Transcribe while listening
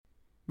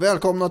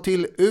Välkomna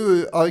till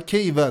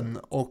Urarkiven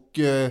och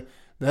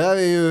det här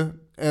är ju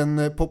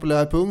en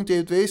populär punkt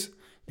givetvis.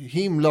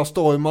 Himla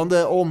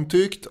stormande,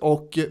 omtyckt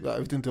och jag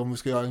vet inte om vi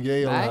ska göra en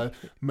grej av det här.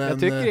 Men, jag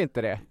tycker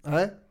inte det.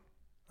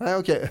 Nej,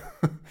 okej.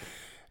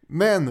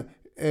 Men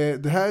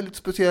det här är lite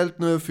speciellt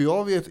nu för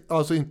jag vet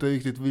alltså inte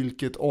riktigt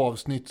vilket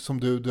avsnitt som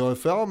du drar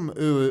fram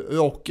ur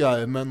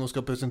rockärmen och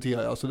ska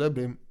presentera. Så det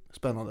blir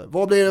spännande.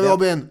 Vad blir det,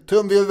 Robin?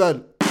 Trumvirvel!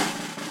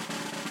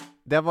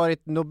 Det har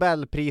varit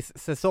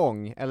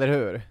Nobelprissäsong, eller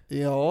hur?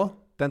 Ja.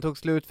 Den tog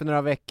slut för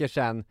några veckor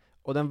sedan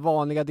och den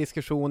vanliga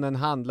diskussionen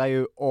handlar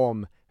ju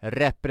om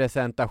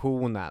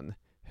representationen.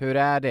 Hur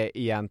är det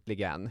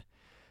egentligen?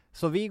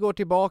 Så vi går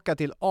tillbaka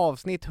till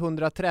avsnitt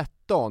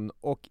 113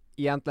 och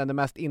egentligen det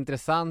mest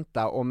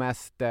intressanta och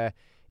mest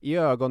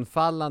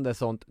iögonfallande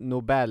sånt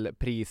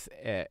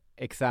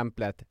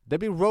Nobelpris-exemplet. Det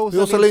blir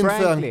Rosalind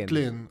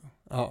Franklin.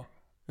 Ja,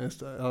 just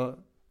det.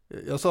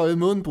 Jag sa i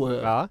mun på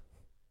det. Ja.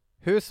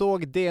 Hur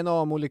såg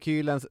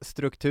DNA-molekylens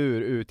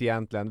struktur ut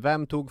egentligen?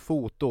 Vem tog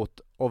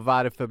fotot? Och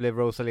varför blev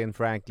Rosalind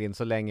Franklin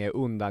så länge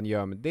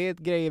undangömd? Det är ett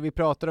grej vi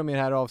pratar om i det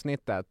här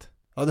avsnittet.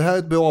 Ja, det här är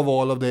ett bra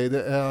val av dig.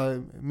 Det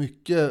är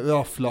mycket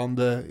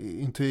rafflande,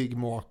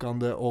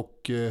 intrigmakande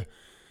och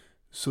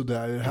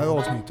sådär i det här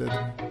avsnittet.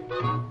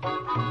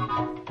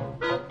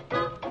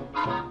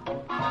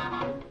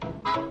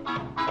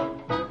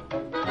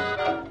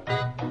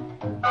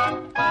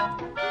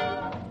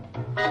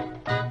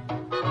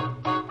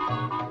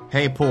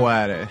 Hej på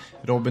er,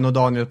 Robin och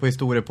Daniel på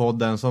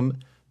Historiepodden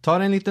som tar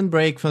en liten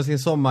break från sin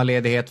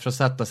sommarledighet för att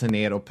sätta sig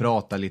ner och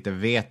prata lite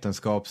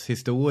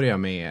vetenskapshistoria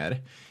med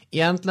er.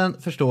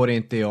 Egentligen förstår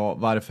inte jag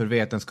varför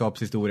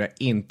vetenskapshistoria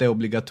inte är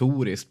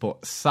obligatoriskt på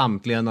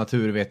samtliga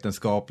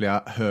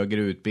naturvetenskapliga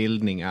högre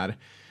utbildningar.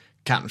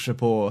 Kanske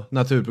på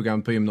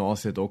naturprogram på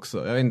gymnasiet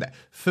också, jag vet inte.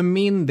 För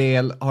min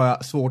del har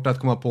jag svårt att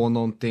komma på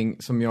någonting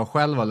som jag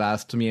själv har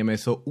läst som ger mig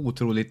så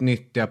otroligt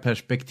nyttiga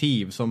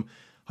perspektiv som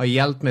har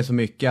hjälpt mig så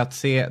mycket att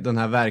se den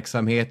här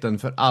verksamheten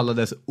för alla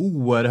dess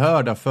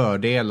oerhörda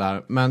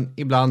fördelar men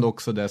ibland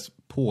också dess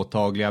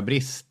påtagliga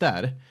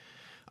brister.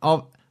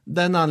 Av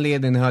den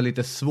anledningen har jag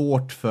lite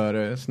svårt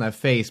för såna här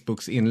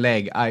Facebooks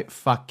inlägg I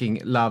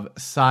fucking love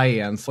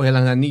science och hela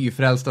den här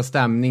nyfrälsta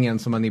stämningen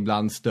som man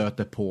ibland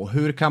stöter på.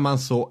 Hur kan man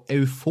så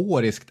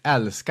euforiskt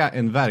älska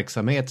en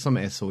verksamhet som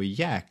är så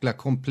jäkla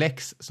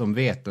komplex som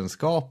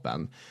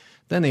vetenskapen?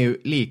 Den är ju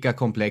lika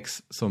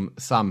komplex som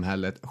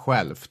samhället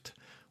självt.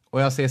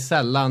 Och jag ser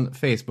sällan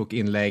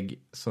Facebook-inlägg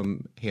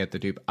som heter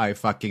typ I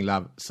fucking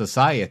love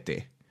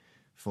society.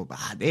 För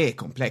det är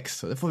komplext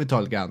så det får vi ta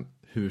lite grann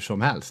hur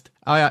som helst.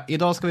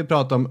 Idag ska vi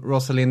prata om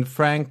Rosalind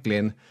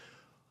Franklin.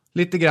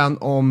 Lite grann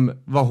om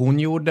vad hon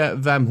gjorde,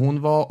 vem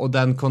hon var och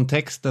den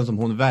kontexten som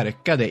hon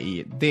verkade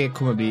i. Det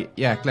kommer bli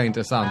jäkla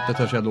intressant, det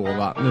törs jag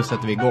lova. Nu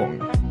sätter vi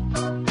igång.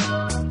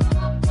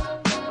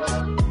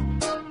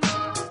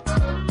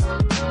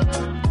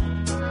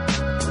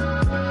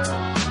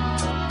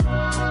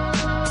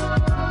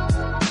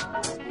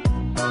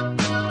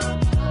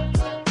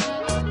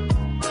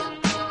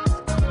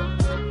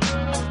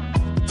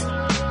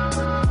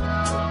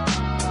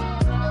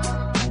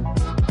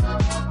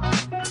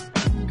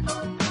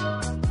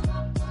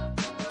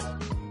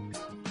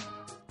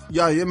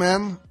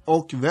 Jajamän,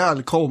 och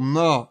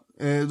välkomna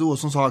då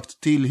som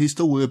sagt till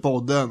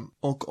Historiepodden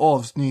och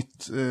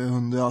avsnitt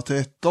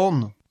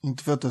 113.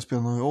 Inte för att det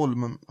spelar någon roll,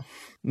 men...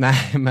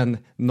 Nej, men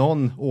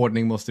någon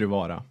ordning måste det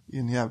vara. I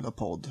en jävla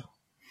podd.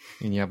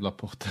 I en jävla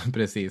podd,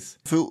 precis.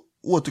 För att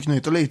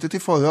återknyta lite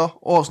till förra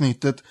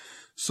avsnittet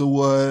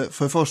så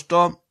för det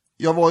första,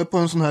 jag var ju på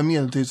en sån här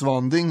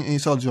medeltidsvandring i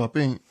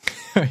Söderköping.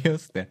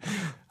 Just det.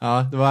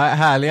 Ja, det var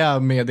härliga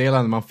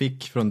meddelanden man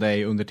fick från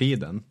dig under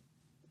tiden.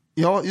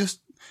 Ja,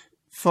 just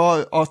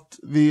för att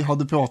vi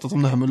hade pratat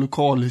om det här med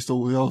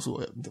lokalhistoria och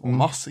så. Det var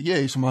massor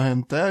grejer som har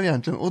hänt där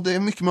egentligen. Och det är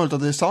mycket möjligt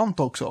att det är sant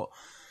också.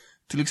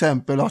 Till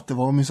exempel att det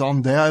var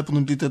minsann där på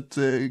något litet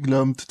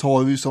glömt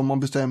torg som man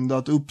bestämde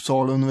att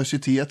Uppsala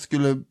universitet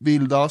skulle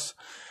bildas.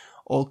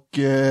 Och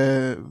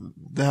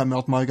det här med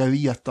att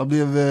Margareta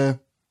blev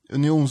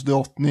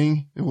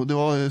unionsdrottning. Jo, det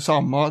var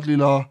samma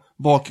lilla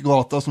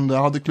bakgata som det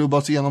hade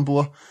klubbats igenom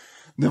på.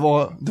 Det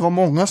var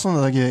många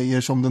sådana där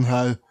grejer som den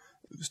här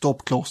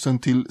stoppklossen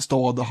till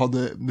stad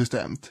hade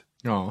bestämt.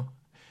 Ja,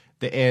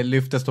 det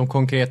lyftes de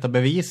konkreta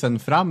bevisen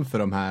fram för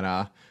de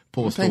här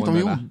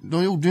påståendena.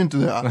 De gjorde ju inte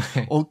det.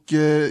 Och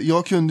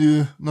jag kunde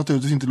ju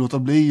naturligtvis inte låta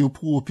bli och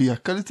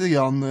påpeka lite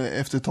grann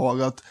efter ett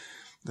tag att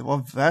det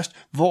var värst.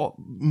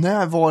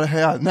 När var det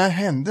här? När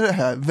hände det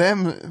här?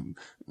 Vem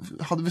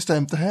hade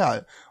bestämt det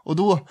här? Och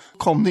då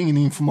kom det ingen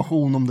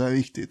information om det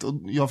riktigt. Och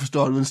jag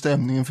förstörde väl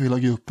stämningen för hela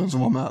gruppen som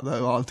var med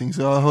där och allting.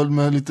 Så jag höll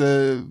mig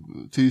lite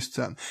tyst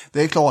sen.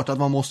 Det är klart att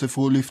man måste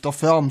få lyfta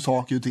fram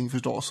saker och ting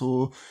förstås.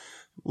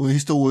 Och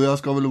historia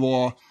ska väl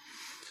vara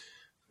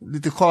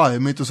lite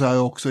charmigt och så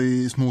här också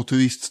i små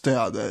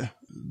turiststäder.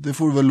 Det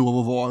får det väl lov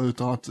att vara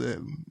utan att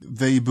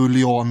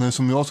vejbullianer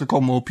som jag ska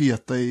komma och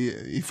peta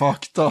i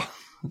fakta,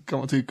 kan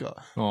man tycka.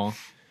 Ja,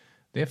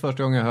 det är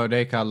första gången jag hör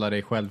dig kalla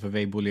dig själv för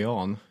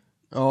vejbullian.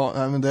 Ja,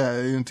 men det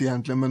är ju inte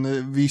egentligen,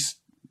 men visst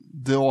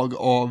drag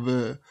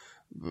av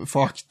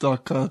fakta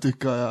kan jag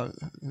tycka är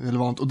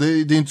relevant. Och det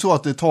är inte så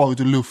att det är taget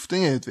ur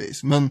luften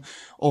givetvis, men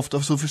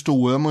ofta så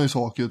förstår man ju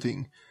saker och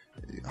ting.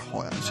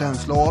 Har jag en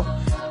känsla av.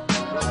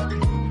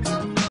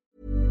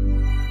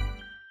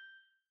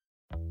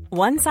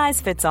 One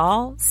size fits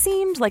all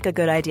seemed like a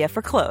good idea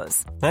for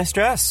clothes. Nice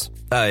dress.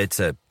 It's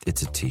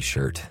a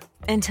t-shirt.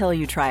 Until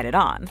you tried it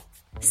on.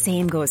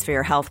 Same goes for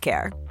your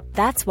healthcare.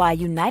 That's why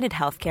United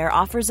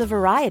Healthcare offers a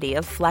variety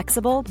of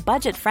flexible,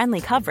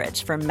 budget-friendly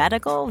coverage for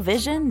medical,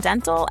 vision,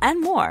 dental,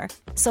 and more.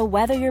 So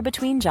whether you're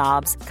between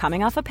jobs,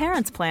 coming off a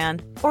parent's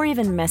plan, or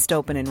even missed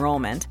open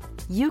enrollment,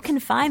 you can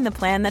find the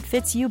plan that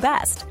fits you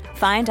best.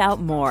 Find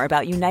out more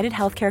about United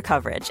Healthcare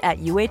coverage at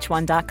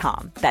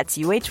uh1.com. That's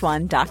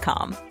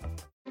uh1.com.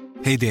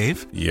 Hey,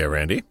 Dave. Yeah,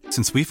 Randy.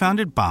 Since we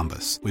founded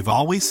Bombas, we've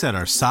always said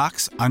our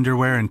socks,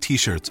 underwear, and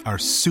T-shirts are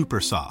super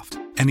soft.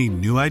 Any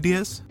new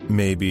ideas?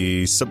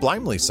 Maybe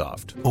sublimely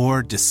soft.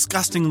 Or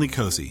disgustingly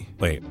cozy.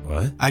 Wait,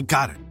 what? I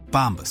got it.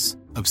 Bombas.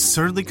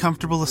 Absurdly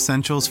comfortable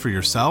essentials for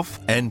yourself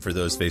And for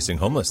those facing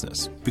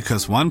homelessness.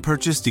 because one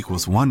purchased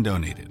equals one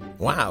donated.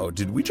 Wow,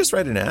 did we just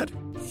write an ad?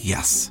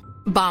 Yes.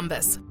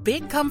 Bombas.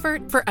 Big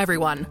comfort for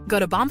everyone. Go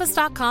to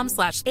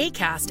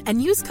bombas.com/ACAST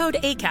and use code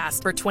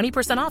ACAST for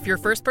 20% off your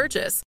first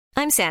purchase.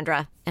 I'm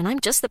Sandra, and I'm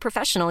just the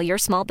professional your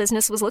small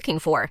business was looking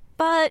for.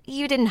 But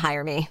you didn't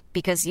hire me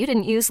because you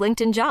didn't use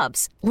LinkedIn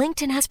Jobs.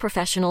 LinkedIn has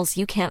professionals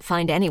you can't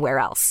find anywhere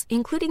else,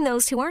 including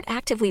those who aren't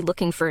actively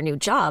looking for a new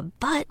job,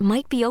 but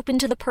might be open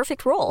to the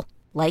perfect role,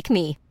 like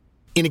me.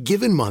 In a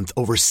given month,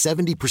 over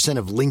 70%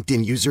 of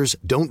LinkedIn users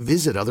don't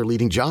visit other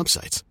leading job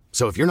sites.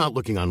 So if you're not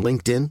looking on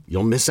LinkedIn,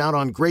 you'll miss out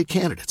on great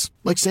candidates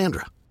like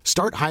Sandra.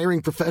 Start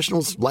hiring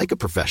professionals like a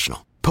professional.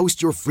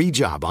 Post your free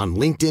job on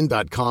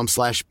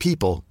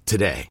linkedin.com/people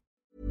today.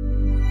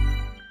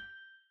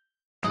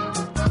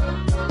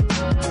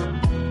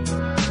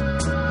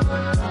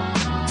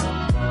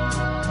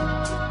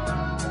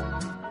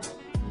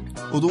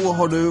 Och då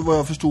har du, vad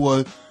jag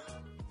förstår,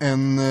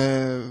 en,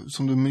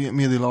 som du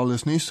meddelade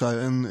alldeles nyss här,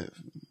 en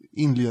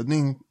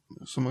inledning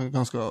som är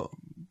ganska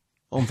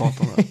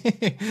omfattande.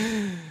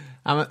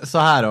 Ja, men så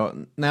här då,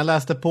 när jag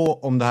läste på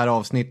om det här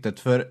avsnittet,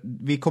 för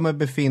vi kommer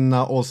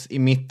befinna oss i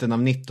mitten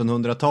av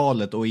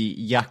 1900-talet och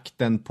i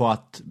jakten på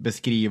att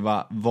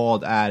beskriva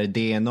vad är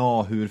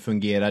DNA, hur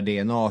fungerar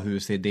DNA, hur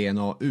ser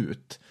DNA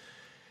ut.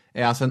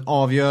 Är alltså en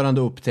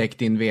avgörande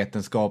upptäckt i en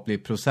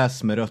vetenskaplig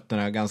process med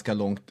rötterna ganska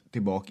långt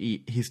tillbaka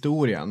i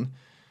historien.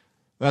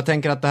 Och jag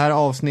tänker att det här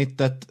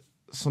avsnittet,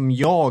 som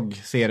jag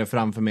ser det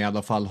framför mig i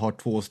alla fall, har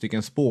 2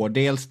 stycken spår.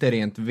 Dels det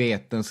rent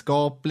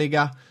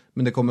vetenskapliga,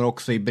 men det kommer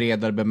också i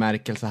bredare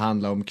bemärkelse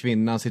handla om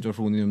kvinnans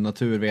situation inom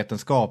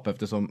naturvetenskap,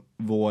 eftersom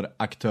vår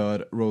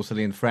aktör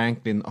Rosalind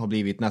Franklin har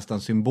blivit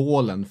nästan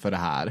symbolen för det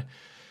här.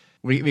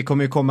 Vi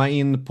kommer ju komma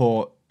in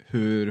på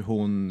hur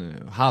hon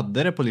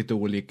hade det på lite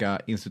olika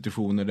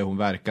institutioner där hon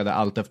verkade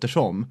allt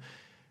eftersom.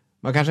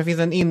 Man kanske finns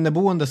en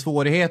inneboende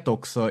svårighet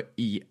också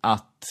i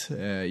att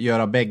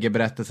göra bägge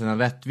berättelserna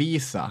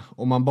rättvisa.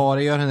 Om man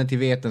bara gör henne till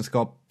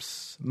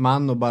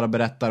vetenskapsman och bara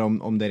berättar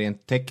om det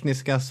rent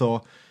tekniska,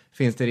 så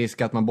finns det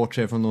risk att man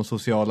bortser från de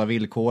sociala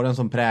villkoren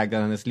som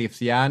präglar hennes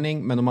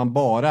livsgärning. Men om man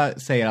bara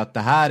säger att det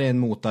här är en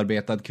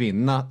motarbetad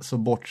kvinna, så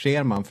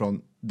bortser man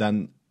från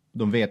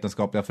de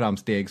vetenskapliga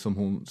framsteg som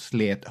hon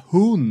slet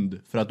hund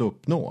för att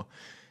uppnå.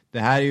 Det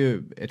här är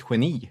ju ett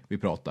geni vi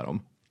pratar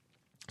om,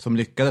 som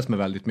lyckades med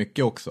väldigt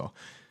mycket också.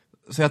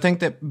 Så jag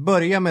tänkte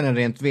börja med den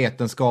rent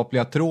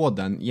vetenskapliga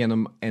tråden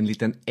genom en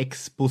liten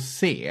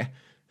exposé.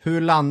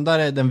 Hur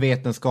landade den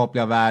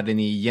vetenskapliga världen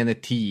i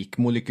genetik,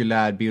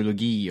 molekylär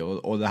biologi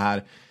och det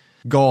här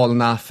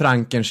galna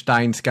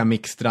Frankensteinska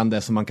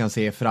mixtrande som man kan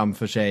se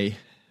framför sig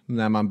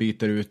när man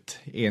byter ut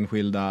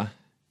enskilda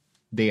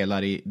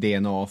delar i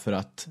DNA för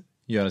att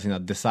göra sina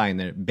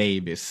designer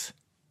babies?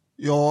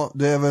 Ja,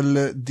 det är väl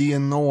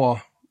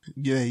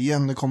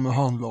DNA-grejen det kommer att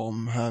handla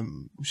om här,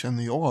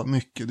 känner jag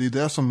mycket. Det är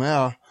det som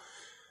är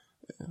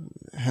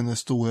hennes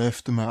stora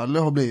eftermäle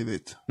har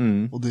blivit.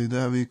 Och det är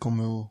det vi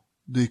kommer att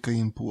dyka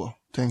in på,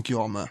 tänker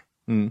jag med.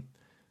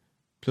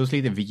 Plus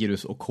lite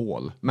virus och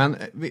kol. Men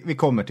vi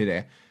kommer till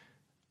det.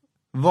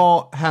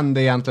 Vad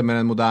hände egentligen med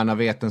den moderna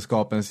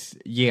vetenskapens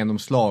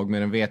genomslag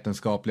med den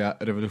vetenskapliga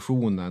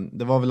revolutionen?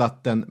 Det var väl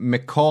att den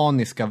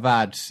mekaniska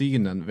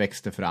världssynen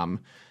växte fram.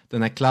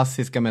 Den här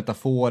klassiska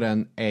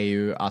metaforen är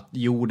ju att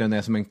jorden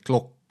är som en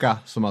klocka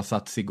som har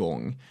satts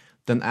igång.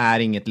 Den är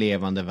inget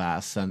levande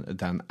väsen,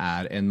 den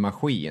är en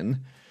maskin.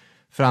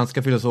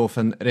 Franska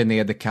filosofen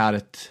René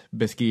Descartes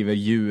beskriver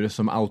djur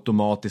som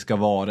automatiska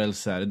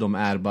varelser. De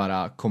är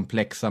bara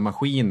komplexa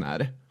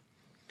maskiner.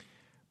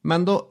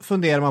 Men då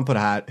funderar man på det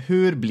här.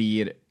 Hur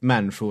blir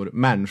människor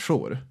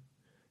människor?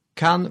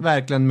 Kan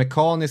verkligen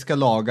mekaniska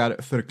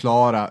lagar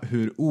förklara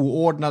hur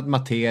oordnad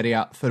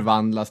materia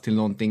förvandlas till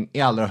någonting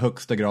i allra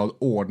högsta grad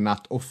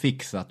ordnat och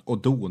fixat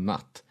och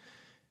donat?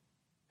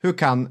 Hur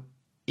kan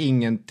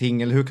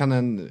ingenting, eller hur kan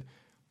en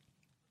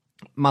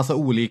massa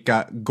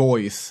olika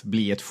gojs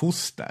bli ett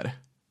foster?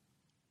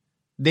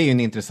 Det är ju en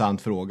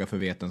intressant fråga för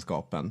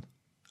vetenskapen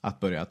att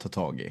börja ta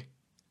tag i.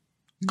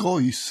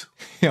 Gojs.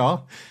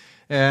 Ja,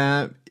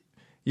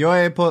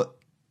 jag är på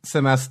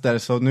semester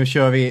så nu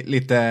kör vi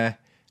lite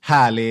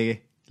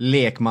härlig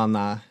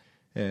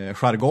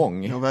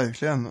lekmanna-jargong. Ja,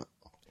 verkligen.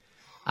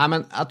 Ja,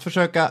 men att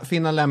försöka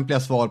finna lämpliga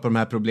svar på de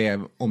här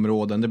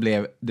problemområden, det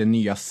blev det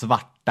nya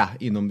svarta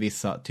inom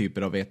vissa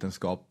typer av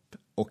vetenskap,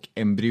 och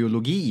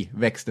embryologi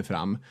växte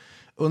fram.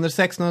 Under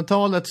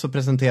 1600-talet så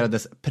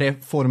presenterades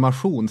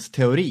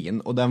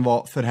preformationsteorin, och den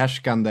var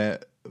förhärskande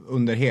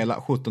under hela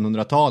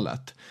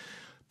 1700-talet.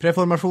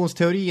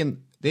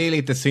 Preformationsteorin, det är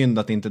lite synd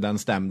att inte den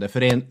stämde, för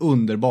det är en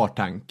underbar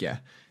tanke.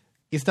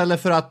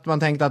 Istället för att man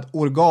tänkte att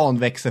organ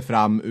växer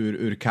fram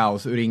ur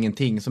kaos, ur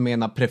ingenting, så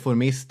menar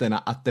preformisterna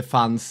att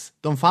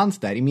de fanns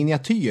där i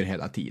miniatyr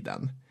hela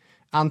tiden.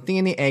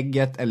 Antingen i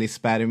ägget eller i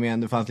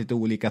spermien. Det fanns lite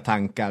olika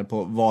tankar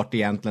på vart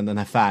egentligen den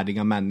här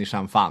färdiga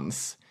människan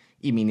fanns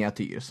i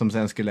miniatyr, som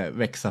sen skulle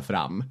växa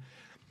fram.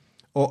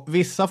 Och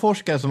vissa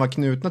forskare som var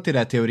knutna till det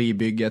här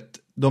teoribygget,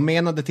 de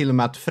menade till och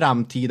med att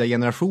framtida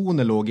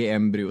generationer låg i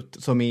embryot,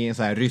 som i en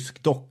så här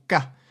rysk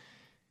docka.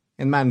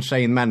 En människa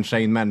i en människa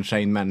i en människa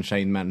i en människa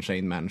i en människa i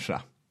en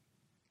människa.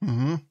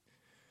 Mm.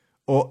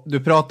 Och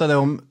du pratade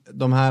om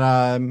de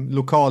här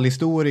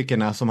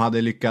lokalhistorikerna som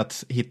hade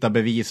lyckats hitta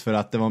bevis för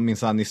att det var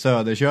minsann i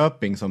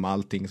Söderköping som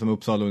allting, som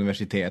Uppsala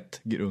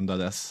universitet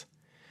grundades.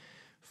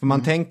 För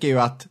man tänker ju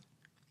att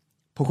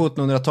på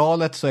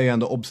 1700-talet så är ju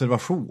ändå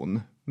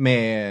observation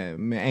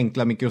med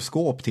enkla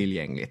mikroskop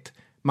tillgängligt.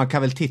 Man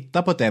kan väl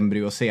titta på ett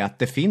embryo och se att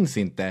det finns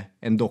inte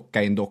en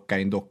docka i en docka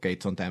i en docka i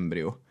ett sånt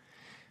embryo.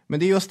 Men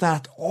det är just det här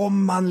att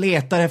om man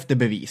letar efter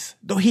bevis,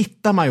 då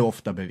hittar man ju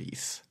ofta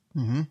bevis.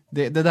 Mm.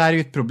 Det där är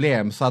ju ett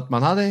problem, så att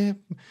man hade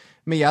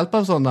med hjälp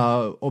av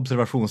sådana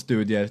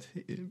observationsstudier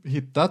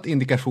hittat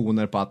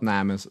indikationer på att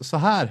nej, men så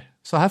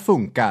här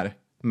funkar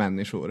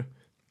människor.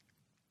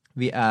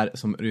 Vi är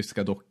som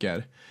ryska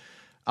dockor.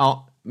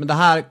 Ja, men det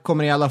här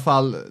kommer i alla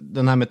fall,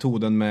 den här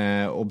metoden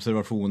med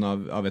observation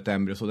av ett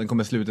embryo, så den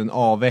kommer slutligen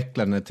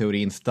avveckla den här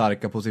teorins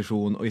starka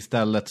position, och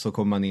istället så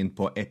kommer man in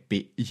på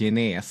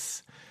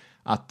epigenes.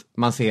 Att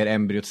man ser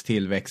embryots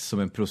tillväxt som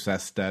en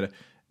process där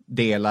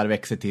delar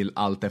växer till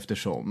allt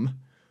eftersom.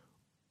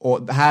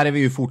 Och här är vi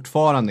ju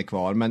fortfarande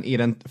kvar, men i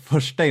den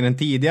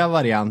tidiga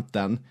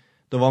varianten,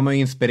 då var man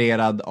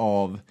inspirerad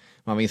av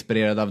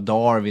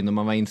Darwin, och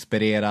man var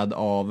inspirerad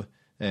av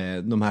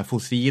de här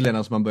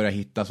fossilerna som man började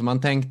hitta. Så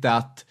man tänkte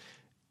att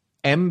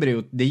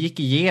embryot, det gick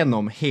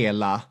igenom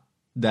hela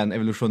den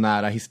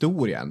evolutionära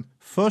historien.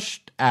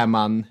 Först är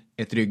man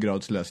ett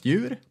ryggradslöst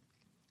djur,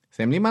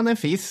 sen blir man en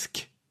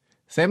fisk,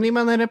 sen blir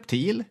man en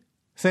reptil,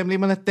 sen blir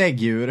man ett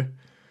däggdjur,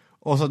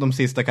 och så de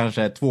sista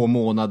kanske 2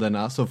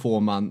 månaderna så får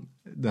man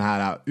den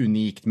här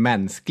unikt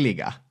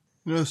mänskliga.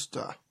 Just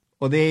det.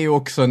 Och det är ju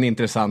också en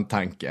intressant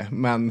tanke,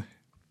 men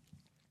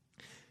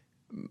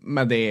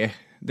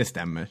det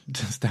stämmer. Det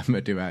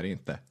stämmer tyvärr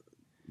inte.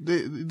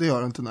 Det gör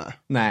det inte,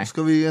 nej.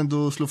 Ska vi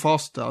ändå slå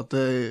fast att det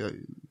är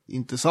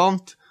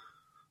intressant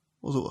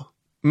och så.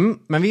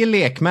 Men vi är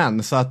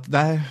lekmän, så att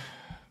det,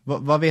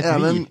 vad vet vi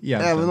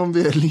egentligen? Även om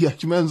vi är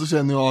lekmän så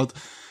känner jag att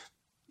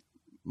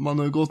man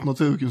har gått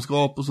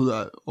naturkunskap och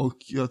sådär, och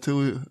jag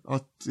tror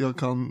att jag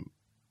kan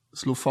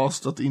slå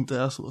fast att det inte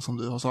är så som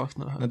du har sagt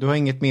nu här. Men du har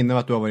inget minne av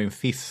att du har varit en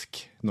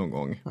fisk någon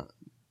gång?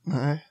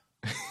 Nej.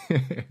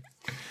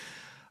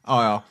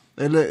 Ja.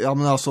 Eller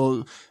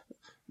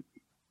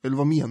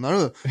vad menar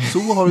du? Så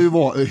har det ju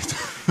varit.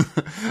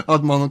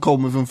 Att man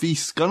kommer från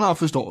fiskarna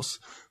förstås.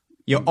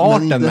 Ja,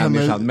 arten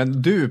människan,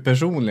 men du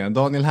personligen,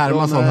 Daniel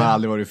Hermansson, har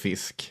aldrig varit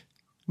fisk.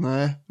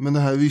 Nej, men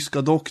den här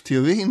ryska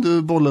dockteorin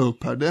du bollar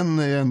upp här, den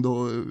är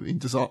ändå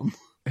intressant.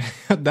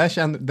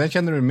 Där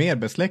känner du mer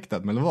besläktad,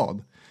 men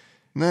vad?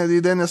 Nej, det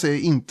är den jag säger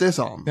inte är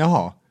sann.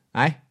 Jaha,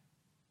 nej.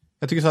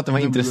 Jag tycker så att den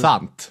var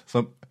intressant.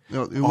 Så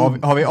ja,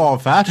 har vi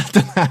avfärdat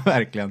den här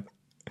verkligen?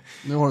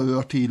 Nu har du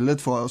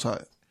artillet för oss här.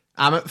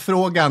 Ja, men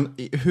frågan,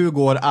 hur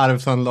går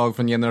arvsanlag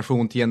från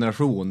generation till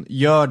generation?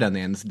 Gör den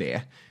ens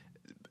det?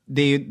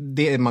 Det är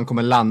det man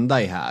kommer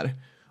landa i här.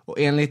 Och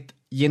enligt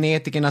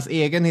genetikernas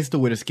egen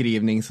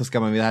historieskrivning så ska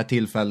man vid det här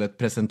tillfället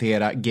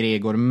presentera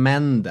Gregor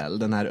Mendel,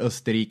 den här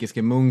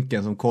österrikiske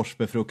munken som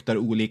korsbefruktar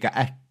olika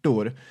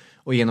ärtor,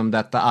 och genom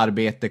detta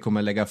arbete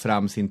kommer lägga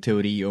fram sin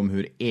teori om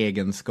hur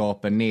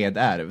egenskaper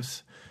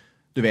nedärvs.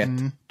 Du vet,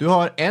 du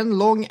har en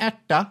lång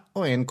ärta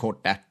och en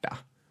kort ärta,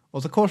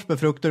 och så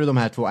korsbefruktar du de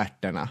här 2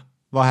 ärtorna.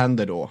 Vad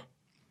händer då?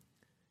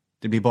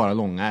 Det blir bara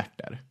långa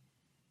ärtor.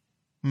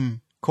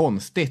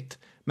 Konstigt.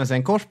 Men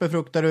sen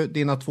korsbefruktar du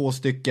dina 2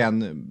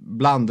 stycken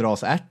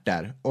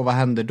blandrasärtor, och vad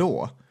händer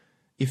då?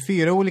 I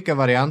 4 olika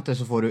varianter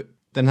så får du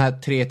den här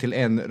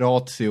 3:1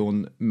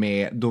 ration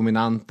med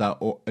dominanta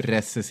och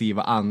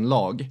recessiva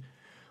anlag.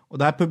 Och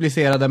det här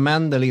publicerade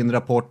Mendel i en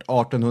rapport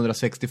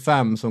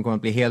 1865 som kommer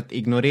att bli helt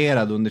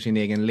ignorerad under sin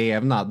egen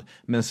levnad,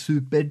 men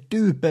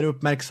superduper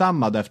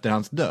uppmärksammad efter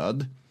hans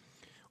död.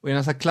 Och i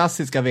den här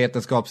klassiska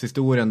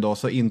vetenskapshistorien då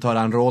så intar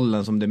han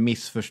rollen som det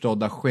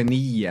missförstådda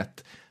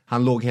geniet.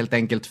 Han låg helt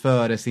enkelt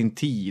före sin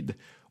tid.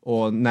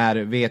 Och när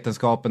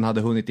vetenskapen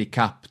hade hunnit i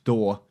kapp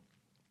då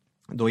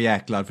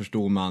jäklar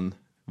förstod man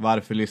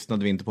varför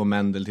lyssnade vi inte på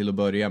Mendel till att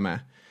börja med.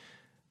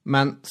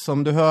 Men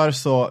som du hör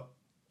så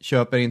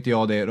köper inte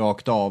jag det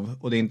rakt av.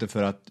 Och det är inte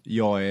för att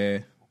jag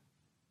är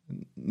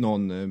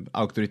någon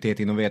auktoritet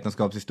inom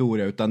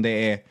vetenskapshistoria, utan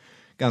det är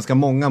ganska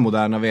många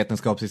moderna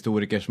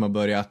vetenskapshistoriker som har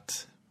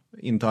börjat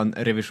inta en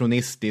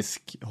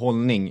revisionistisk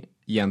hållning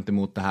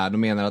gentemot det här.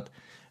 De menar att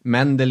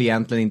Mendel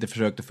egentligen inte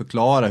försökte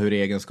förklara hur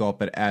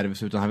egenskaper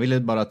ärvs, utan han ville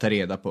bara ta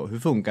reda på hur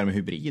funkar det med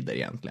hybrider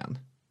egentligen.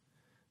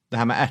 Det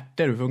här med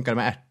ärtor, hur funkar det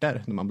med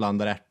ärtor när man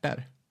blandar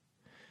ärtor?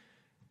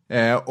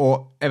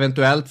 Och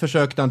eventuellt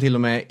försökte han till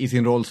och med i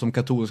sin roll som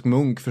katolsk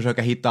munk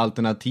försöka hitta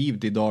alternativ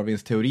till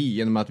Darwins teori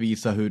genom att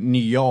visa hur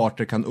nya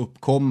arter kan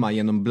uppkomma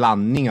genom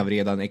blandning av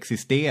redan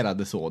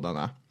existerade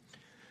sådana.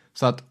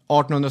 Så att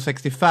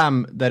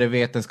 1865, där det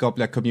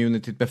vetenskapliga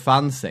communityt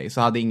befann sig,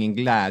 så hade ingen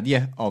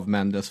glädje av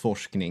Mendels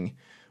forskning.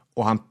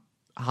 Och han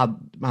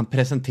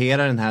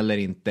presenterade den heller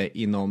inte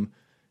inom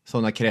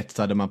sådana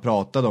kretsar där man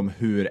pratade om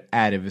hur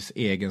ärvs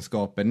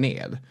egenskaper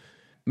ned.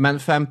 Men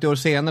 50 år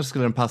senare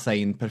skulle den passa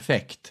in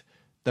perfekt.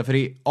 Därför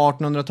i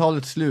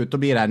 1800-talets slut då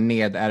blir det här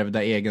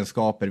nedärvda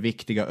egenskaper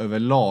viktiga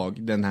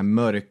överlag. Den här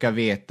mörka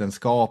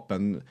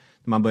vetenskapen. När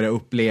man börjar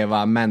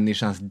uppleva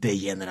människans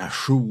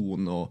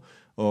degeneration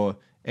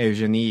och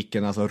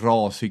eugeniken, alltså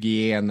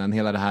rashygienen.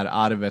 Hela det här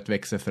arvet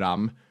växer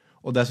fram.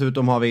 Och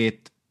dessutom har vi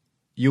ett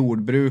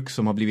jordbruk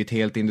som har blivit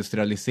helt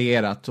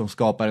industrialiserat, som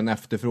skapar en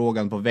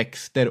efterfrågan på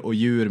växter och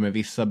djur med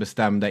vissa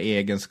bestämda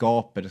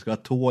egenskaper. Det ska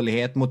vara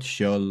tålighet mot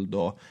köld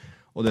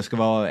och det ska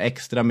vara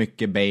extra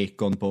mycket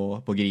bacon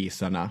på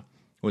grisarna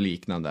och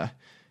liknande.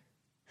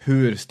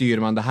 Hur styr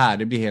man det här?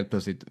 Det blir helt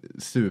plötsligt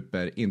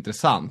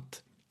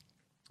superintressant.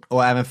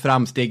 Och även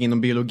framsteg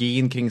inom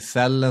biologin kring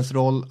cellens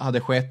roll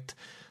hade skett.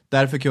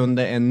 Därför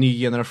kunde en ny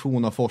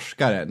generation av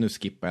forskare, nu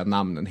skippar jag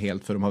namnen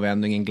helt för de har vi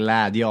ändå ingen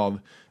glädje av,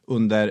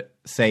 under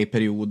säg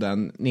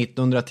perioden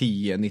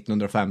 1910,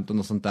 1915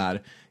 och sånt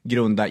där,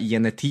 grunda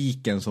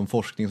genetiken som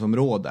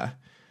forskningsområde.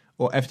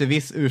 Och efter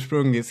viss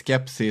ursprunglig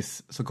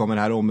skepsis så kommer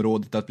det här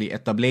området att bli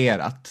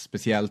etablerat,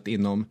 speciellt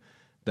inom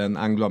den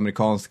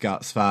angloamerikanska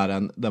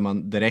sfären där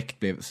man direkt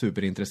blev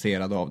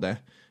superintresserad av det.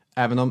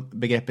 Även om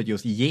begreppet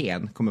just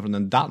gen kommer från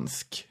en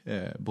dansk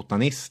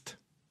botanist.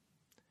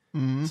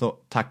 Så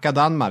tacka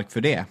Danmark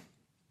för det.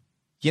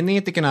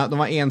 Genetikerna, de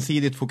var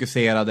ensidigt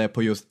fokuserade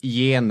på just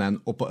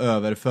genen och på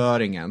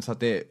överföringen, så att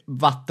det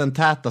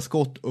vattentäta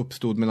skott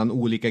uppstod mellan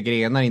olika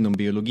grenar inom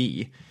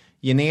biologi.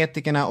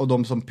 Genetikerna och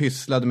de som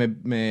pysslade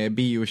med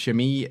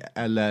biokemi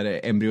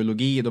eller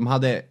embryologi, de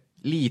hade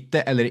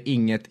lite eller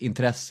inget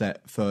intresse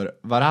för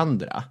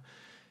varandra.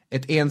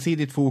 Ett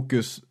ensidigt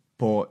fokus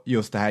på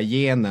just det här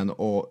genen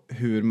och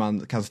hur man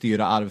kan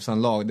styra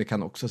arvsanlag, det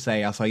kan också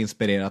sägas ha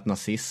inspirerat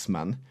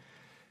nazismen.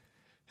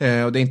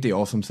 Och det är inte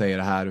jag som säger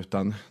det här,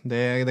 utan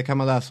det kan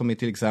man läsa om i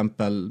till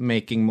exempel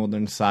Making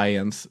Modern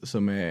Science,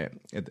 som är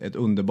ett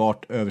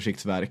underbart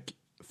översiktsverk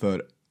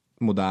för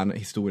modern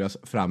historias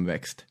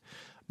framväxt.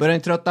 Börjar ni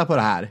trötta på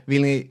det här?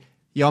 Vill ni,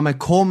 ja men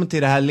kom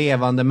till det här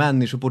levande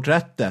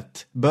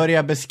människoporträttet.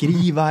 Börja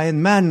beskriva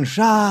en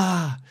människa.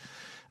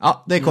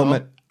 Ja, det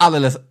kommer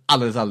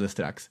alldeles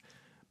strax.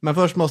 Men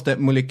först måste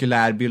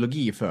molekylär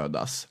biologi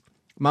födas.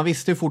 Man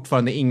visste ju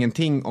fortfarande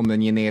ingenting om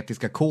den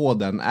genetiska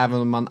koden,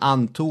 även om man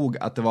antog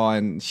att det var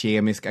en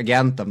kemisk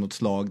agent av något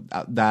slag.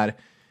 Där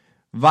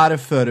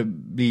varför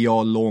blir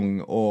jag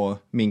lång och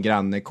min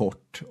granne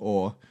kort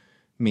och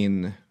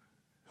min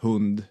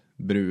hund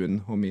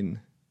brun och min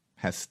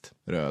häst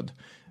röd?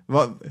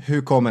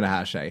 Hur kommer det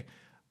här sig?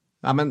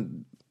 Ja,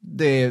 men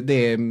det är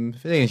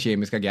en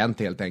kemisk agent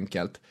helt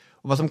enkelt.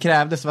 Och vad som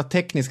krävdes var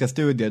tekniska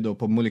studier då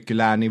på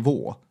molekylär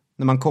nivå.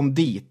 När man kom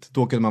dit,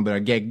 då kunde man börja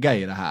gegga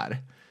i det här.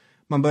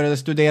 Man började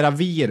studera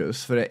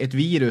virus, för ett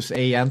virus är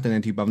egentligen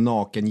en typ av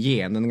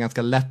nakengen. Den är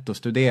ganska lätt att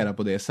studera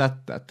på det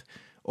sättet.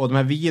 Och de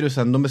här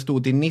virusen, de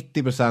bestod till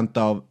 90%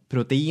 av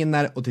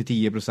proteiner och till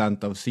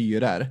 10% av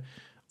syror.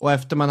 Och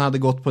efter man hade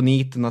gått på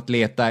niten att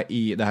leta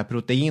i det här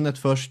proteinet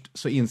först,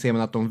 så inser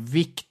man att de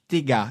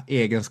viktiga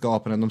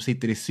egenskaperna, de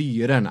sitter i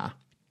syrorna.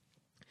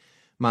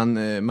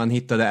 Man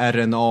hittade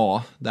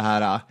RNA, det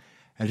här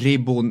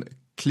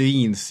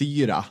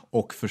ribonukleinsyra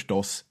och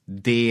förstås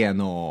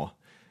DNA.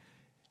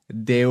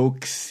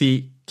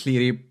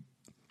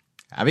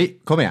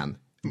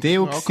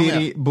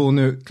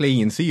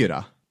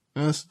 Deoxyribonukleinsyra.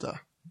 Just det.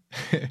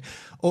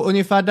 Och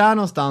ungefär där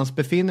någonstans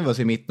befinner vi oss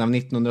i mitten av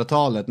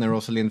 1900-talet när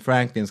Rosalind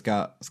Franklin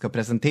ska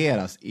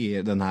presenteras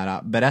i den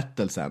här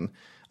berättelsen.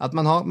 Att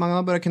man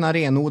har börjat kunna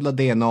renodla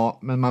DNA,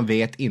 men man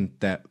vet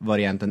inte vad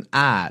det egentligen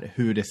är,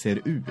 hur det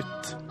ser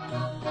ut.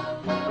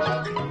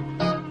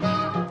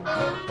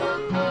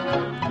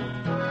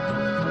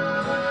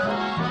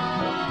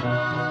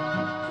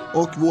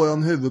 Och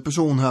våran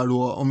huvudperson här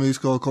då, om vi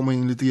ska komma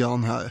in lite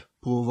grann här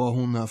på vad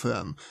hon är för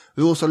en.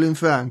 Rosalind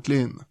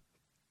Franklin.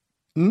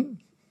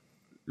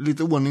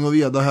 Lite ordning och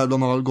reda här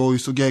bland all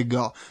gojs och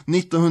gegga.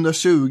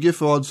 1920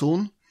 föds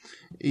hon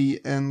i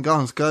en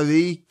ganska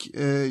rik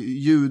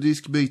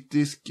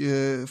judisk-brittisk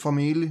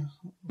familj.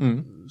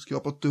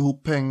 Skrapat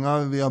ihop pengar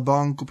via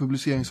bank- och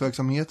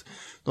publiceringsverksamhet.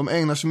 De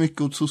ägnar sig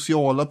mycket åt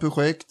sociala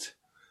projekt.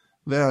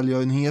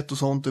 Välgörenhet och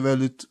sånt är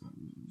väldigt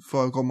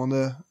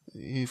förekommande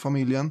i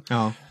familjen.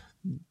 Ja.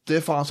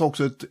 Det fanns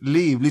också ett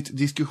livligt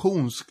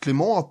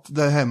diskussionsklimat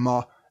där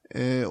hemma.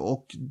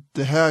 Och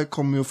det här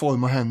kommer ju att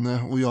forma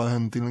henne och göra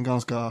henne till en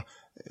ganska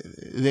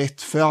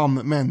rätt fram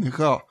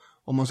människa,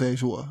 om man säger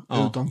så.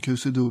 Ja. Utan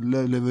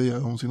krusiduller levererar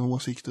hon sina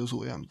åsikter och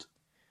så jämt.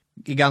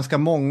 I ganska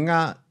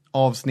många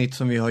avsnitt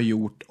som vi har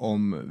gjort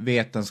om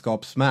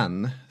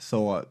vetenskapsmän,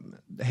 så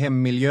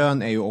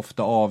hemmiljön är ju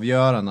ofta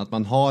avgörande, att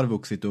man har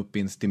vuxit upp i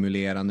en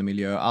stimulerande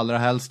miljö. Allra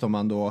helst om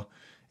man då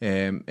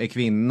är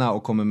kvinna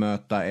och kommer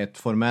möta ett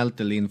formellt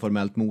eller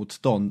informellt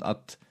motstånd,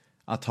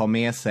 att ha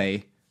med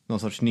sig någon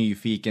sorts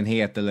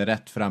nyfikenhet eller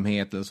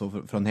rättframhet eller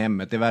så från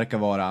hemmet. Det verkar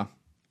vara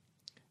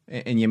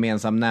en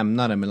gemensam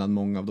nämnare mellan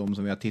många av dem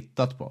som vi har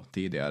tittat på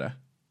tidigare.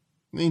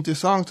 Det är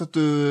intressant att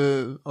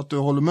du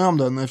håller med om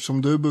den,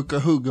 eftersom du brukar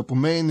hugga på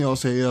mig när jag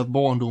säger att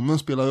barndomen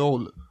spelar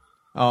roll.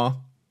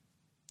 Ja.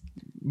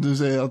 Du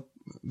säger att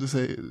du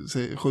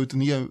skjuter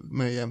ner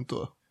mig jämt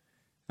då.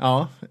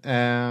 Ja.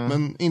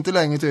 Men inte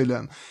längre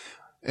tydligen.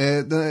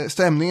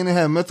 Stämningen i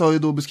hemmet har ju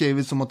då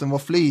beskrivits som att den var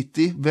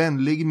flitig,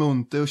 vänlig,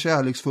 munter och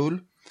kärleksfull.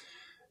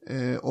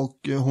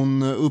 Och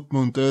hon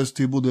uppmuntrades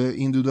till både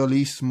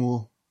individualism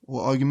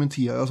och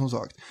argumentera, som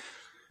sagt.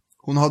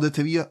 Hon hade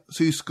 3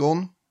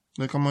 syskon.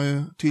 Det kan man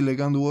ju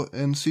tillägga ändå.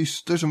 En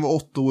syster som var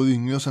 8 år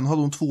yngre. Och sen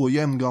hade hon 2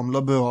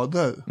 jämngamla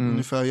bröder.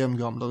 Ungefär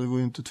jämngamla. Det var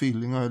ju inte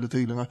tvillingar eller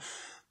trillingar.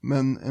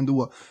 Men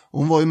ändå.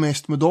 Hon var ju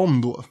mest med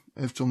dem då.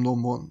 Eftersom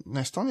de var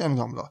nästan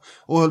jämngamla.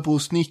 Och höll på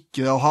att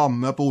snickra och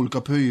hamra på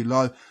olika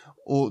prylar.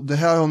 Och det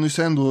här har hon ju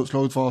sen då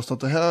slagit fast att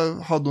det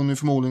här hade hon ju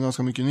förmodligen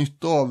ganska mycket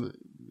nytta av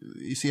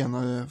i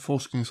senare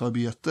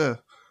forskningsarbete.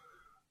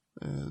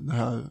 Det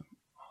här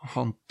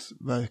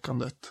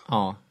hantverkandet.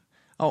 Ja.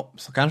 Ja,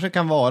 så kanske det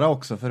kan vara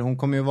också, för hon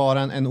kommer ju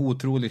vara en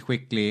otroligt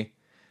skicklig...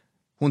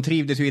 Hon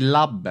trivdes ju i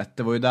labbet,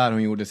 det var ju där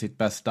hon gjorde sitt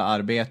bästa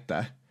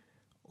arbete.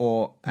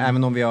 Och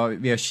även om vi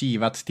har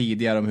kivats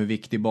tidigare om hur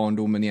viktig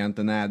barndomen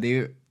egentligen är,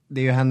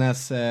 det är ju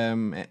hennes,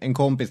 en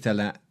kompis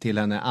till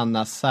henne,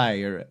 Anna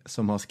Sire,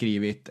 som har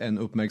skrivit en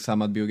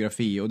uppmärksammad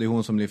biografi, och det är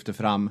hon som lyfter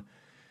fram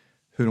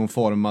hur hon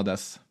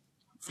formades.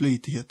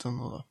 Flitigheten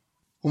och det.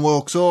 Hon var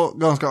också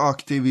ganska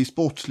aktiv i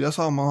sportsliga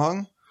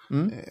sammanhang.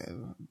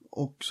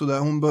 Och så där,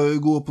 hon började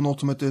gå på något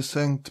som heter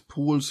St.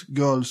 Paul's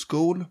Girls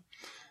School.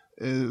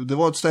 Det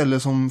var ett ställe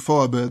som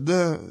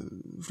förberedde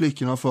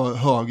flickorna för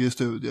högre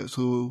studier,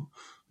 så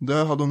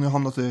där hade hon ju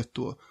hamnat rätt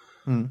då.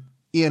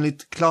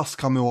 Enligt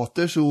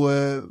klasskamrater så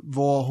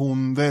var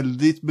hon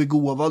väldigt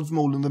begåvad,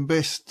 förmodligen den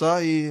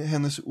bästa i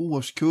hennes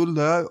årskull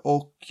där,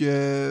 och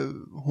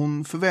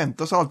hon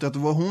förväntas alltid att det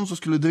var hon som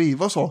skulle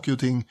driva saker och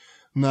ting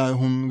när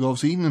hon gav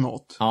sig in i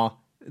något.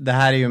 Ja, det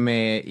här är ju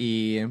med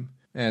i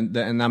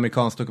en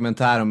amerikansk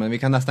dokumentär, men vi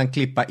kan nästan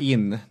klippa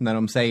in när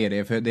de säger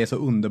det, för det är så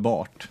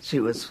underbart. She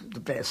was the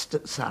best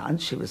at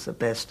science, she was the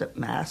best at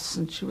maths,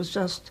 and she was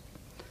just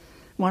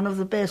one of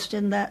the best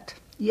in that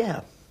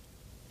year.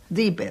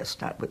 The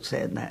best, I would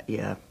say, in that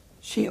year.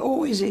 She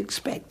always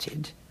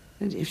expected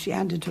that if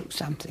she undertook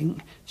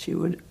something, she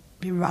would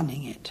be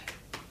running it.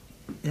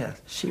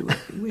 Yes. She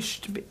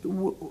wished to be,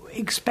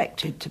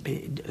 expected to be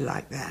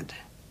like that.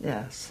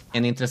 Yes.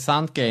 En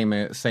intressant grej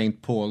med St.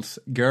 Paul's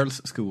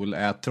Girls School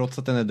är att trots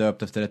att den är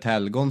döpt efter ett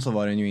helgon, så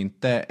var den ju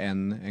inte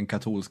en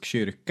katolsk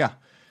kyrka.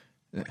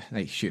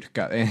 Nej,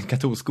 en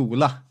katolsk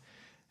skola.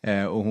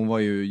 Och hon var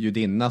ju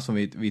judinna, som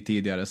vi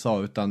tidigare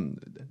sa, utan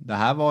det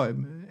här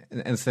var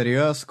en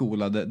seriös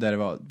skola där det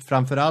var,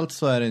 framförallt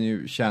så är den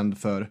ju känd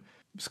för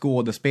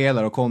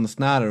skådespelare och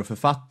konstnärer och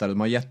författare. De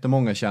har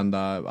jättemånga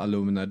kända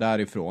alumner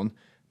därifrån.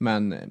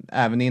 Men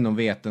även inom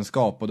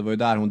vetenskap, och det var ju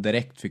där hon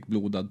direkt fick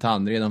blodad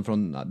tand. Redan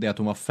från det att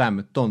hon var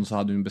 15 så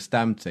hade hon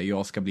bestämt sig,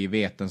 jag ska bli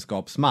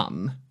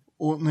vetenskapsman.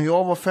 Och när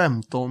jag var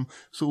 15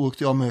 så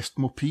åkte jag mest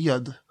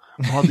moped.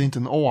 Jag hade inte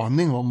en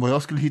aning om vad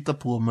jag skulle hitta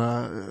på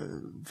med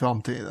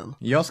framtiden.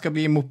 Jag ska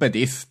bli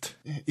mopedist.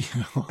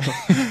 Ja,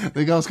 det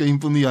är ganska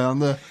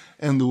imponerande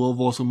ändå att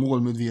vara så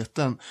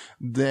målmedveten.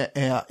 Det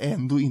är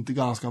ändå inte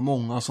särskilt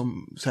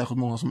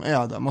många som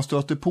är där. Man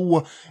stöter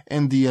på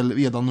en del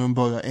redan när de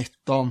börjar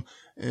 1:an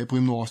på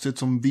gymnasiet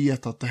som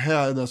vet att det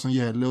här är det som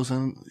gäller, och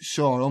sen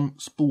kör de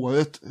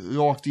spåret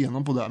rakt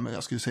igenom på det. Men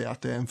jag skulle säga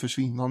att det är en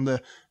försvinnande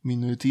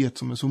minoritet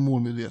som är så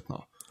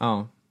målmedvetna.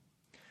 Ja.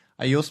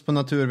 Just på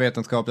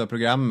naturvetenskapliga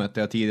programmet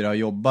där jag tidigare har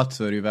jobbat,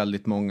 så är det ju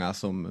väldigt många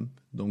som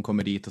de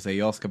kommer dit och säger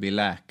jag ska bli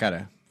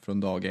läkare från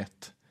dag 1.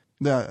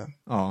 Det är det.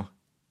 Ja.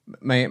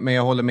 Men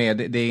jag håller med,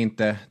 det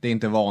är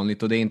inte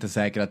vanligt, och det är inte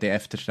säkert att det är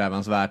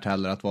eftersträvansvärt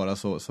heller att vara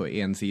så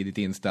ensidigt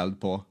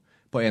inställd på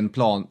en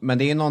plan. Men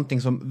det är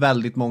någonting som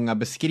väldigt många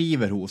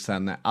beskriver hos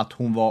henne, att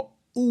hon var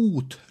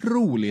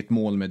otroligt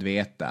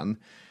målmedveten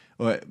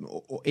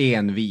och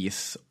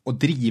envis och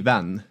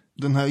driven.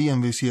 den här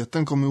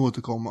envisheten kommer att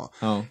återkomma.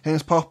 Ja.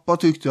 Hennes pappa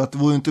tyckte att det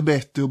vore inte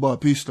bättre att bara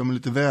pyssla med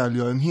lite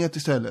välgörenhet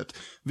istället.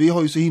 Vi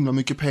har ju så himla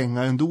mycket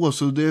pengar ändå,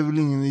 så det är väl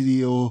ingen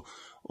idé att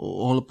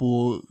hålla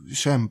på och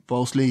kämpa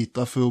och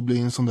slita för att bli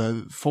en sån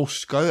där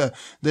forskare.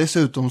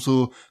 Dessutom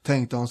så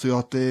tänkte han sig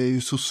att det är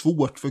ju så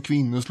svårt för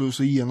kvinnor att slå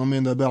sig igenom i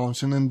den där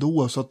branschen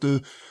ändå, så att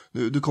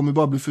du kommer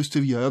bara bli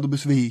frustrerad och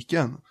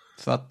besviken.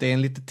 Så att det är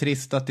en lite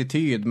trist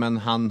attityd, men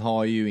han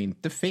har ju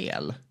inte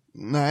fel.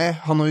 Nej,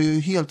 han har ju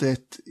helt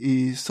rätt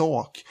i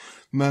sak.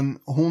 Men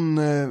hon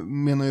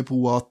menar ju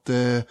på att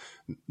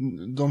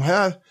de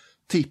här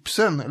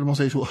tipsen, eller man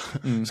säger så,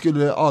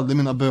 skulle aldrig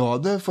mina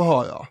bröder få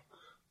höra.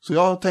 Så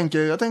jag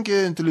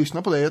tänker inte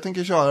lyssna på det. Jag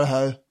tänker köra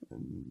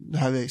det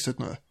här racet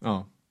nu.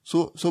 Ja.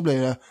 Så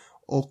blir det.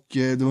 Och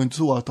det var inte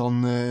så att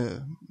han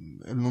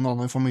eller någon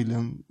annan i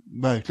familjen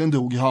verkligen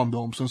drog i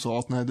handbromsen och sa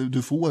att nej,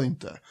 du får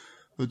inte.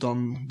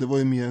 Utan det var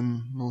ju mer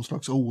någon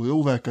slags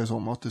oro, verkar det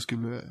som, att det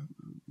skulle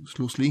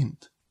slå slint.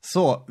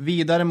 Så,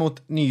 vidare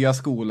mot nya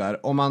skolor.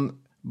 Om man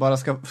bara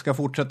ska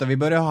fortsätta. Vi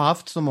börjar ha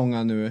haft så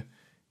många nu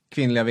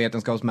kvinnliga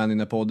vetenskapsmän i den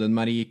här podden.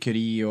 Marie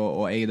Curie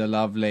och Ada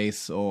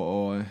Lovelace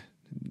och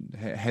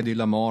Hedy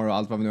Lamarr och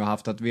allt vad vi nu har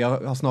haft. Att vi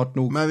har snart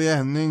nog... Mary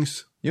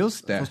Ennings.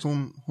 Just det. Fast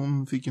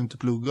hon fick ju inte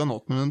plugga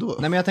något, men ändå.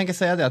 Nej, men jag tänker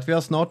säga det, att vi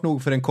har snart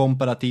nog för en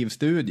komparativ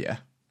studie.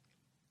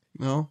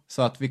 Ja.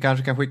 Så att vi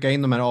kanske kan skicka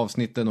in de här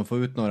avsnitten och få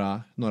ut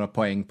några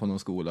poäng på någon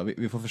skola.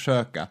 Vi får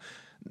försöka.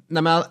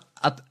 Nej, men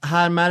att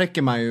här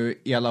märker man ju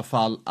i alla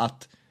fall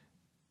att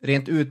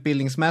rent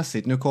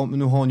utbildningsmässigt, nu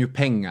har hon ju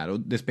pengar och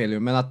det spelar ju,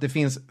 men att det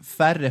finns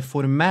färre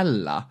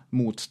formella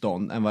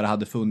motstånd än vad det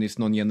hade funnits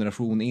någon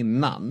generation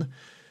innan.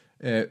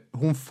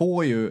 Hon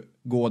får ju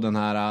gå den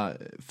här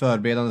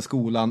förberedande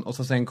skolan och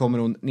så sen kommer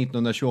hon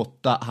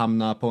 1928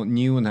 hamna på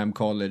Newnham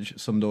College,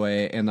 som då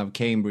är en av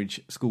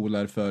Cambridge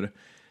skolor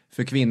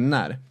för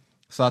kvinnor.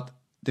 Så att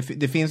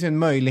det finns ju en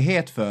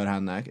möjlighet för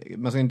henne.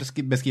 Man ska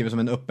inte beskriva som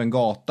en öppen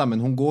gata, men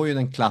hon går ju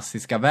den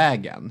klassiska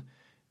vägen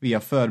via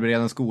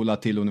förberedande skola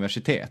till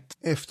universitet.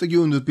 Efter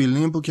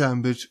grundutbildningen på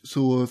Cambridge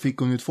så fick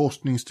hon ett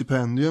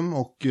forskningsstipendium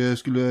och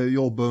skulle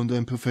jobba under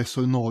en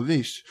professor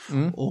Norwich.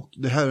 Och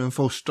det här är den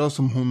första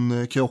som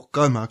hon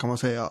krockar med, kan man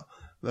säga.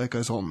 Verkar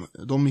det som.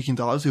 De gick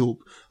inte alls ihop.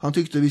 Han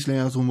tyckte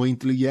visserligen att hon var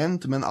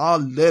intelligent, men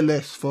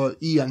alldeles för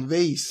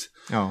envis.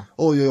 Ja.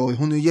 Oj,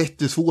 hon är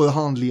jättesvår att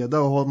handleda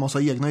och har en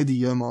massa egna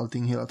idéer om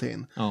allting hela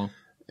tiden. Ja.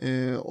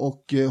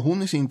 Och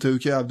hon i sin tur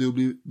krävde att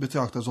bli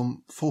betraktad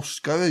som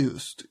forskare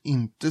just,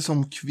 inte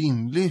som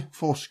kvinnlig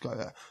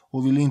forskare,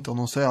 och ville inte ha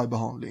någon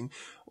särbehandling.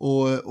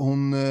 Och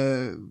hon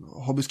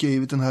har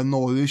beskrivit den här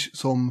Norwich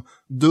som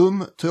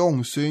dum,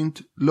 trångsynt,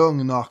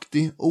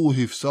 lögnaktig,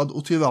 ohyfsad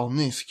och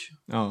tyrannisk.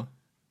 Ja.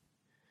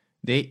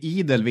 Det är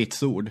idel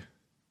vitsord.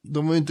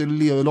 De var ju inte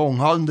Leo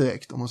Långhalm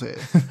direkt, om man säger.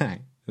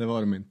 Nej, det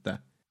var de inte.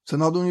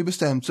 Sen hade hon ju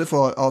bestämt sig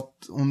för att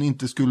hon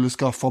inte skulle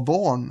skaffa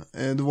barn.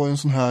 Det var ju en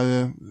sån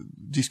här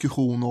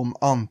diskussion om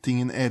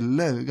antingen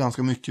eller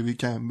ganska mycket vid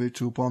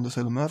Cambridge och på andra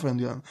ställen med för en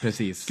del.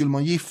 Precis. Skulle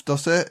man gifta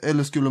sig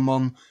eller skulle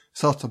man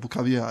satsa på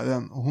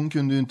karriären? Och hon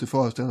kunde ju inte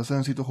föreställa sig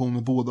en situation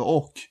med båda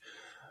och.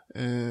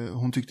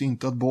 Hon tyckte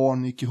inte att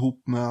barn gick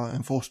ihop med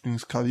en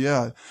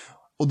forskningskarriär.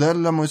 Och där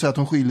lär man ju säga att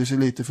hon skiljer sig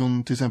lite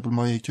från till exempel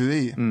Marie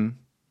Curie.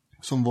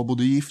 Som var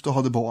både gift och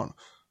hade barn.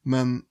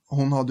 Men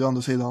hon hade ju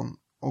andra sidan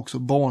också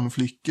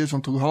barnflickor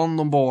som tog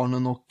hand om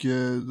barnen, och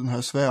den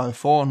här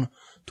svärfaren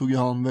tog ju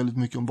hand väldigt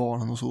mycket om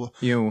barnen och så.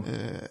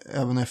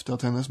 Även efter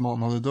att hennes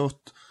man hade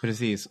dött.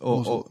 Precis,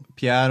 och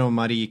Pierre och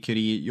Marie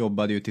Curie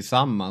jobbade ju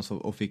tillsammans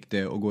och fick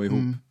det att gå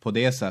ihop på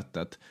det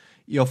sättet.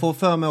 Jag får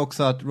för mig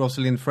också att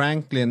Rosalind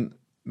Franklin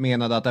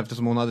menade att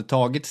eftersom hon hade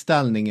tagit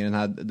ställning i den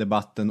här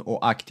debatten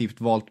och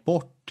aktivt valt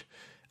bort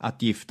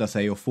att gifta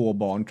sig och få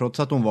barn, trots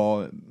att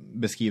hon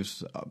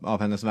beskrivs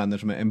av hennes vänner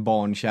som en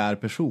barnkär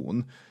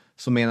person,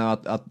 så menar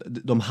att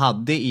de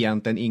hade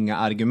egentligen inga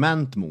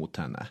argument mot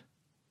henne.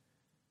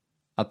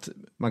 Att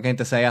man kan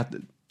inte säga att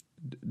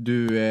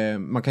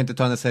man kan inte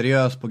ta henne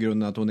seriöst på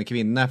grund av att hon är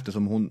kvinna,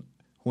 eftersom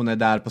hon är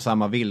där på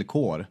samma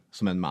villkor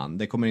som en man.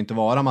 Det kommer inte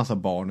vara massa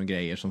barn och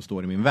grejer som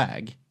står i min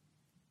väg.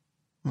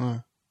 Nej.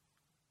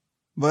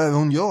 Vad är det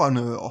hon gör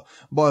nu då?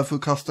 Bara för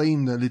att kasta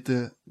in det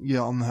lite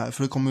grann här,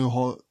 för det kommer ju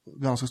ha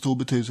ganska stor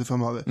betydelse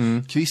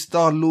framöver.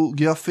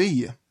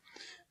 Kristallografi.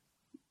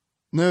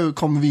 Nu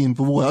kommer vi in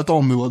på vårt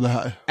område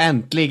här.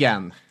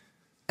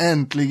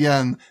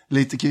 Äntligen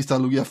lite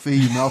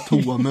kristallografi med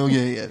atomer och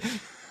grejer.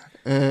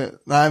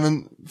 Nej,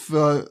 men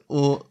för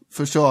att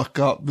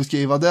försöka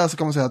beskriva det så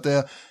kan man säga att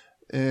det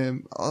är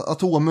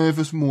atomer är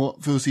för små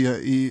för att se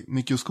i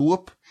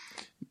mikroskop.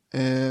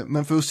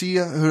 Men för att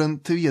se hur den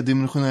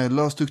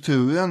tredimensionella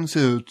strukturen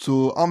ser ut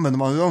så använder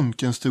man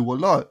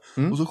röntgenstrålar.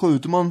 Och så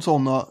skjuter man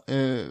sådana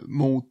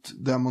mot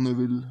där man nu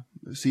vill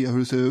se hur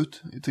det ser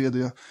ut i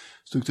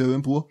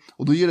 3D-strukturen på.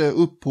 Och då ger det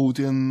upphov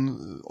till en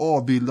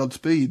avbildad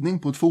spridning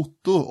på ett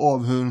foto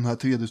av hur den här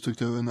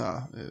 3D-strukturen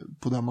är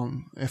på där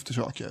man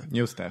eftersöker.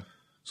 Just det.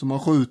 Så man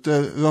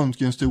skjuter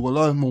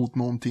röntgenstrålar mot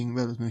någonting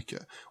väldigt mycket.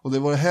 Och det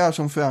var det här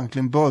som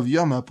Franklin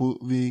började med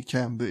vid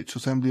Cambridge,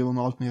 och sen blev hon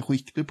allt mer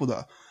skicklig på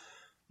det.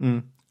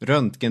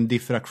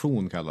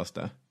 Röntgendiffraktion kallas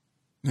det.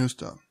 Just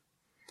det.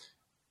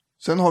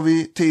 Sen har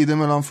vi tiden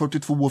mellan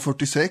 42 och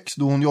 46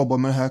 då hon jobbar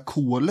med det här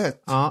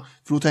kolet. Ja.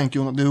 För då tänker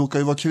hon att det råkar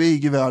ju vara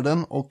krig i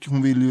världen och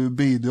hon vill ju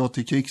bidra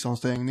till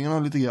krigsansträngningarna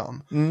lite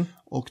grann.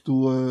 Och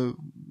då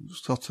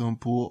satsar hon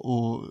på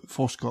att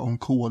forska om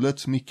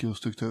kolets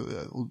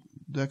mikrostrukturer. Och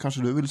det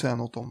kanske du vill säga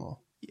något om då?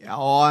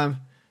 Ja,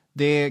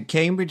 det är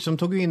Cambridge som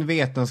tog in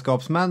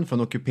vetenskapsmän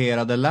från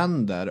ockuperade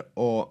länder.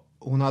 Och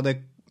hon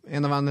hade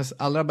en av hennes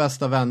allra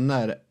bästa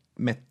vänner,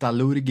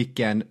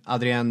 metallurgikern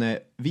Adrienne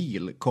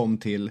Wiel, kom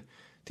till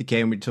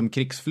Cambridge som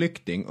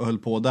krigsflykting och höll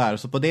på där.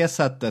 Så på det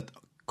sättet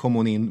kom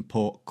hon in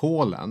på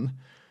kolen.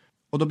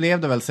 Och då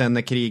blev det väl sen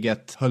när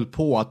kriget höll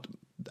på att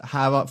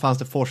här fanns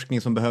det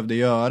forskning som behövde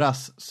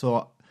göras.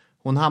 Så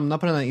hon hamnade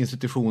på den här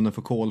institutionen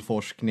för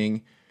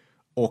kolforskning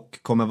och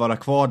kommer vara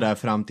kvar där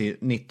fram till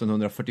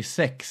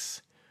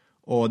 1946.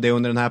 Och det är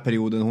under den här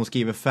perioden hon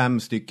skriver 5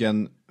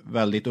 stycken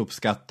väldigt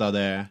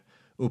uppskattade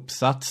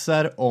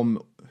uppsatser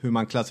om hur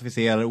man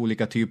klassificerar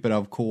olika typer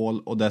av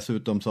kol, och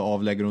dessutom så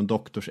avlägger hon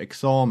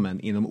doktorsexamen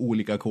inom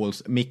olika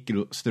kols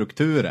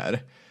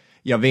mikrostrukturer.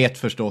 Jag vet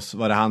förstås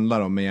vad det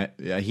handlar om, men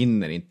jag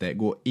hinner inte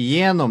gå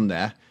igenom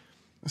det.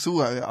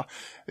 Så är det.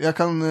 Jag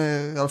kan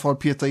i alla fall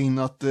peta in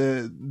att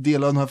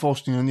delar av den här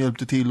forskningen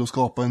hjälpte till att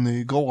skapa en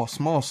ny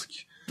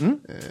gasmask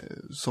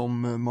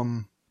som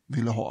man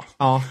ville ha.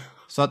 Ja,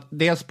 så att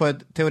dels på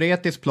ett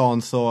teoretiskt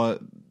plan så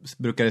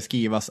brukar det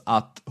skrivas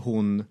att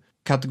hon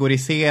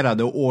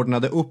kategoriserade och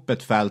ordnade upp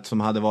ett fält som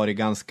hade varit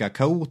ganska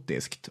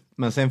kaotiskt.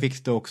 Men sen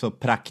fick det också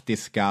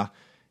praktiska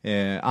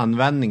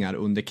användningar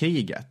under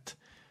kriget.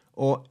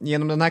 Och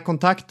genom den här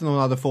kontakten hon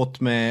hade fått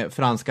med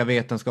franska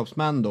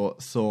vetenskapsmän då,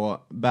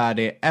 så bär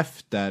det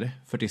efter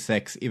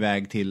 46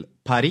 iväg till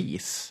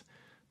Paris.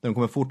 Där de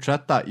kommer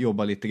fortsätta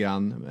jobba lite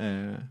grann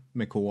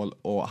med kol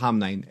och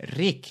hamna i en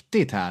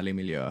riktigt härlig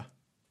miljö.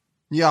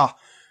 Ja,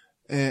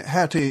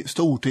 här till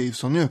stortiv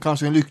som nu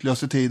kanske den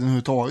lyckligaste tiden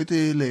överhuvudtaget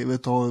i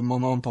livet har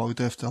man antagit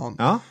efterhand.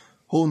 Ja.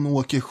 Hon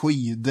åker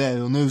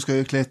skidor och nu ska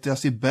det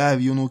klättras i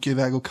berg. Hon åker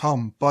iväg och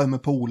kampar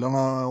med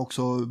polarna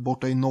också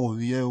borta i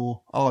Norge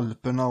och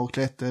Alperna och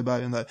klättrar i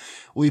bergen där.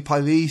 Och i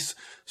Paris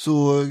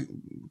så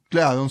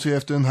klär hon sig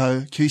efter den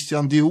här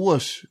Christian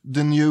Diors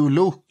The New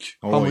Look.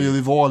 Oj. Han var ju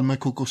rival med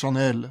Coco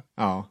Chanel.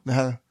 Ja.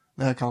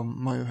 Det här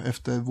kan man ju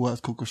efter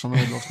vårt Coco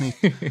Chanel-avsnitt.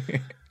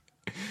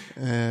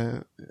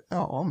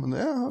 Ja, men det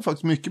är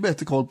faktiskt mycket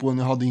bättre koll på än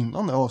jag hade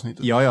innan det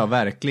avsnittet. Ja,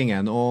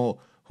 verkligen.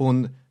 Och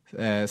hon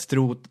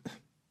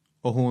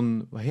och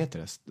hon, vad heter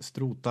det?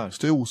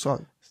 Strosar.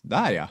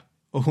 Där ja.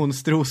 Och hon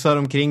strosar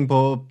omkring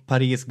på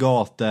Paris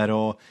gator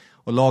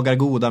och lagar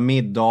goda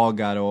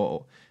middagar.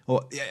 Och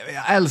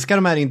jag älskar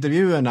de här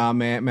intervjuerna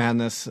med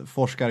hennes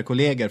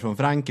forskarkollegor från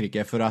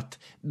Frankrike, för att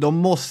de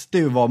måste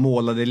ju vara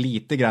målade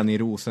lite grann i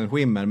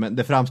rosenskimmer, men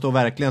det framstår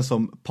verkligen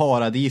som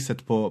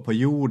paradiset på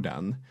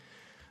jorden.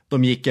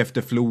 De gick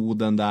efter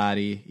floden där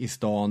i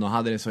stan och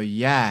hade det så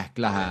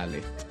jäkla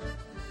härligt.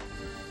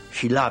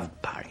 She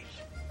loved Paris.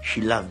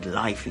 She loved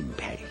life in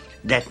Paris.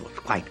 That was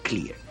quite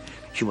clear.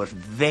 She was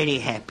very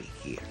happy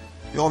here.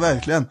 Ja,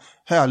 verkligen.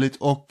 Härligt.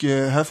 Och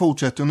här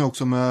fortsätter hon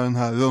också med den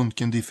här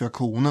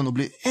röntgendiffraktionen och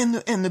blir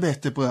ännu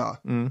bättre på det här.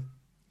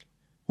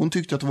 Hon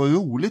tyckte att det var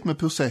roligt med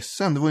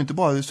processen. Det var inte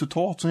bara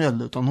resultat som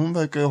gällde, utan hon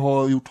verkar ju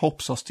ha gjort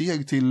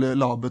hoppsasteg till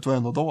labbet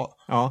varenda dag.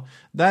 Ja,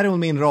 där är hon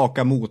min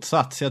raka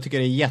motsats. Jag tycker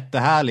det är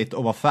jättehärligt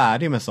att vara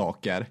färdig med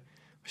saker.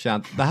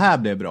 Känt, det här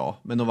blev bra,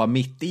 men att vara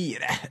mitt i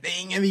det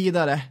är ingen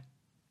vidare.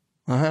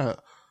 Nähä.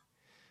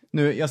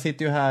 Nu, jag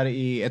sitter ju här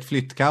i ett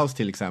flyttkaos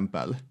till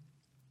exempel.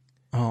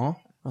 Ja,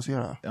 jag ser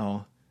det.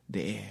 Ja,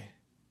 det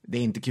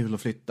är inte kul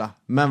att flytta.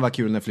 Men vad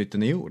kul när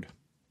flytten är gjord.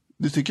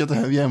 Du tycker att det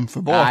här är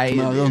jämförbart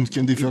med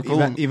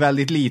röntgendiffraktion? I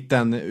väldigt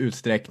liten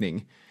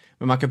utsträckning.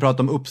 Men man kan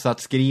prata om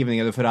uppsatsskrivning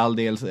eller för all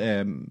del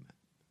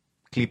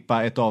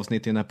klippa ett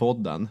avsnitt i den här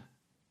podden.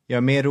 Jag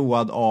är mer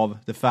road av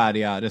det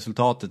färdiga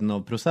resultatet än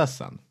av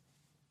processen.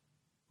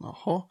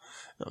 Jaha,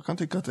 jag kan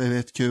tycka att det är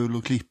rätt kul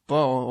att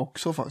klippa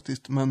också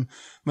faktiskt. Men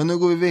nu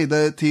går vi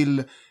vidare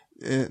till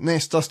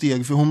nästa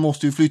steg, för hon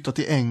måste ju flytta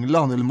till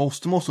England. Eller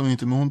måste hon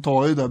inte, men hon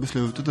tar ju det där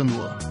beslutet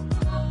ändå.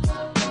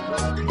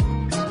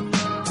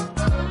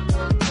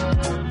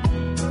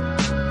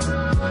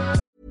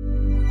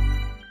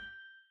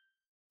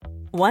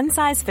 One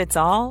size fits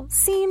all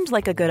seemed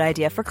like a good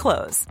idea for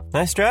clothes.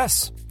 Nice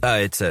dress.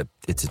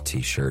 It's a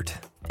t-shirt.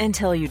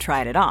 Until you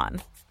tried it on.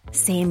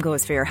 Same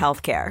goes for your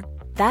healthcare.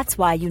 That's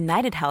why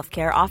United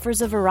Healthcare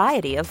offers a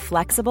variety of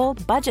flexible,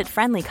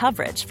 budget-friendly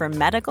coverage for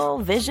medical,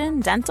 vision,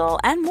 dental,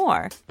 and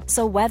more.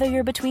 So whether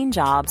you're between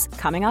jobs,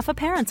 coming off a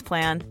parent's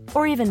plan,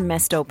 or even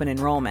missed open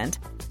enrollment,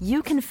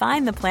 you can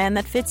find the plan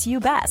that fits you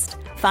best.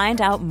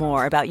 Find out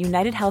more about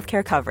United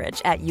Healthcare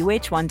coverage at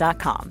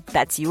uh1.com.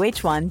 That's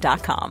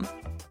uh1.com.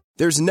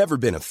 There's never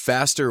been a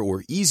faster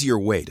or easier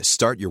way to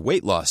start your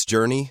weight loss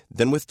journey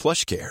than with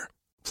PlushCare.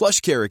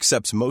 PlushCare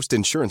accepts most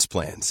insurance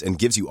plans and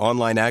gives you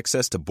online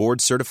access to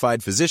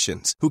board-certified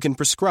physicians who can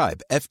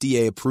prescribe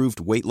FDA-approved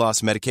weight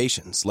loss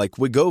medications like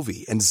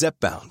Wegovy and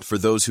Zepbound for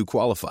those who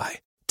qualify.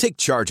 Take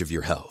charge of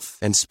your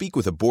health and speak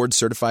with a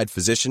board-certified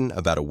physician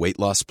about a weight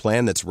loss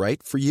plan that's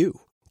right for you.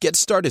 Get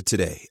started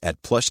today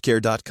at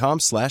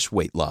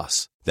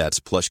plushcare.com/weightloss.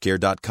 That's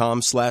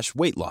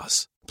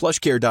plushcare.com/weightloss.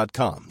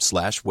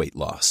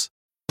 plushcare.com/weightloss.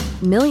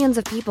 Millions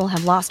of people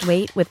have lost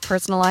weight with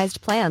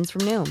personalized plans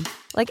from Noom.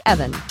 Like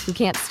Evan, who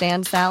can't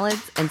stand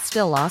salads and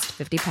still lost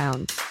 50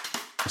 pounds.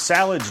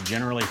 Salads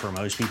generally for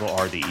most people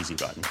are the easy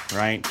button,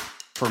 right?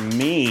 For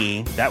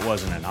me, that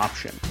wasn't an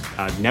option.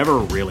 I never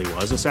really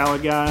was a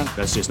salad guy.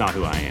 That's just not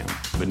who I am.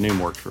 But Noom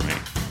worked for me.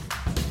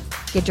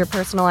 Get your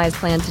personalized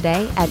plan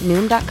today at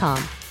Noom.com.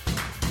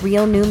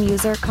 Real Noom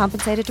user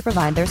compensated to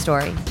provide their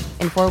story.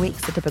 In 4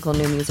 weeks, the typical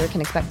Noom user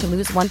can expect to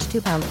lose 1 to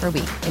 2 pounds per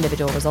week.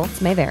 Individual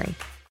results may vary.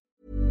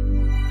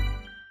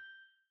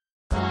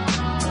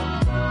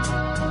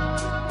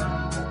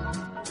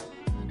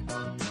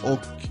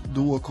 Och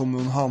då kommer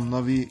hon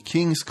hamna vid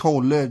King's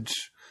College.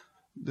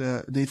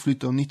 Dit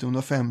flyttade hon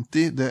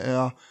 1950. Det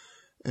är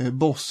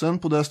bossen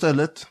på det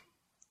stället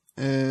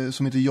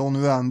som heter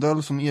John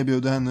Randall som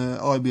erbjuder henne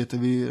arbete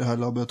vid det här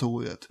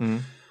laboratoriet.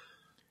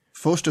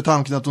 Först är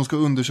tanken att de ska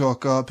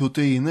undersöka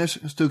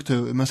proteiners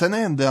struktur, men sen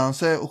ändrar han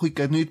sig och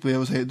skickar ett nytt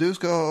brev och säger du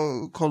ska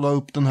kolla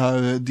upp den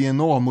här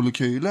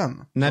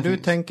DNA-molekylen. När du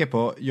tänker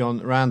på John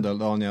Randall,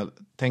 Daniel,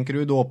 tänker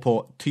du då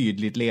på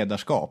tydligt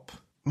ledarskap?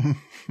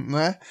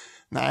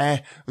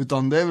 Nej,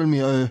 utan det är väl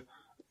mer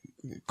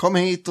kom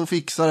hit och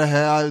fixa det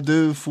här,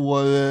 du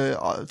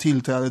får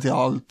tillträde till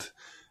allt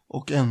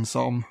och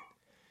ensam.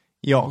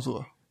 Ja, och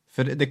så.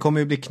 För det kommer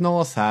ju bli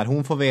knas här.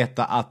 Hon får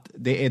veta att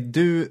det är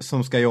du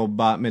som ska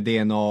jobba med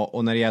DNA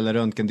och när det gäller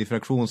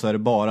röntgendiffraktion så är det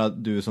bara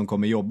du som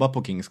kommer jobba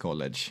på King's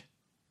College.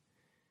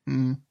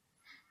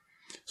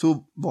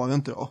 Så var det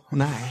inte då.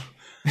 Nej.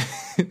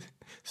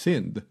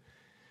 Synd.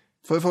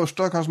 För det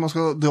första kanske man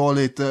ska dra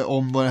lite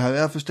om vad det här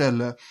är för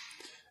ställe.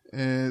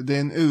 Det är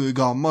en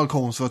urgammal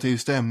konservativ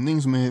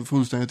stämning som är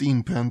fullständigt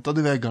inpräntad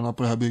i väggarna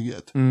på det här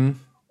bygget.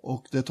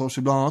 Och det tar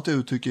sig bland annat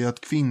uttryck i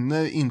att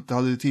kvinnor inte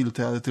hade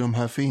tillträde till de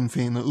här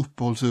fina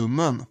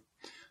uppehållsrummen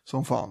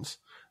som fanns.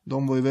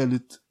 De var ju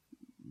väldigt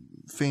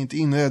fint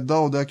inredda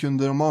och där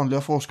kunde de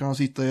manliga forskarna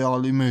sitta i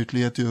all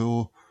gemytlighet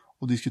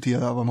och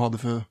diskutera vad de hade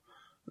för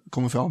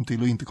kommit fram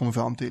till och inte kommit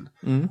fram till.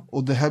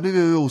 Och det här blev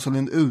ju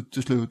Rosalind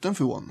utesluten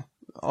från.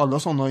 Alla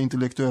sådana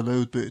intellektuella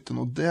utbyten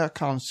och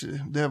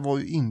det var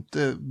ju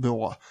inte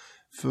bra.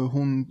 För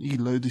hon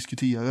gillar ju att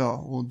diskutera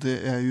och det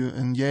är ju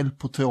en hjälp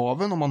på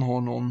traven om man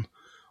har någon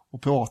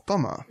att prata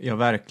med. Ja,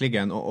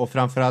 verkligen. Och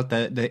framförallt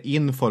det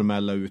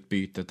informella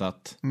utbytet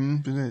att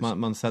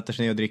man sätter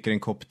sig ner och dricker en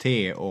kopp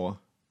te och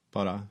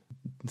bara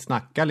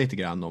snackar lite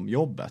grann om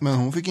jobbet. Men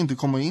hon fick inte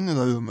komma in i det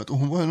där rummet och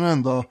hon var den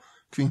enda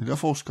kvinnliga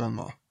forskaren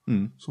med.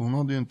 Så hon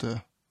hade ju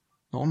inte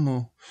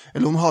någon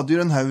eller hon hade ju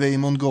den här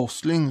Raymond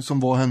Gosling som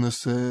var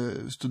hennes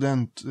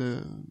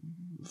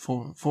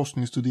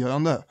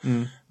forskningsstuderande.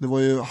 Det var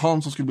ju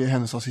han som skulle bli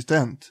hennes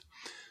assistent.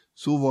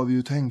 Så var vi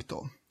ju tänkt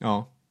då.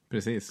 Ja,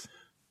 precis.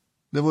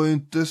 Det var ju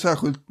inte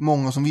särskilt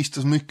många som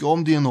visste så mycket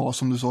om DNA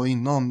som du sa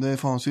innan. Det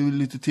fanns ju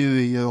lite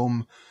teorier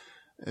om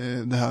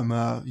det här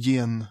med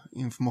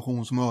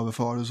geninformation som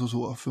överfördes och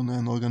så från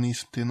en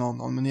organism till en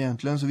annan. Men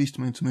egentligen så visste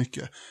man inte så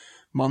mycket.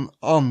 Man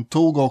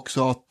antog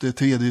också att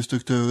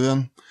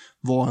 3D-strukturen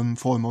var en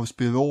form av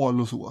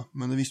spiral och så.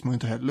 Men det visste man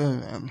inte heller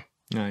än.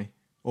 Nej,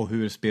 och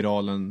hur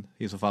spiralen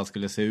i så fall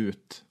skulle se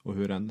ut och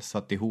hur den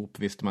satt ihop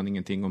visste man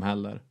ingenting om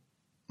heller.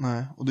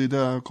 Nej, och det är det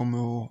jag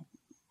kommer att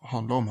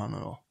handla om här nu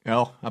då.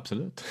 Ja,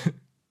 absolut.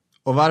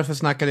 Och varför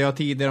snackade jag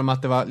tidigare om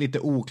att det var lite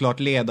oklart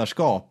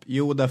ledarskap?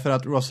 Jo, därför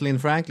att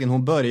Rosalind Franklin,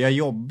 hon börjar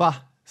jobba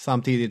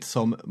samtidigt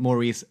som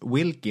Maurice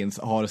Wilkins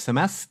har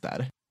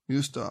semester.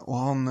 Just det, och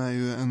han är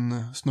ju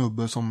en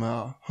snubbe som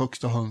är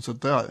högsta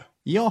hönset där.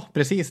 Ja,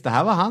 precis. Det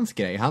här var hans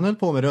grej. Han höll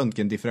på med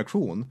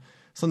röntgendiffraktion.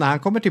 Så när han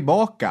kommer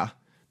tillbaka,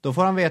 då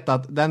får han veta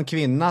att den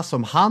kvinna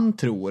som han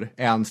tror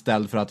är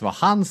anställd för att vara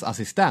hans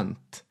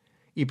assistent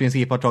i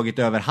princip har tagit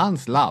över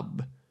hans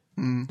labb.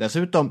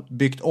 Dessutom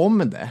byggt om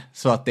det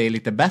så att det är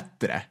lite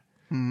bättre.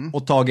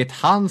 Och tagit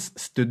hans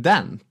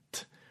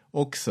student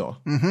också.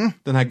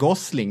 Den här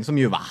Gosling som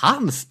ju var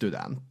hans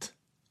student.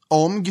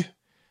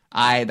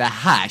 Nej, det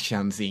här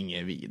känns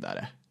inget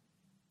vidare.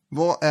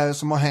 Vad är det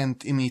som har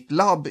hänt i mitt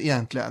labb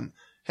egentligen?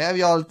 Här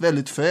är allt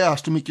väldigt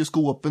fräscht och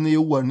mikroskopen är i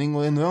ordning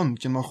och en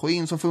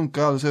röntgenmaskin som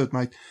funkar alldeles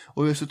utmärkt.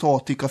 Och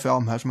resultat tickar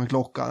fram här som en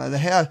klocka. Det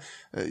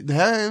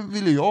här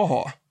vill jag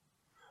ha.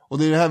 Och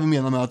det är det här vi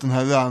menar med att den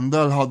här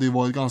Randall hade ju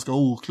varit ganska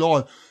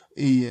oklar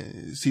i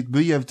sitt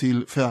brev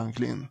till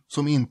Franklin.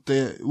 Som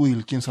inte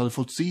Wilkins hade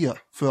fått se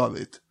för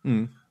övrigt.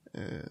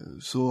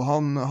 Så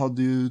han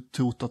hade ju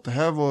trott att det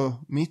här var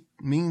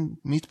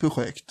mitt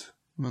projekt.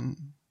 Men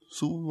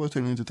så var det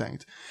tydligen inte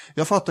tänkt.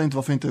 Jag fattar inte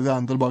varför inte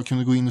Randall bara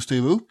kunde gå in och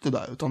skriva upp det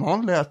där. Utan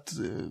han lät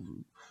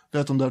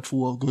de där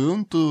två gå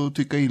runt och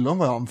tycka illa om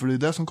varandra. För det är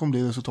det som kommer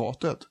bli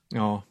resultatet.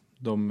 Ja,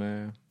 de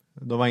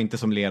var inte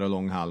som ler och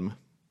långhalm.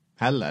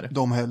 Heller.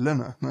 De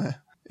heller, nej.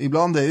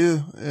 Ibland är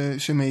ju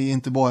kemi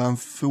inte bara en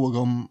fråga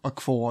om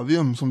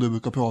akvarium som du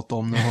brukar prata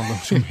om när det handlar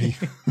om kemi.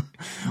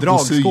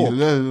 Dragskåp.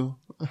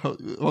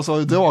 Vad sa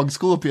du?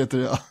 Dragskor, Peter,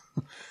 ja.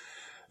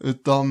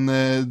 Utan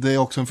det är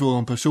också en fråga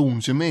om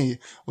personkemi.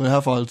 Och i det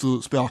här fallet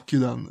så sprack ju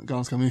den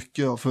ganska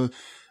mycket. Ja, för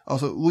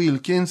alltså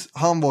Wilkins,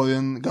 han var ju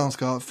en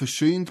ganska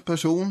försynt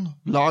person.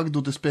 Lagd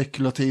åt det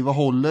spekulativa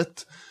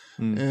hållet.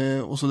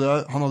 Och så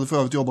där. Han hade för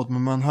övrigt jobbat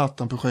med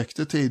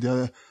Manhattan-projektet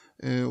tidigare.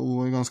 Och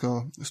var ganska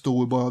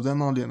stor bara av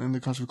den anledningen. Det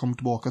kanske vi kommer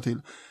tillbaka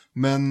till.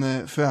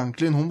 Men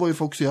Franklin, hon var ju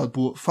fokuserad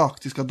på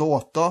faktiska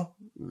data.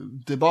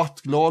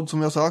 Debattglad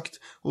som jag sagt.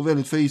 Och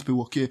väldigt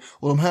frispråkig.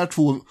 Och de här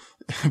två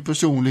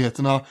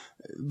personligheterna,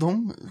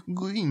 de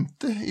går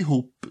inte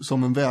ihop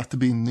som en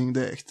vätebindning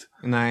direkt.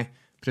 Nej,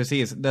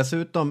 precis.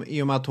 Dessutom,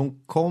 i och med att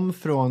hon kom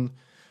från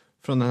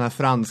den här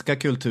franska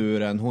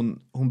kulturen,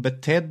 hon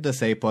betedde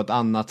sig på ett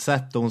annat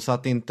sätt. Hon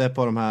satt inte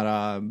på de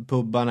här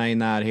pubbarna i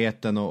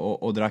närheten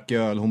och drack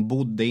öl. Hon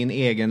bodde i en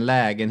egen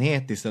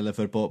lägenhet istället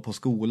för på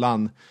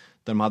skolan,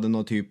 där de hade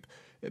någon typ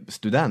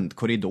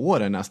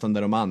studentkorridorer nästan,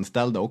 där de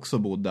anställda också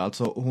bodde.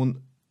 Alltså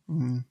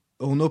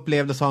hon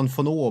upplevde så en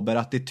von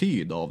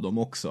Ober-attityd av dem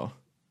också.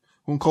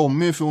 Hon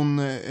kommer ju från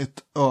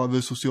ett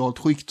översocialt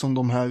skikt som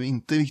de här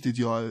inte riktigt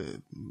gör.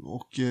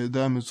 Och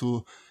därmed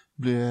så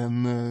blir det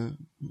en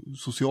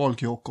social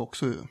krock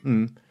också.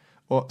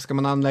 Och ska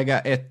man anlägga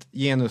ett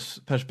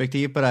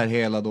genusperspektiv på det här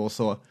hela då,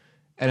 så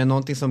är det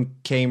någonting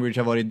som Cambridge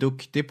har varit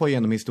duktig på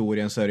genom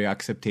historien, så är det att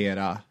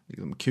acceptera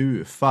liksom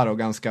kufar och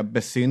ganska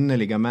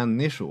besynnerliga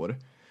människor.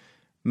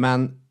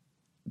 Men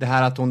det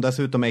här att hon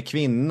dessutom är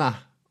kvinna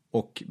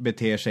och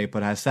beter sig på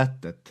det här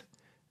sättet,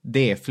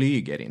 det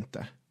flyger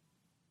inte.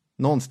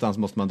 Någonstans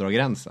måste man dra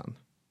gränsen.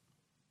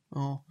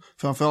 Ja,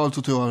 framförallt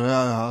så tror jag det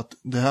är att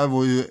det här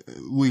var ju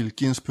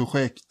Wilkins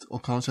projekt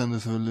och han kände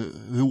sig väl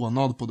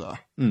rånad på det.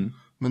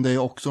 Men det är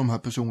också de här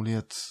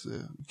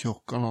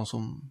personlighetskrockarna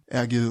som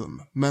äger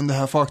rum. Men det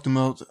här faktum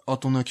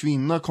att hon är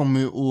kvinna kommer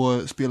ju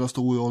att spela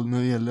stor roll när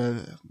det gäller,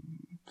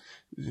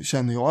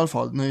 känner jag i alla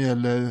fall, när det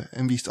gäller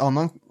en viss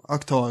annan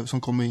aktör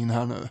som kommer in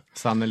här nu.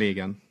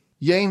 Sannoliken.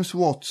 James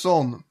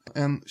Watson,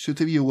 en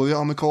 23-årig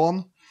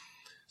amerikan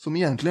som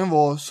egentligen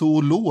var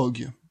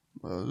zoolog.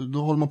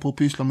 Då håller man på att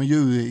pyssla med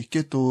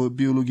djurriket och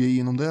biologi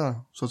inom det,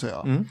 så att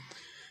säga.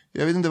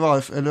 Jag vet inte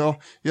varför, eller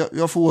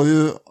jag får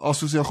ju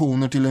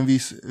associationer till en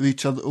viss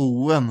Richard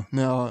Owen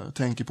när jag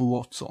tänker på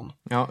Watson.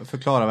 Ja,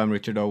 förklara vem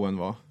Richard Owen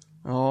var.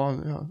 Ja,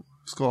 jag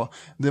ska.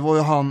 Det var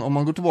ju han, om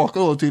man går tillbaka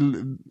då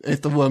till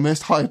ett av våra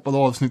mest hypade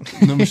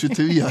avsnitt, nummer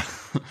 23,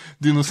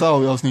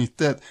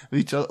 dinosaurieavsnittet.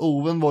 Richard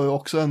Owen var ju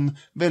också en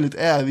väldigt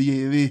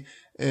ärgirig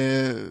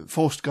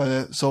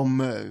forskare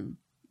som,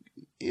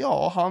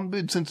 ja, han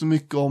brydde sig inte så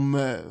mycket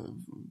om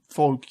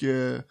folk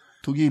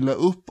tog illa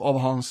upp av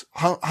hans,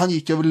 han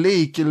gick över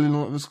lik, eller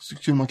vad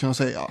skulle man kunna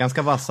säga.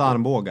 Ganska vassa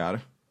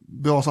armbågar.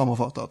 Bra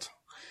sammanfattat.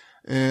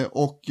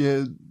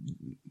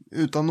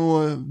 Utan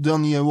att dra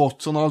ner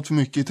Watson allt för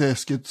mycket i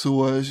träsket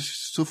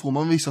så får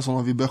man vissa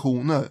sådana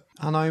vibrationer.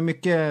 Han har ju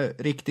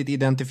mycket riktigt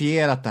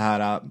identifierat det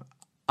här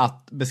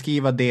att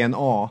beskriva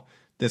DNA.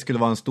 Det skulle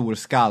vara en stor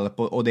skalp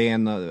och det är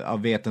en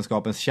av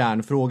vetenskapens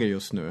kärnfrågor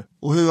just nu.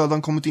 Och hur hade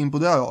han kommit in på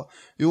det då?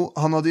 Jo,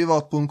 han hade ju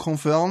varit på en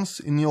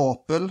konferens i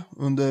Neapel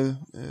under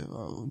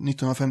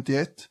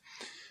 1951.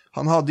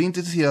 Han hade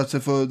intresserat sig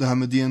för det här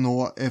med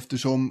DNA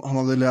eftersom han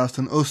hade läst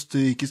den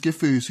österrikiske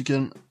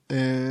fysikern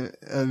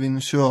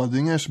Erwin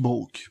Schrödingers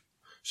bok.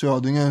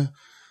 Schrödinger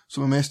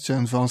som är mest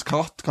känd för hans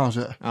katt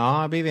kanske.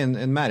 Ja, det blir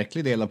en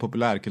märklig del av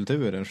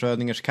populärkulturen.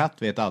 Schrödingers katt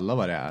vet alla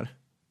vad det är.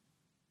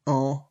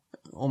 Ja,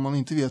 om man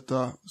inte vet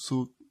det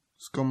så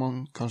ska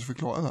man kanske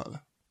förklara det här.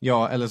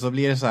 Ja, eller så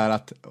blir det så här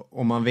att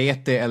om man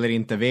vet det eller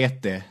inte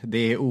vet det, det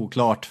är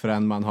oklart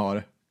förrän man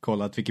har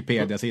kollat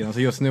Wikipedia-sidan. Så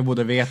just nu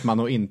både vet man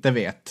och inte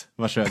vet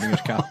vad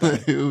Schrödingers katt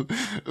är.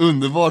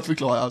 Underbart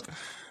förklarat.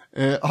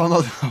 Han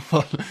hade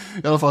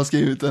i alla fall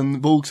skrivit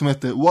en bok som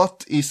heter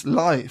What is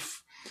Life?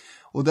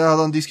 Och där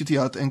hade han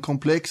diskuterat en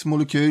komplex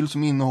molekyl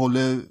som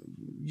innehåller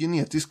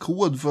genetisk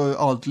kod för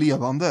allt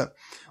levande.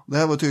 Och det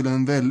här var tydligen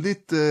en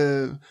väldigt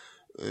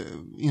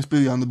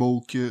inspirerande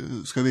bok,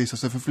 ska visa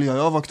sig för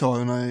flera av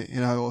aktörerna i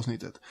det här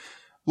avsnittet.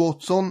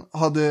 Watson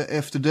hade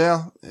efter det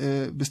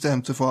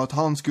bestämt sig för att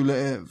han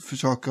skulle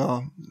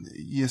försöka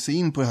ge sig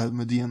in på det här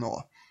med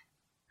DNA.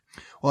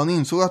 Och han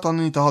insåg att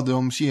han inte hade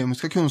de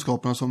kemiska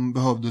kunskaperna som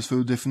behövdes för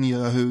att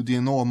definiera hur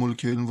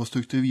DNA-molekylen var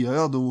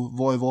strukturerad och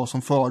vad det var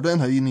som förde den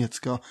här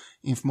genetiska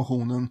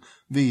informationen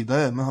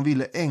vidare. Men han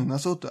ville ägna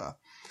sig åt det.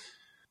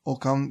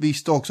 Och han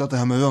visste också att det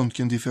här med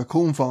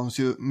röntgendiffraktion fanns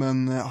ju,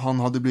 men han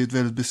hade blivit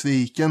väldigt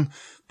besviken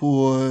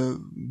på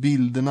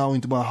bilderna, och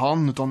inte bara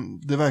han, utan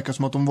det verkar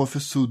som att de var för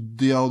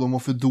suddiga och de var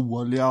för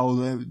dåliga, och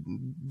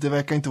det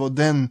verkar inte vara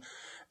den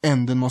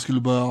änden man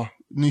skulle börja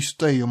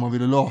nysta i om man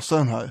ville lösa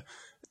den här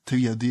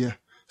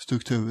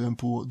 3D-strukturen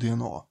på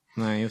DNA.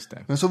 Nej, just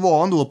det. Men så var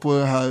han då på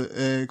den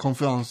här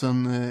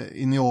konferensen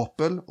i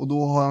Neapel, och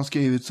då har han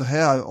skrivit så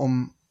här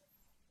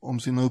om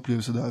sina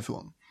upplevelser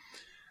därifrån.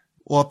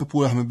 Och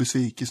apropå det här med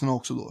besvikelsen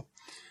också då.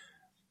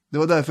 Det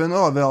var därför en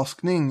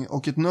överraskning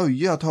och ett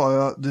nöje att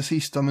höra det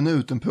sista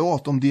minuten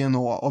prat om DNA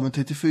av en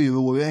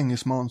 34-årig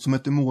engelsman som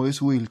hette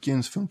Maurice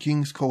Wilkins från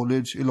King's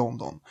College i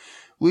London.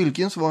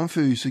 Wilkins var en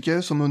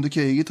fysiker som under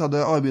kriget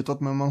hade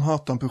arbetat med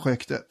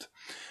Manhattan-projektet.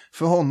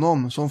 För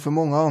honom, som för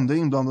många andra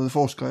inblandade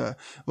forskare,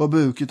 var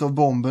bruket av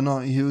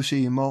bomberna i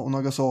Hiroshima och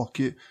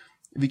Nagasaki,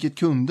 vilket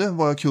kunde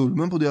vara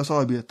kulmen på deras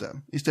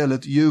arbete,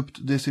 istället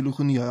djupt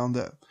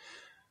desillusionerande.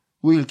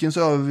 Wilkins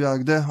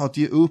övervägde att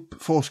ge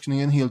upp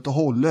forskningen helt och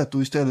hållet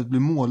och istället bli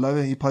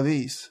målare i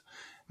Paris.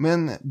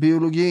 Men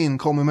biologin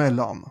kom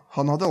emellan.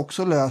 Han hade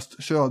också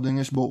läst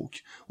Schrödingers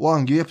bok och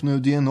angrep nu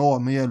DNA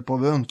med hjälp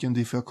av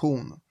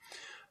röntgendiffraktion.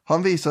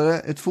 Han visade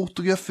ett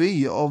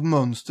fotografi av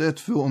mönstret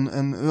från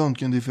en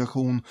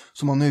röntgendiffraktion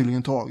som han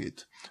nyligen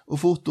tagit. Och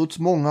fotots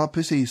många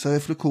precisa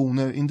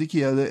reflektioner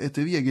indikerade ett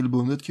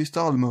regelbundet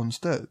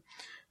kristallmönster.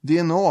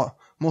 DNA,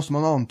 måste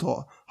man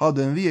anta,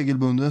 hade en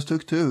regelbunden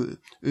struktur,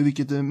 ur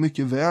vilket det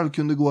mycket väl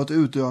kunde gå att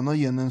utröna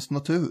genens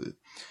natur.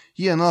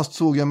 Genast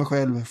såg jag mig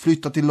själv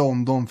flytta till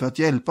London för att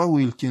hjälpa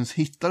Wilkins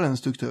hitta den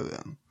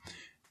strukturen.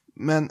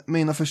 Men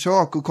mina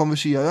försök att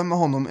konversera med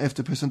honom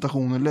efter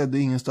presentationen ledde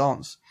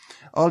ingenstans.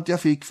 Allt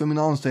jag fick för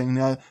mina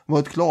ansträngningar var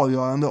ett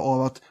klargörande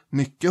av att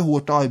mycket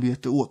hårt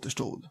arbete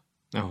återstod.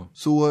 Jaha.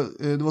 Så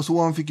det var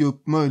så han fick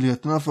upp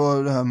möjligheterna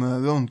för det här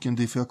med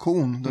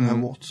röntgendiffraktion, den här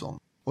Watson.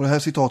 Och det här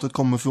citatet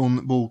kommer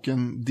från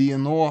boken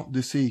DNA,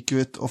 The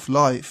Secret of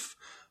Life.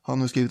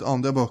 Han har skrivit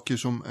andra böcker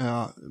som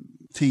är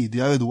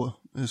tidigare då,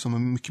 som är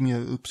mycket mer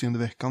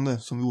uppseendeväckande,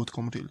 som vi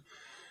återkommer till.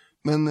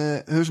 Men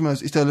hur som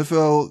helst, istället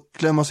för att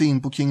klämma sig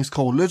in på King's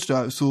College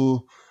där,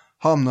 så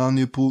hamnar han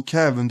ju på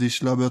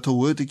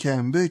Cavendish-laboratoriet i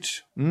Cambridge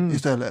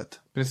istället.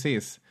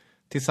 Precis.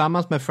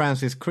 Tillsammans med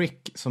Francis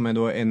Crick, som är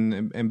då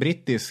en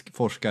brittisk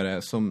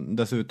forskare som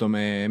dessutom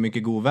är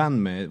mycket god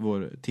vän med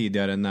vår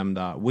tidigare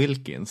nämnda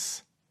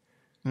Wilkins.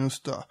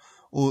 Just det.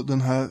 Och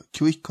den här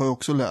Crick har ju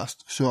också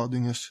läst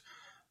Schrödingers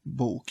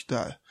bok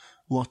där,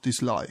 What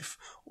is Life.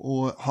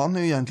 Och han är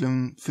ju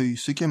egentligen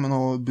fysiker men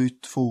har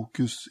bytt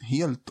fokus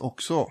helt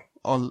också.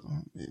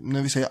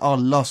 När vi säger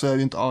alla så är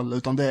det inte alla,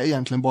 utan det är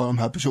egentligen bara de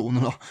här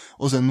personerna.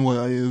 Och sen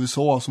några i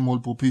USA som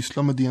håller på att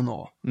pyssla med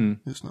DNA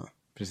just nu.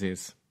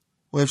 Precis.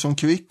 Och eftersom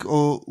Crick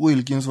och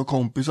Wilkins var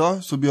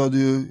kompisar så bjöd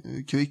ju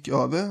Crick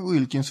över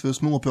Wilkins för att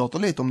småprata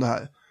lite om det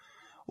här.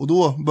 Och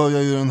då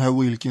börjar ju den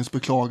här Wilkins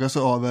beklaga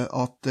sig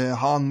över att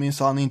han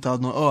minsann inte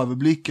hade någon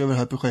överblick över det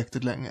här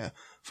projektet längre.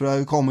 För det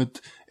hade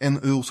kommit en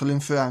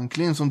Rosalind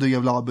Franklin som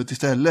drev labbet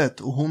istället.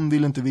 Och hon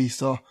ville inte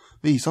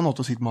visa något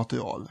av sitt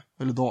material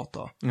eller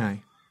data.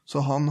 Nej. Så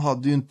han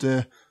hade ju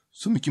inte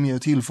så mycket mer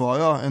att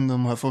tillföra än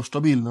de här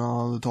första bilderna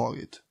han hade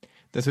tagit.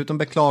 Dessutom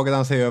beklagade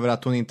han sig över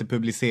att hon inte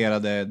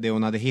publicerade det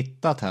hon hade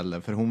hittat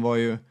heller. För hon var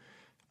ju...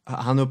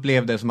 Han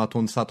upplevde det som att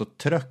hon satt och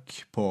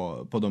tryck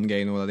på de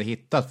grejerna hon hade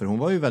hittat. För hon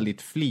var ju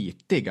väldigt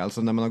flitig.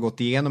 Alltså när man har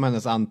gått igenom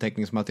hennes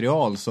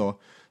anteckningsmaterial så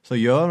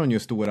gör hon ju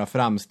stora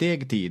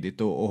framsteg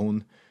tidigt.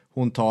 Och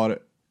hon tar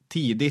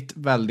tidigt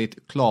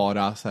väldigt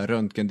klara så här,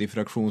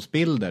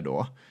 röntgendiffraktionsbilder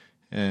då.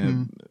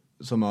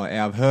 Som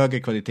är av högre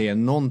kvalitet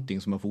än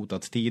någonting som har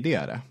fotats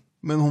tidigare.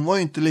 Men hon var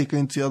ju inte lika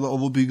intresserad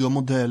av att bygga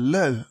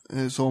modeller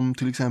som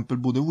till exempel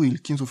både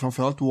Wilkins och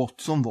framförallt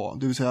Watson var.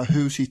 Det vill säga,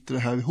 hur sitter det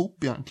här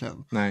ihop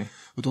egentligen? Nej.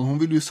 Utan hon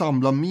ville ju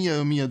samla mer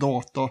och mer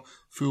data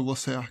för att vara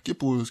säker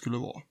på hur det skulle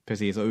vara.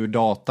 Precis, och ur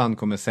datan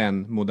kommer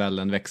sen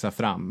modellen växa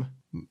fram.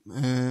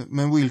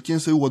 Men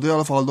Wilkins råder i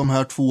alla fall de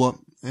här två,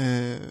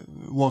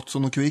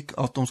 Watson och Crick,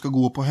 att de ska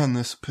gå på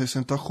hennes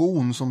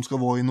presentation som ska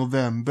vara i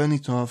november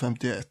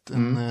 1951.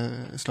 En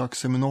slags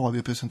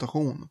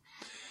seminariepresentation.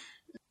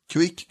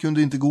 Crick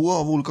kunde inte gå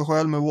av olika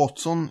skäl, men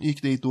Watson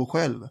gick dit då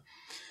själv.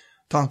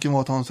 Tanken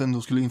var att han sen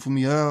då skulle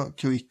informera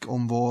Crick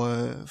om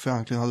vad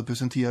Franklin hade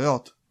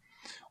presenterat.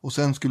 Och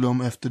sen skulle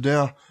de efter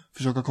det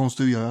försöka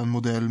konstruera en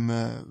modell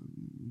med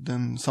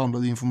den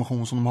samlade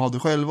information som de hade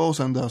själva och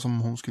sen det som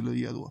hon skulle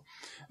ge då.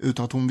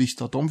 Utan att hon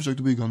visste att de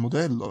försökte bygga en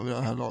modell då vid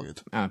det här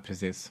laget. Ja,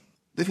 precis.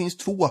 Det finns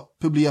två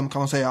problem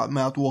kan man säga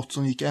med att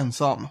Watson gick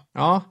ensam.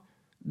 Ja,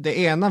 det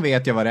ena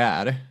vet jag vad det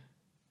är.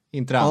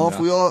 Inte det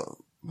andra. Ja,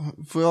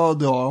 får jag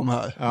dra dem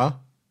här?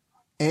 Ja.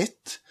 1.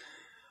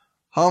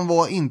 Han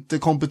var inte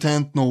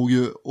kompetent nog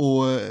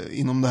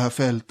inom det här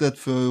fältet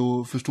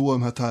för att förstå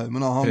de här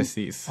termerna.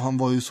 Han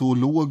var ju så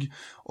låg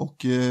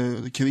och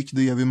Crick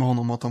drev ju med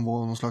honom att han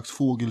var någon slags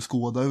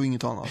fågelskådare och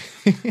inget annat.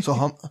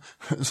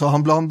 så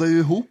han blandar ju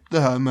ihop det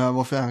här med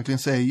vad Franklin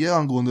säger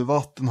angående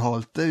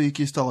vattenhalter i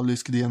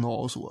kristallisk DNA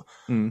och så.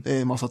 Det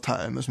är en massa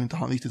termer som inte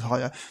han riktigt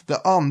hajar. Det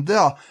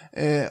andra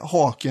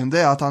haken,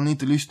 det är att han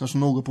inte lyssnar så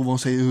noga på vad hon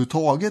säger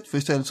överhuvudtaget. För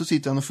istället så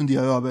sitter han och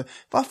funderar över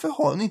varför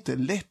har hon inte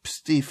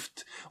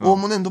läppstift? Och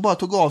om hon ändå bara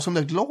tog av sig de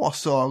där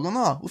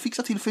glasögonen och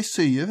fixade till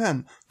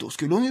frisyren, då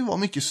skulle hon ju vara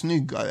mycket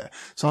snyggare.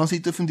 Så han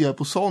sitter och funderar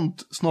på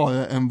sånt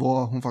snarare än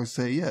vad hon faktiskt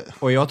säger.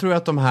 Och jag tror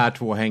att de här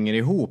två hänger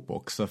ihop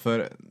också.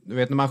 För du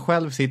vet, när man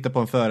själv sitter på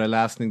en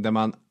föreläsning där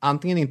man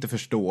antingen inte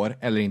förstår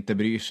eller inte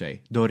bryr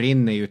sig, då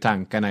rinner ju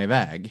tankarna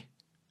iväg.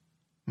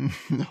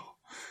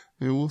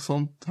 Jo,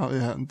 sånt har ju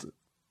hänt.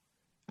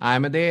 Nej,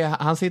 men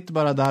han sitter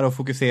bara där och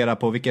fokuserar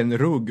på vilken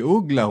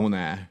ruggugla hon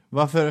är.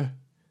 Varför?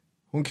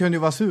 Hon kunde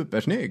ju vara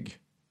supersnygg.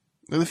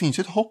 Det finns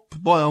ju ett hopp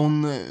bara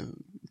hon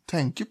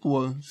tänker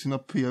på sina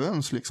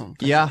parents liksom.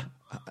 Ja,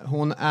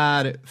 hon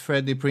är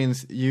Freddie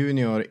Prinze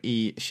Jr.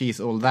 i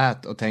She's All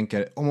That och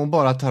tänker, om hon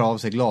bara tar av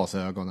sig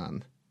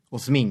glasögonen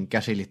och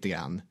sminkar sig lite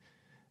grann,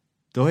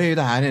 då är ju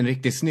det här en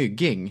riktig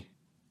snygging.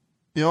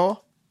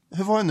 Ja,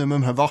 hur var det nu med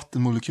de här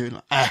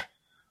vattenmolekylerna?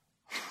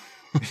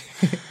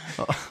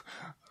 Ja,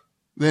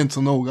 det är inte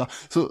så noga.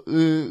 Så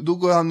då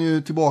går han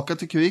ju tillbaka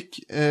till Quick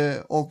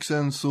och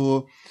sen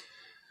så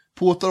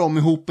påtar de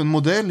ihop en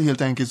modell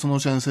helt enkelt som de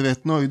känner sig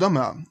rätt nöjda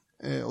med.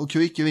 Och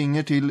Quick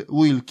ringer till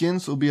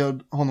Wilkins och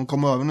ber honom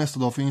komma över nästa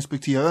dag för att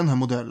inspektera den här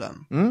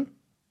modellen.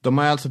 De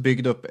har alltså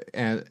byggt upp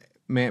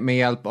med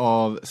hjälp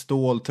av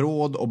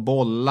ståltråd och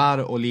bollar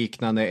och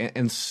liknande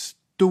en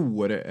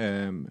stor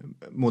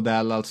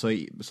modell alltså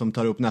som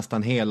tar upp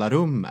nästan hela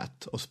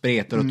rummet och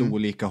spretar åt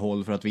olika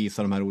håll för att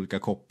visa de här olika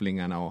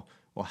kopplingarna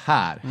och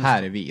här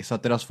är vi. Så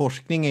att deras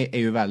forskning är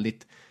ju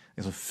väldigt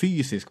alltså,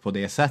 fysisk på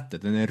det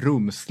sättet. Den är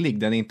rumslig,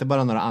 den är inte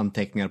bara några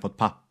anteckningar på ett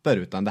papper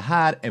utan det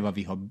här är vad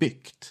vi har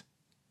byggt.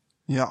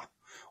 Ja,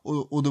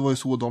 och det var ju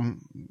så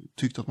de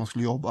tyckte att man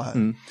skulle jobba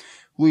här.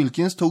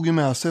 Wilkins tog ju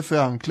med sig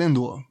Franklin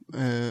då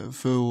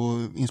för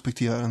att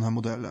inspektera den här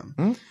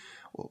modellen.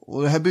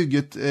 Och det här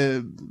bygget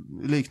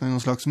liknar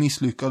någon slags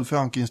misslyckad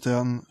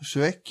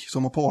Frankenstein-Shrek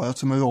som har parat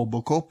sig med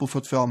Robocop och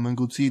fått fram en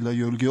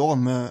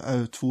Godzilla-julgran med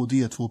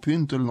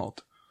R2D2-pynt eller något.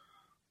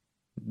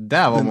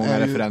 Där var många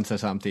referenser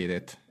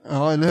samtidigt.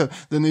 Ja, eller hur?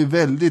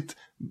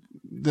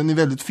 Den är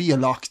väldigt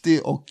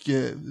felaktig och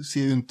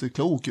ser ju inte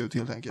klok ut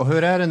helt enkelt. Och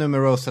hur är det nu med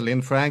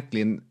Rosalind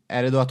Franklin?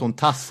 Är det då att hon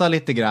tassar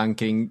lite grann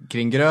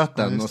kring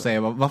gröten och säger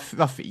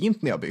vad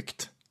fint ni har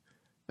byggt?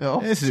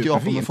 Ja,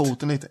 skrapa med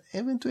foten lite.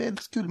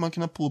 Eventuellt skulle man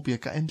kunna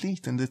påpeka en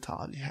liten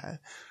detalj här.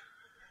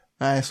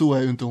 Nej, så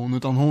är ju inte hon,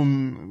 utan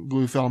hon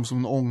går ju fram som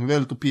en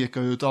ångvält och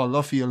pekar ut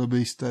alla fel och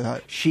brister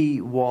här.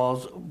 She was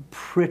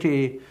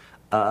pretty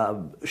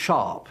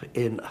sharp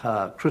in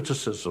her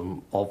criticism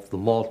of the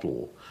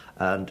model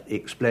and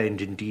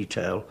explained in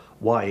detail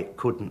why it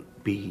couldn't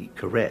be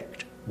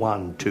correct.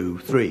 1, 2,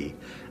 3.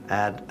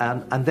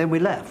 And then we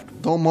left.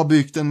 De har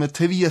byggt den med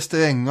 3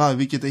 strängar,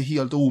 vilket är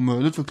helt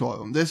omöjligt förklara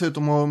dem.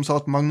 Dessutom har de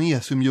satt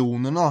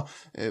magnesiumjonerna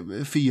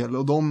fel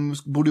och de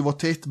borde vara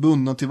tätt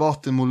bundna till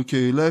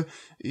vattenmolekyler,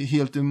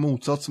 helt i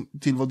motsats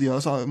till vad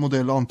deras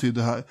modell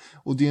antydde här.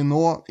 Och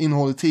DNA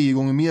innehåller 10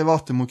 gånger mer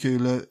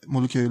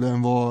vattenmolekyler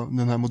än vad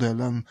den här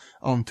modellen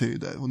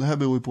antyder. Och det här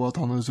beror ju på att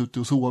han hade suttit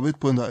och sovit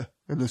på den där,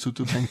 eller suttit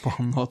och tänkt på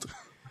annat.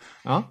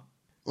 Ja.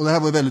 Och det här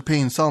var väldigt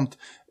pinsamt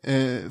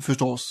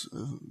förstås.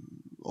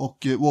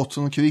 Och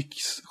Watson och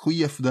Quicks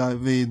chef där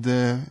vid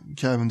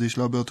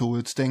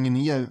Cavendish-laboratoriet stänger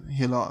ner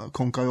hela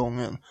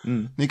konkarongen.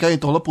 Ni kan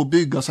inte hålla på att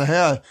bygga så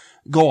här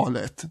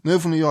galet. Nu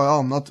får ni göra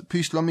annat.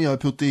 Pyssla med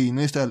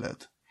proteiner istället.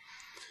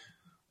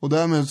 Och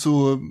därmed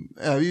så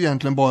är det ju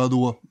egentligen bara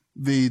då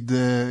vid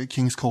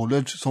Kings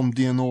College som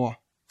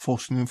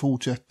DNA-forskningen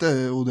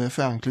fortsätter och det är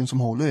Franklin som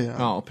håller i den.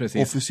 Ja,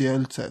 precis.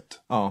 Officiellt sett.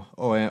 Ja,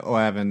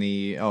 och även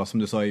i, som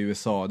du sa i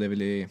USA, det är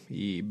väl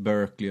i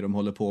Berkeley de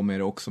håller på med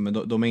det också, men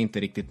de är inte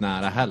riktigt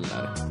nära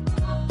heller.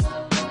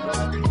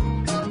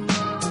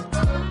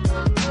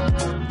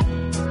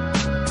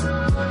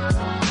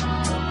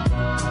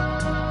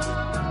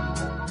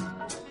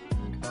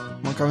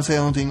 Man kan väl säga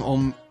någonting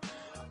om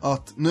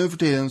att nu för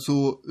tiden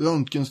så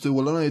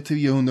röntgenstrålarna är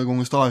 300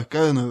 gånger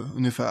starkare nu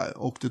ungefär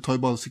och det tar ju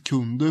bara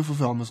sekunder att få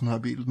fram en sån här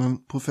bild, men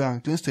på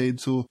Franklins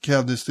tid så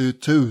krävdes det ju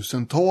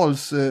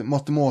tusentals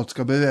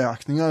matematiska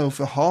beräkningar och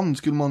för hand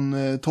skulle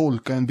man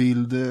tolka en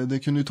bild, det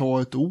kunde ju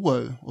ta ett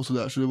år och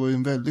sådär, så det var ju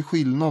en väldig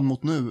skillnad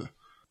mot nu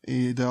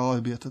i det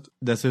arbetet.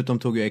 Dessutom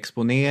tog ju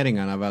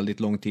exponeringarna väldigt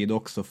lång tid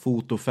också.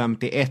 Foto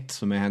 51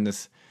 som är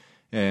hennes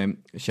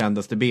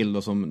kändaste bild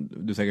och som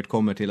du säkert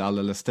kommer till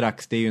alldeles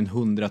strax, det är ju en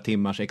 100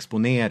 timmars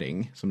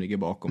exponering som ligger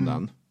bakom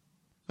den.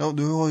 Ja,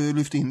 du har ju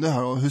lyft in det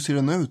här. Hur ser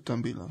den ut,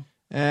 den bilden?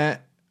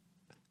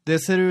 Det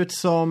ser ut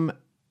som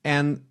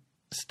en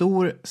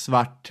stor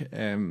svart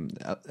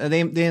det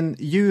är en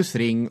ljus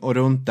ring och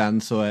runt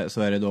den så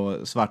är det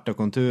då svarta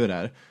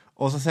konturer.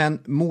 Och så sen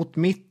mot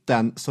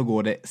mitten så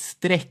går det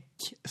streck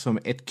som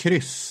ett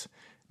kryss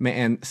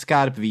med en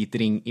skarp vit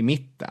ring i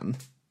mitten.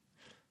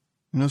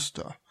 Just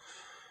det.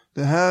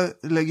 Det här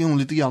lägger hon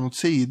lite grann åt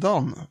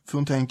sidan. För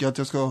hon tänker att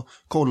jag ska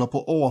kolla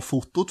på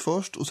A-fotot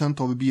först och sen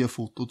tar vi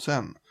B-fotot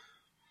sen.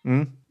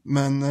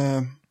 Men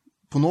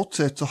på något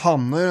sätt så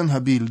hamnar den här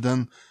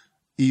bilden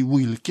i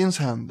Wilkins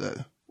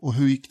händer. Och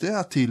hur gick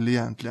det till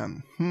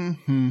egentligen?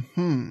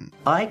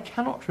 I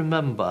cannot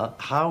remember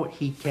how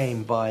he came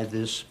by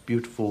this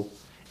beautiful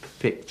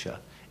picture.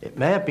 It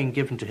may have been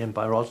given to him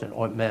by Rosalind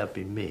or it may have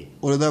been me.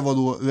 Och det där var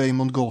då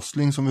Raymond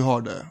Gosling som vi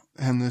hörde.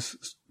 Hennes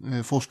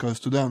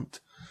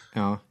forskarstudent.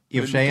 Ja, i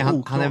och för sig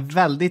han är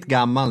väldigt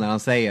gammal när han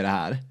säger det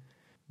här.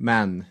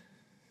 Men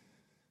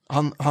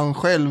han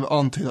själv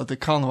antyder att det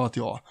kan vara att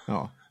jag.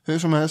 Ja. Hur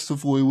som helst så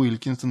får ju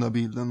Wilkins den där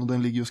bilden och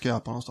den ligger och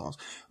skräpar någonstans.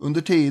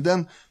 Under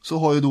tiden så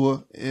har ju då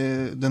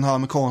den här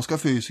amerikanska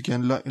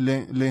fysikern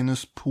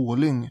Linus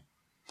Pauling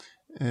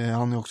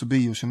Han är också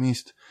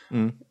biokemist.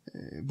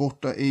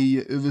 Borta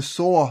i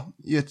USA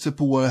gett sig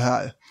på det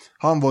här.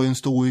 Han var ju en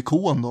stor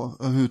ikon då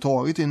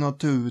överhuvudtaget i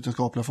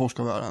naturvetenskapliga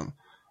forskarvärlden.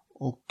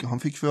 Och han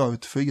fick för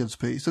övrigt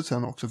fredspriset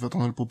sen också för att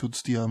han höll på att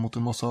protestera mot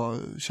en massa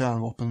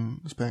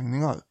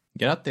kärnvapensprängningar.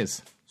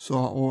 Grattis! Så,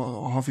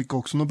 och han fick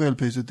också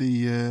Nobelpriset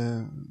i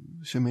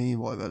kemi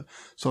var det väl.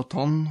 Så att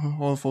han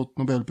har fått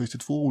Nobelpris i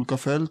 2 olika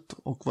fält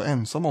och var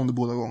ensam om det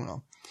båda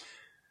gångerna.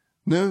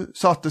 Nu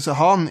satte sig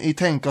han i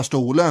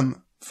tänkarstolen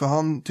för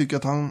han tycker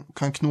att han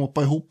kan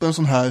knåpa ihop en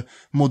sån här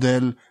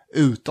modell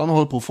utan att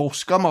hålla på och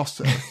forska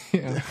massor.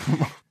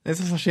 Det är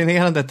så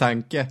fascinerande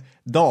tanke.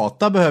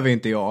 Data behöver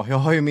inte jag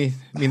har ju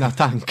mina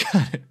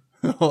tankar.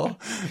 Ja,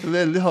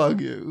 väldigt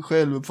hög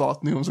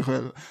självuppfattning om sig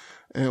själv.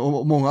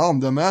 Och många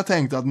andra med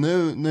tänkte att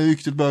nu när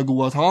ryktet börjar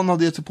gå att han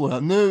hade gett sig på det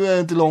här, nu är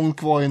det inte långt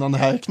kvar innan det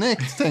här är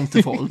knäckt,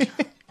 tänkte folk.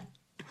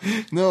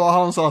 Nu har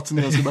han satt sig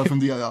ner och ska börja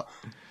fundera.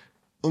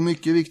 Och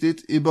mycket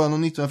viktigt, i början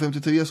av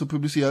 1953 så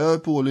publicerar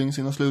Pauling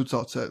sina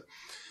slutsatser.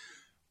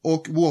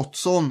 Och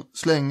Watson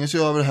slänger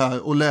sig över det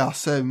här och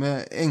läser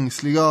med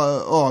ängsliga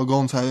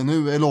ögon så här,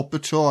 nu är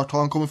loppet kört, har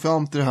han kommit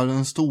fram till det här,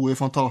 den stora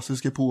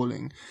fantastiska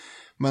Pauling.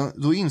 Men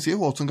då inser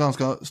Watson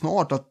ganska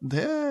snart att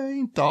det är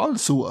inte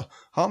alls så.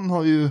 Han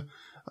har ju,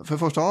 för det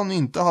första har han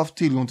inte haft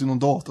tillgång till någon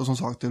data som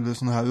sagt, eller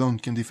sådana här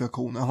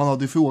röntgendiffraktioner. Han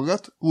hade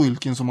frågat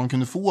Wilkins om han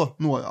kunde få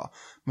några.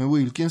 Men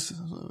Wilkins,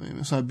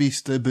 sån här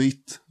bister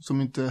britt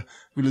som inte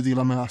ville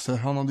dela med sig,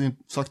 han hade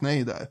sagt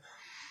nej där.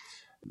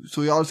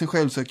 Så i all sin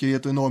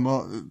självsäkerhet och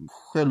enorma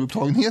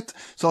självupptagenhet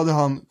så hade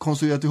han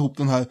konstruerat ihop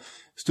den här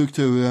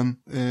strukturen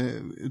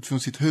utifrån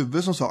sitt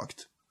huvud som sagt.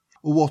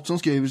 Och Watson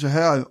skriver så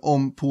här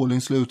om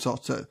Paulings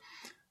slutsatser.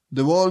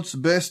 The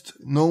world's best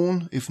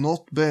known, if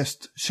not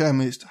best,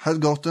 chemist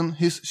had gotten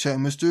his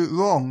chemistry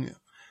wrong.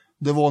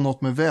 Det var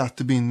något med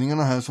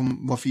vätebindningarna här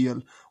som var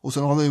fel. Och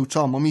sen hade han gjort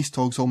samma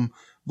misstag som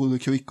både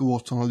Crick och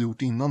Watson hade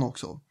gjort innan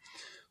också.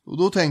 Och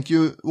då tänker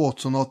ju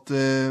Watson att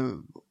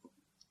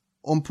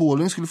om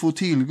Pauling skulle få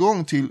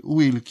tillgång till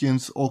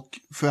Wilkins och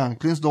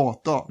Franklins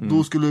data,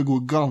 då skulle det gå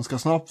ganska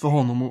snabbt för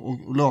honom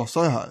att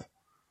lösa det här.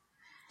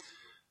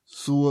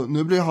 Så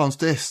nu blir han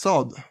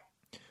stressad.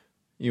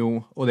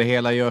 Jo, och det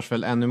hela görs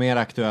väl ännu mer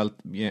aktuellt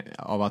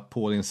av att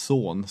Paulings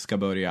son ska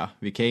börja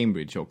vid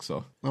Cambridge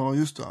också. Ja,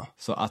 just det.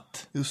 Så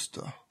att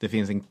det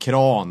finns en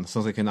kran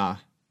som ska kunna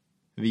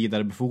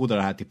vidarebefordra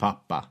det här till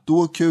pappa.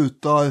 Då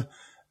kutar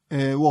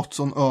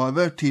Watson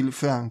över till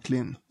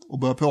Franklin och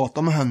börjar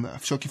prata med henne.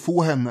 Försöker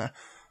få henne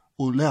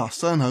att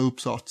läsa den här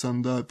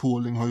uppsatsen där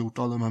Pauling har gjort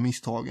alla de här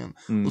misstagen.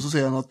 Och så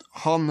säger han att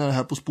han är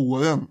här på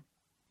spåren.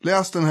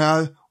 Läs den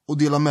här och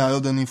dela med dig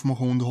av den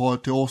information du har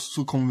till oss,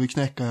 så kommer vi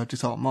knäcka här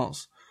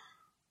tillsammans.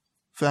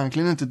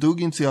 Franklin är inte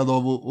dugg intresserad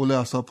av att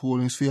läsa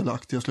Paulings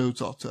felaktiga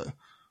slutsatser.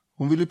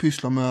 Hon ville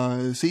pyssla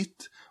med sitt.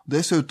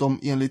 Dessutom,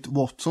 enligt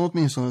Watson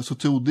åtminstone, så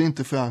trodde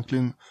inte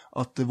Franklin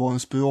att det var en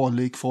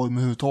spirallik form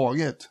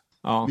överhuvudtaget.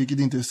 Ja. Vilket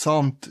inte är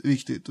sant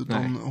riktigt,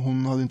 utan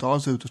hon hade inte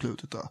alls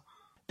uteslutit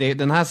det.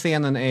 Den här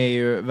scenen är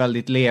ju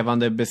väldigt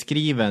levande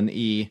beskriven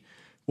i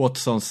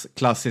Watsons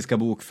klassiska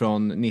bok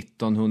från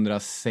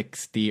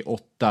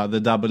 1968, The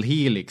Double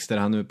Helix, där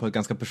han nu på ett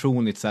ganska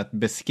personligt sätt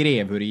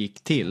beskrev hur det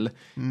gick till,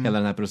 hela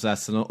den här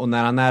processen. Och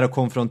när han är och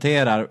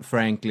konfronterar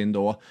Franklin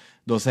då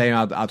säger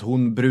han att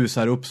hon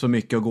brusar upp så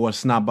mycket och går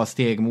snabba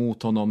steg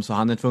mot honom, så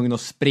han är tvungen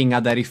att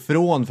springa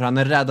därifrån för han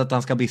är rädd att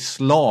han ska bli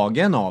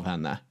slagen av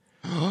henne.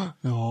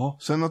 Ja,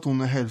 sen att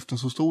hon är hälften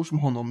så stor som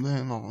honom, det är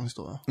en annan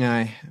historia.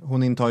 Nej,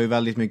 hon intar ju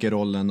väldigt mycket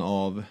rollen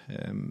av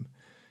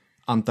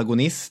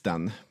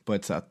antagonisten på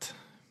ett sätt.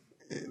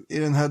 I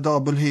den här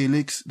Double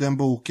Helix, den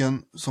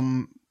boken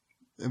som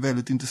är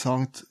väldigt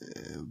intressant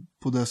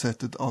på det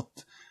sättet att,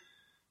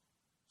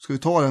 ska vi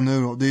ta den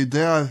nu då, det är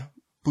där,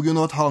 på grund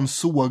av att han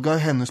sågar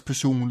hennes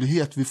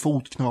personlighet vid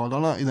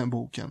fotknölarna i den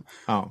boken.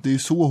 Ja. Det är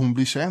så hon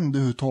blir känd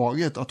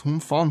överhuvudtaget. Att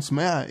hon fanns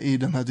med i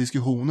den här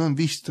diskussionen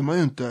visste man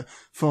ju inte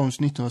förrän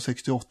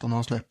 1968 när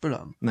han släpper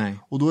den. Nej.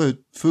 Och då är det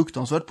ett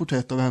fruktansvärt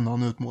porträtt av henne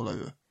han utmålar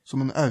ju.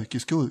 Som en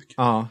ärkeskurk.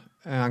 Ja,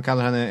 han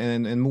kallar henne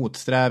en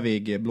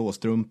motsträvig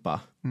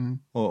blåstrumpa.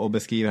 Och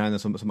beskriver henne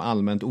som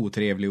allmänt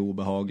otrevlig och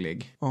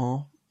obehaglig.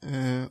 Ja.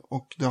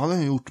 Och det hade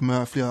han gjort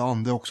med flera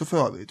andra också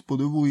för övrigt.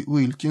 Både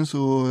Wilkins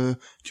och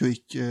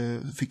Crick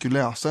fick ju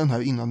läsa den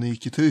här innan det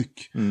gick i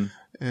tryck.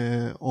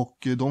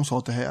 Och de sa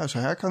att så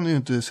här kan du ju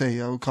inte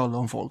säga och kalla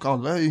om folk.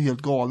 Alla är ju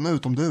helt galna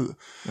utom du.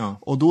 Ja.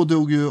 Och då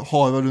dog ju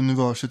Harvard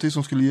University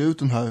som skulle ge ut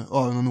den här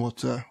öronen åt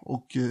sig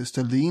och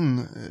ställde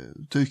in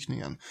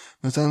tryckningen.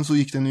 Men sen så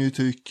gick den ju i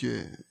tryck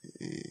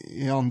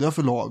i andra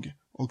förlag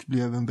och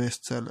blev en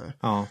bestseller.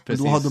 Ja,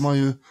 precis. Då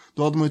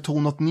hade man ju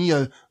tonat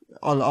ner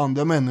alla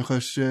andra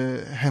människors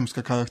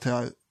hemska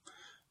karaktär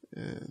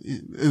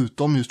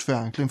utom just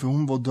Franklin, för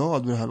hon var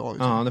död vid det här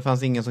laget. Ja, det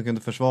fanns ingen som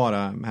kunde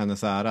försvara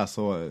hennes ära,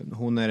 så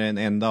hon är den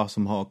enda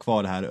som har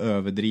kvar det här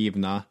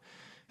överdrivna,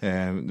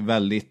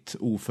 väldigt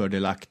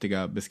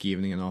ofördelaktiga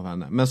beskrivningen av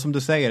henne. Men som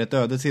du säger, ett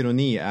ödets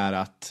ironi är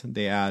att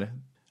det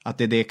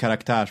är det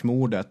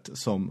karaktärsmordet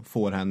som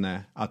får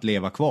henne att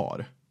leva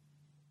kvar.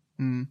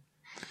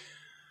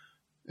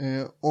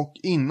 Och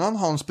innan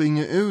han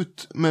springer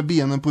ut med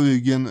benen på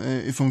ryggen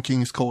ifrån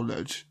Kings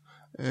College,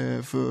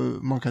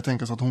 för man kan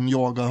tänka sig att hon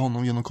jagar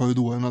honom genom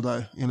korridorerna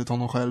där, enligt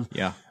honom själv.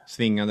 Ja,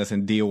 svingandes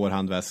en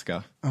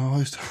Dior-handväska. Ja,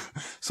 just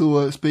det.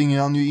 Så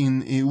springer han ju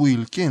in i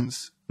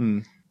Wilkins.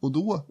 Mm. Och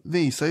då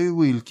visar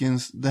ju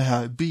Wilkins det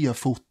här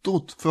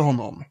B-fotot för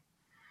honom.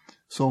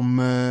 Som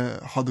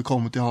hade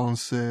kommit i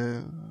hans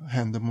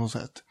händer på något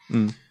sätt.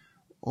 Mm.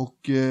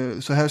 Och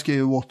så här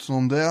skriver Watson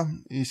om det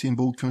i sin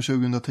bok från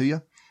 2003.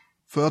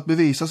 För att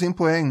bevisa sin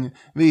poäng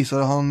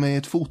visade han med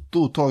ett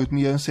foto taget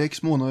mer än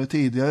 6 månader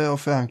tidigare av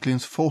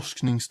Franklins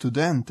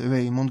forskningsstudent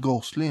Raymond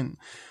Gosling,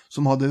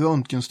 som hade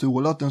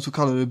röntgenstrålat den så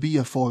kallade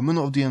B-formen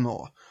av DNA.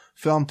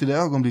 Fram till det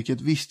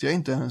ögonblicket visste jag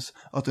inte ens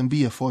att en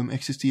B-form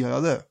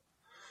existerade.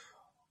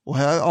 Och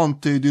här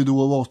antyder ju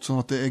då Watson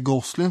att det är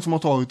Gosling som har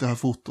tagit det här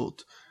fotot.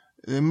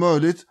 Det är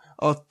möjligt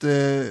att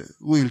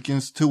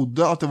Wilkins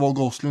trodde att det var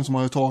Gosling som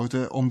hade tagit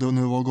det, om det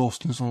nu var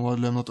Gosling som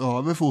hade lämnat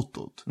över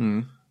fotot.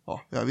 Mm.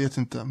 Ja, jag vet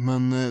inte.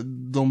 Men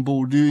de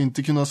borde ju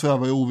inte kunna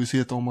sväva i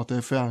ovisshet om att det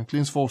är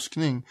Franklins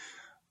forskning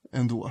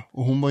ändå.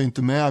 Och hon var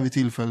inte med vid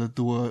tillfället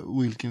då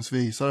Wilkins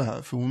visade det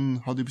här. För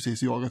hon hade ju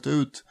precis jagat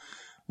ut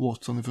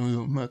Watson ifrån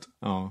rummet.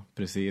 Ja,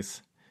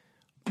 precis.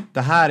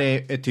 Det här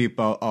är ett typ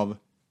av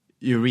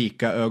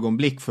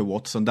Eureka-ögonblick för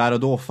Watson. Där och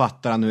då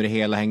fattar han hur det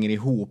hela hänger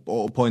ihop.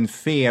 Och på en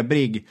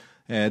febrig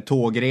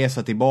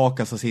tågresa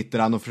tillbaka så sitter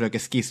han och försöker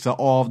skissa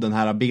av den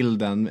här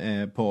bilden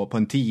på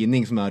en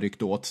tidning som har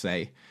ryckt åt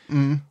sig.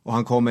 Mm. Och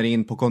han kommer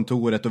in på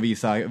kontoret och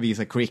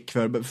visar Crick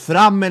för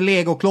fram med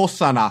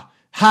legoklossarna!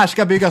 Här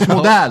ska byggas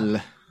modell!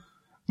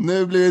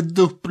 Nu blir det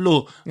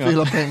Duplo för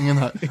hela pengen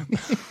här.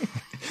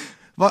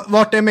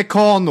 Vart är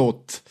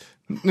mekanot?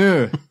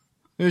 Nu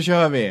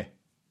kör vi!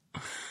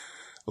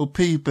 Och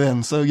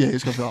piprensar och grejer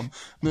ska fram.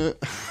 Nu...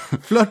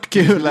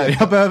 Flörtkulor,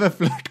 jag behöver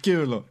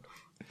flörtkulor.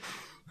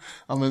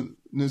 Ja, men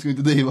nu ska vi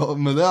inte driva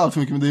med det allt för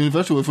mycket, men det är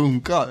ungefär så det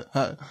funkar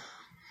här.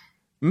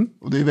 Mm.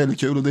 Och det är väldigt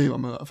kul att driva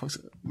med det här,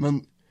 faktiskt.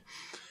 Men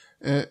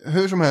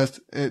hur som helst,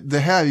 det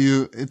här är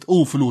ju ett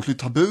oförlåtligt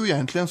tabu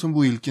egentligen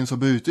som Wilkins har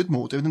brutit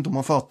mot. Jag vet inte om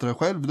man fattar det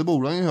själv, det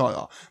borde han ju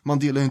göra. Man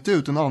delar inte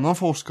ut en annan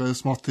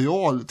forskares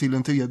material till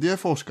en tredje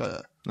forskare.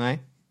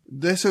 Nej.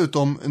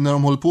 Dessutom, när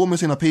de håller på med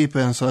sina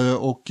piprensare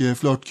och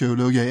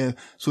flörtkulor och grejer,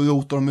 så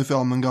rotar de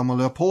fram en gammal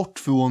rapport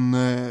från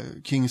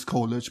Kings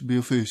College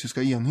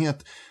biofysiska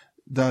enhet,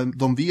 där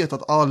de vet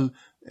att all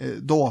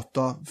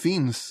data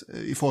finns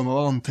i form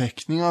av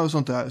anteckningar och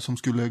sånt där som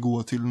skulle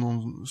gå till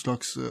någon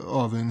slags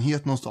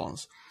överenhet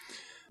någonstans.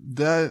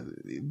 Där,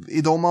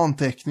 i de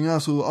anteckningarna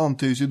så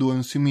antyds ju då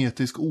en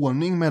symmetrisk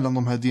ordning mellan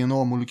de här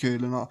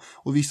DNA-molekylerna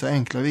och vissa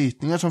enkla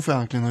ritningar som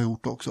Franklin har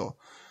gjort också.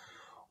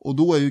 Och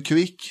då är ju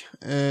Crick,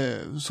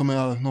 som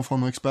är någon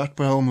form av expert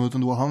på det här området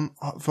ändå,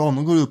 för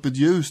honom går det upp ett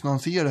ljus när han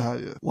ser det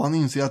här. Och han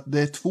inser att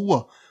det är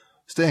 2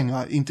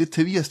 strängar, inte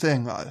 3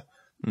 strängar.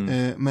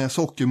 Med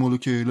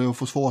sockermolekyler och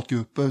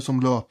fosfatgrupper som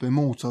löper i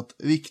motsatt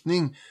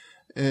riktning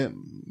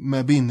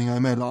med bindningar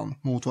emellan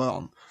mot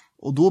varann.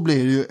 Och då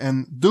blir det ju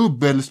en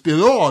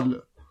dubbelspiral.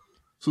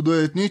 Så då är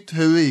det ett nytt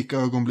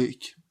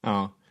Eureka-ögonblick.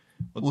 Ja.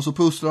 Och så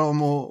pusslar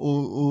de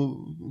och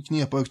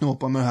knepar och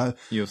knåpar med det här.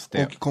 Just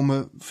det. Och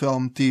kommer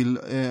fram till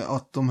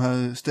att de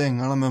här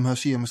strängarna med de här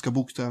kemiska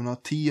bokstäverna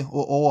T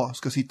och A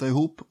ska sitta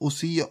ihop och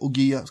C och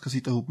G ska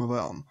sitta ihop med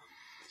varann.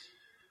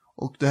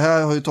 Och det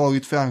här har ju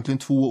tagit Franklin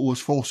 2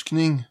 års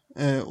forskning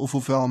att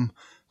få fram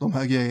de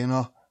här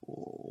grejerna.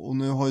 Och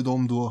nu har ju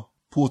de då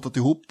påtat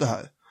ihop det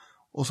här.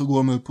 Och så går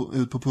de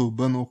ut på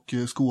puben och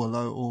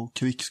skålar och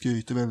Crick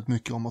skryter väldigt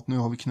mycket om att nu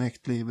har vi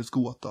knäckt livets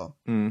gåta.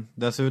 Mm.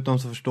 Dessutom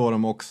så förstår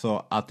de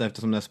också att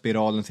eftersom den här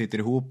spiralen sitter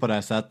ihop på det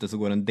här sättet så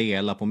går den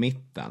dela på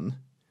mitten.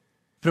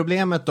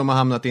 Problemet de har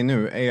hamnat i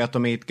nu är att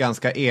de är i ett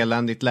ganska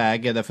eländigt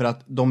läge därför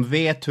att de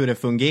vet hur det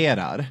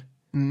fungerar.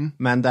 Mm.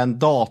 Men den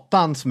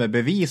datan som är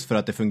bevis för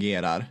att det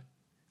fungerar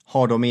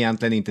har de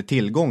egentligen inte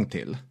tillgång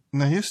till.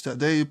 Nej, just det.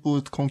 Det är ju på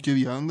ett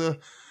konkurrerande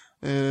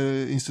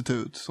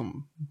institut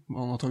som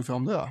man har tagit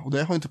fram det. Och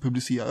det har inte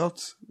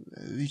publicerats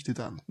riktigt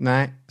än.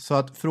 Nej, så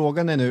att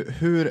frågan är nu,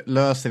 hur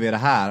löser vi det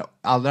här?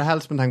 Allra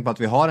helst med tanke på att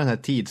vi har den här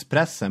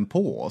tidspressen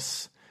på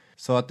oss.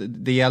 Så att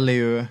det gäller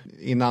ju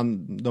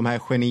innan de här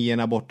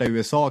genierna borta i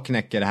USA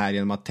knäcker det här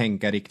genom att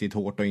tänka riktigt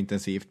hårt och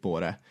intensivt på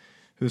det.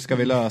 Hur ska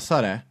vi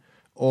lösa det?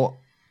 Och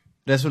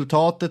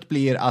resultatet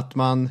blir att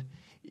man,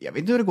 jag vet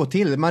inte hur det går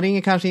till, man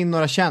ringer kanske in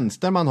några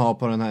tjänster man har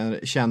på den här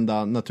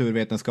kända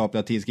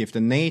naturvetenskapliga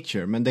tidskriften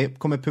Nature, men det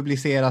kommer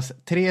publiceras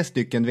 3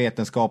 stycken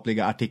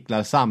vetenskapliga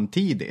artiklar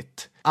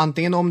samtidigt.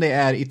 Antingen om det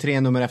är i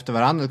 3 nummer efter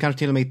varandra, eller kanske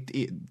till och med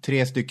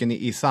 3 stycken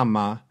i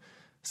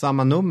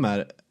samma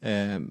nummer.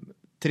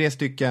 3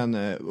 stycken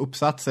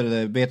uppsatser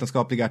eller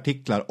vetenskapliga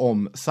artiklar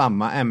om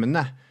samma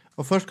ämne.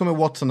 Och först kommer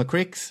Watson och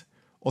Cricks,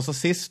 och så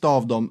sist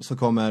av dem så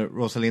kommer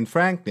Rosalind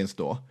Franklins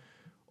då.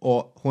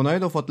 Och hon har ju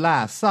då fått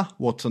läsa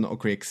Watson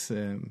och Cricks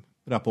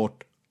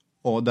rapport,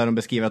 och där de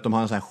beskriver att de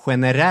har en så här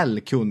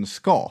generell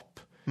kunskap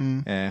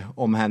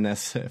om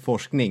hennes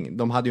forskning.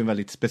 De hade ju en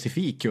väldigt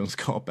specifik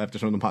kunskap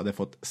eftersom de hade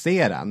fått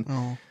se den.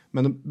 Ja.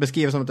 Men de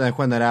beskriver som att den är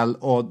generell,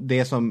 och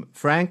det som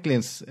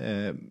Franklins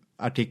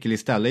artikel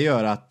istället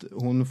gör att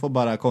hon får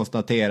bara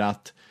konstatera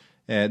att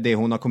det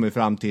hon har kommit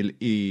fram till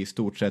i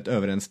stort sett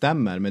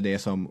överensstämmer med det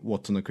som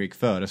Watson och Crick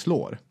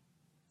föreslår.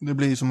 Det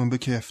blir som en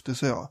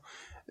bekräftelse, ja.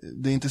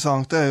 Det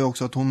intressanta är ju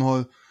också att hon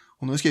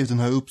har skrivit den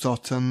här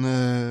uppsatsen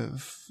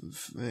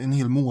en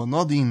hel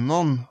månad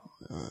innan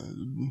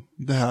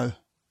det här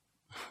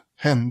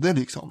hände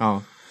liksom.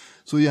 Ja.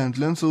 Så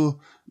egentligen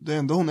så det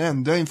enda hon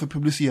ändrar inför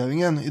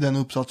publiceringen i den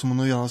uppsats som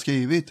hon redan har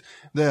skrivit,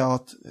 det är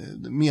att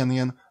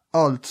meningen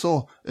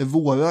alltså är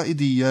våra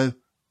idéer,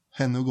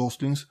 henne och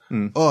Goslings,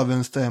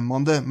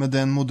 överensstämmande med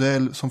den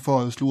modell som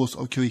föreslås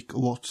av Crick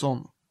och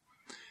Watson.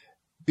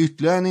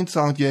 Ytterligare en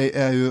intressant grej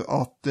är ju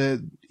att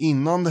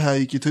innan det här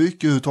gick i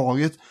tryck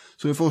överhuvudtaget,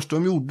 så det första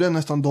de gjorde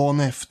nästan dagen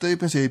efter i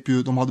princip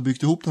ju de hade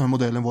byggt ihop den här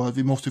modellen var att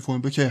vi måste få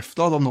en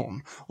bekräftad av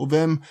någon. Och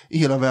vem i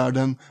hela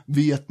världen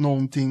vet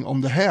någonting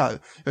om det här?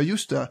 Ja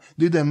just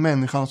det är den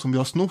människan som vi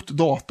har snott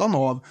datan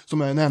av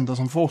som är den enda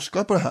som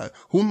forskar på det här.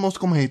 Hon måste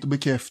komma hit och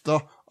bekräfta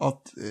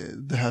att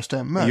det här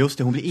stämmer. Just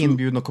det, hon blir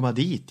inbjuden att komma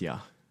dit, ja.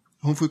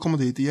 Hon får komma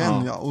dit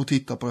igen och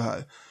titta på det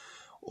här.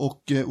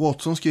 Och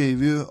Watson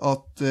skriver ju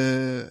att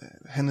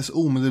hennes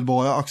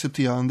omedelbara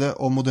accepterande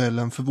av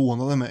modellen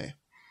förvånade mig.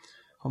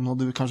 Han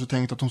hade kanske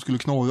tänkt att hon skulle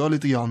knorra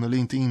lite grann eller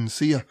inte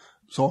inse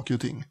saker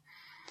och ting.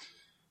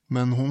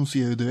 Men hon ser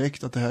ju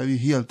direkt att det här är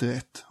helt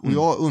rätt. Och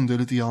jag undrar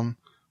lite grann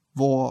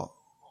vad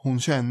hon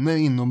känner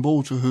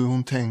inombords och hur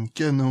hon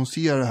tänker när hon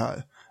ser det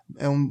här.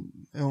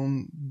 Är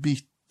hon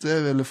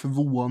bitter eller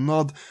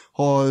förvånad?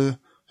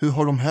 Hur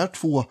har de här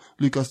två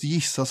lyckats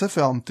gissa sig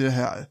fram till det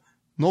här?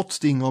 Något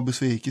sting av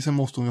besvikelse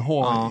måste hon ju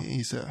ha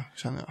i sig,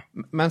 känner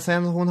jag. Men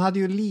sen hon hade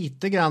ju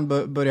lite grann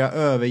börjat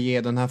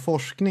överge den här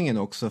forskningen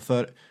också,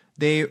 för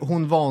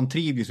hon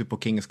vantrivdes ju på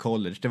King's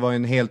College. Det var ju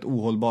en helt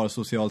ohållbar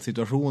social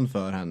situation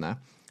för henne.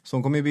 Så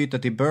hon kommer ju byta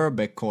till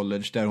Birkbeck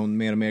College där hon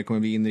mer och mer kommer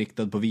bli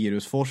inriktad på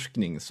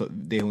virusforskning. Så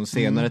det hon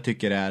senare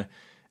tycker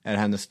är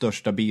hennes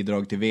största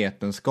bidrag till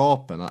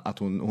vetenskapen. Att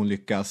hon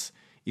lyckas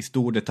i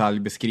stor detalj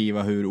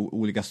beskriva hur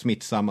olika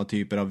smittsamma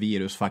typer av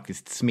virus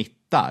faktiskt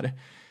smittar.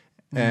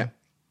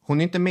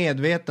 Hon är inte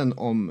medveten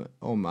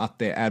om att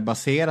det är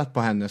baserat på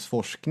hennes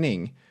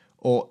forskning.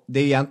 Och det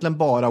är egentligen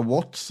bara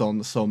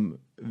Watson som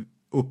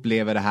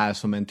upplever det här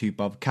som en typ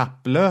av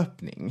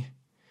kapplöpning.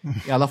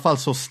 I alla fall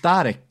så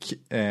stark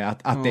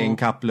att det är en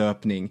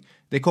kapplöpning.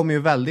 Det kommer ju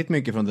väldigt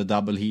mycket från The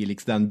Double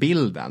Helix, den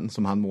bilden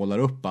som han målar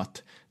upp,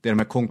 att det är de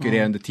här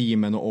konkurrerande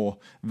teamen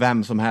och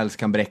vem som helst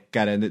kan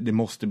bräcka det. Det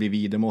måste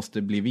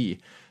bli vi.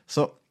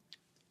 Så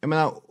jag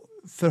menar,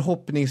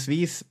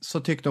 förhoppningsvis så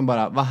tyckte de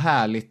bara, vad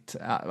härligt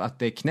att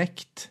det är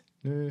knäckt.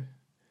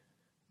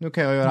 Nu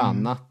kan jag göra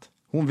annat.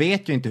 Hon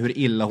vet ju inte hur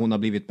illa hon har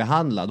blivit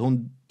behandlad.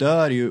 Hon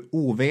dör ju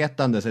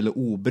ovetandes eller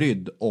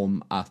obrydd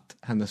om att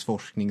hennes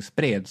forskning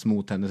spreds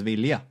mot hennes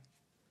vilja.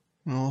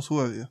 Ja, så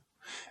är det ju.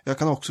 Jag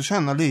kan också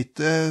känna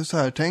lite så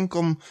här, tänk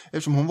om,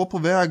 eftersom hon var på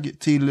väg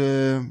till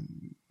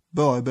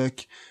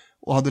Birkbeck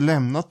och hade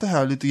lämnat det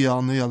här lite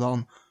grann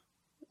redan,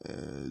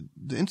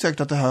 det är inte säkert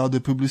att det här hade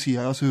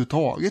publicerats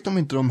överhuvudtaget om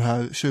inte de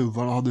här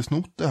tjuvarna hade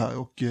snott det här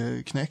och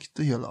knäckt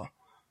det hela.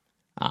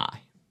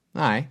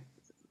 Nej.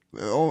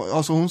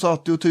 Alltså hon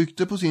satt och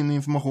tyckte på sin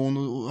information,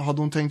 och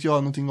hade hon tänkt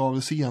göra någonting av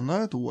det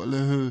senare då,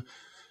 eller hur,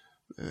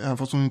 även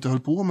fast hon inte höll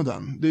på med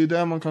den. Det är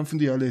där man kan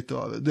fundera lite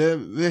över. Det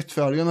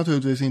rättfärdigar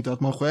naturligtvis inte att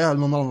man stjäl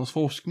någon annans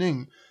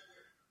forskning.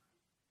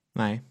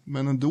 Nej.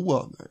 Men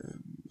ändå,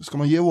 ska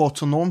man ge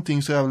Watson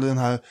någonting så är väl den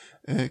här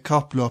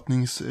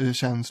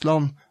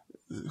kapplöpningskänslan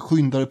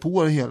skyndar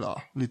på det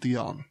hela lite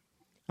grann.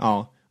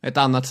 Ja, ett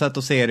annat sätt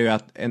att se det är ju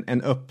att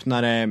en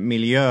öppnare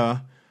miljö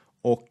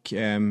och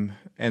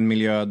en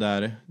miljö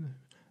där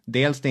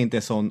dels det inte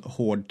är sån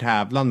hård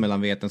tävlan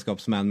mellan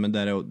vetenskapsmän, men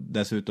där det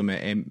dessutom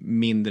är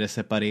mindre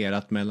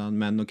separerat mellan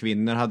män och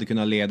kvinnor, hade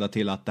kunnat leda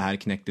till att det här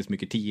knäcktes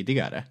mycket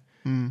tidigare.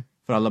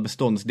 För alla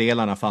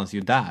beståndsdelarna fanns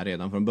ju där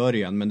redan från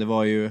början, men det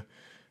var ju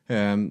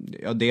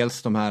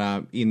dels de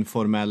här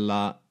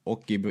informella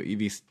och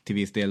till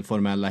viss del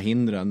formella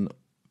hindren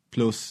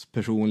plus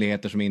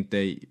personligheter som inte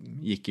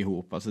gick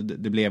ihop. Alltså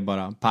det blev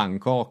bara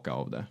pannkaka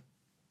av det.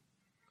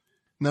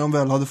 När de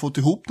väl hade fått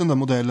ihop den där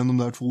modellen, de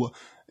där två,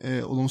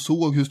 och de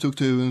såg hur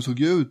strukturen såg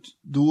ut,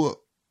 då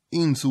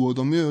insåg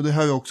de ju, och det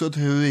här är också ett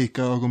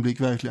heureka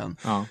ögonblick verkligen,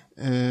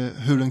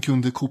 hur den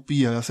kunde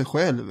kopiera sig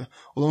själv.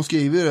 Och de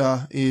skriver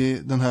det i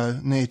den här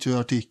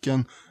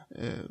Nature-artikeln,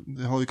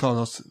 det har ju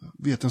kallats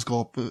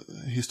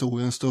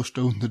historiens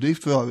största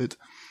underdrift för övrigt.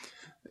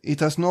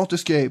 It has not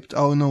escaped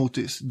our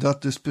notice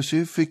that the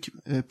specific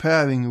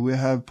pairing we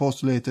have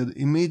postulated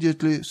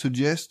immediately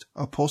suggests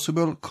a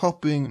possible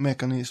copying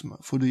mechanism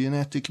for the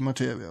genetic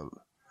material.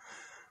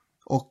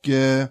 Och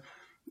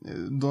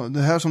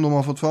det här som de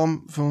har fått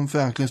fram från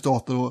Franklins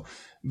data då,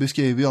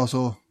 beskriver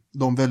alltså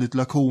de väldigt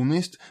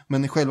lakoniskt,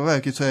 men i själva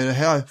verket så är det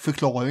här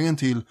förklaringen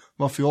till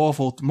varför jag har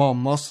fått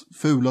mammas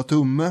fula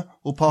tumme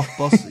och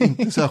pappas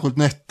inte särskilt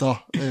nätta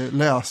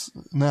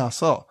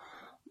näsa.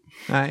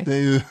 Nej.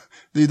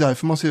 Det är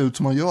därför man ser ut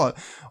som man gör.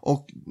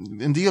 Och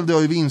en del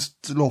drar ju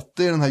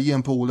vinstlotter i den här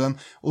genpoolen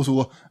och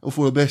så, och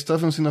får det bästa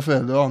från sina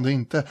föräldrar och andra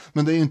inte.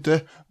 Men det är ju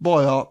inte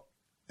bara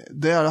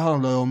det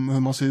handlar om hur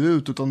man ser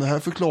ut, utan det här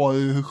förklarar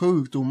ju hur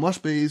sjukdomar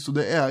sprids, och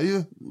det är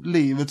ju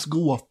livets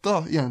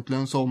gåta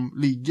egentligen som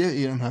ligger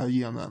i den här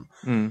genen.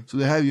 Så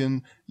det här är ju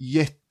en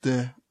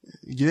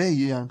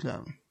jättegrej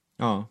egentligen.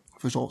 Ja.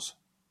 Förstås.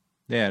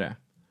 Det är det.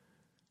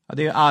 Ja,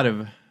 det är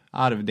ju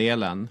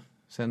arvdelen.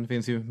 Sen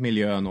finns ju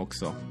miljön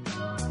också.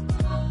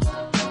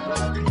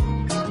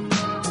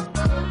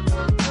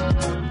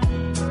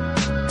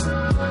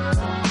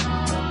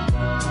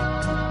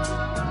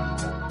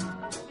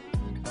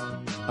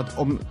 Att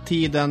om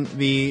tiden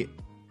vid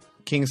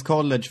King's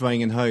College var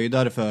ingen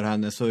höjdare för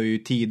henne, så är ju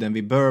tiden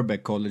vid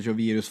Birkbeck College och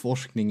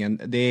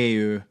virusforskningen, det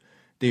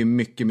är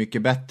mycket,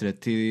 mycket bättre.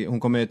 Hon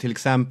kommer till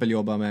exempel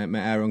jobba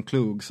med Aaron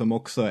Klug, som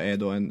också är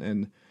då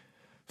en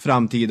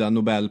framtida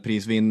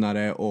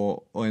Nobelprisvinnare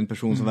och en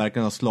person som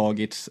verkligen har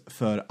slagits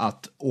för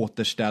att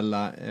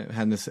återställa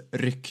hennes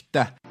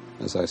rykte.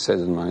 As I said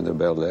in my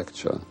Nobel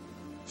lecture,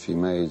 she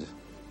made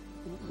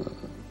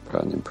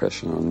an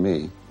impression on me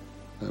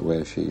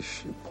where she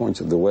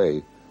pointed the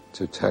way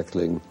to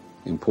tackling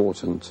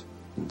important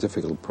and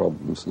difficult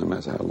problems no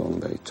matter how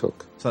long they took.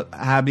 Så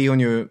här blir hon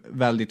ju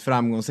väldigt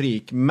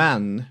framgångsrik,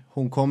 men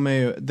hon kommer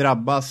ju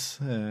drabbas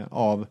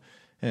av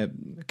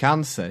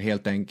cancer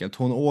helt enkelt.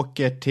 Hon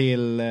åker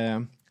till,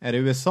 är det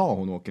USA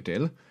hon åker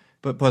till?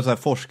 På ett sånt här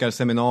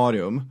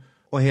forskarseminarium.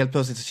 Och helt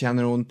plötsligt så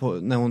känner hon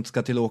när hon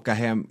ska till åka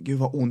hem, gud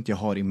vad ont jag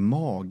har i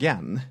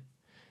magen.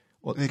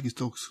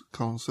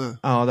 Äggstockscancer.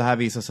 Ja, det här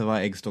visar sig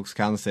vara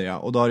äggstockscancer, ja.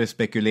 Och då har det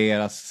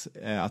spekulerats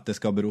att det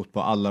ska ha berott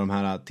på alla de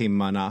här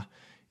timmarna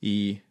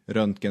i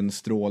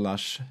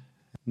röntgenstrålars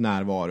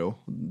närvaro.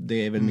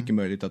 Det är väl mycket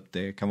möjligt att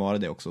det kan vara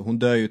det också. Hon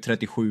dör ju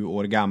 37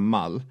 år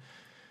gammal.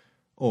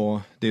 Och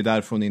det är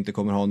därför hon inte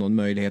kommer ha någon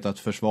möjlighet att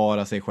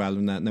försvara sig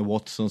själv när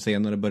Watson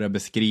senare börjar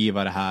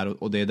beskriva det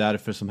här. Och det är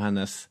därför som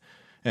hennes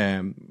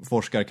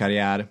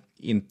forskarkarriär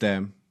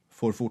inte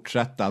får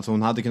fortsätta. Alltså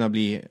hon hade kunnat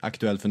bli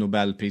aktuell för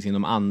Nobelpris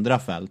inom andra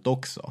fält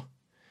också.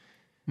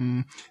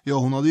 Ja,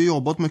 hon hade ju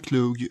jobbat med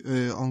Klug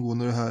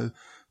angående det här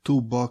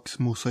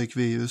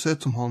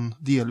tobaksmosaikviruset som han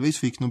delvis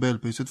fick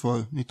Nobelpriset för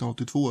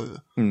 1982.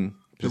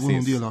 Det var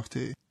hon delaktig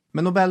i.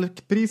 Men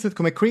Nobelpriset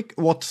kommer Crick,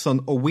 Watson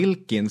och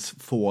Wilkins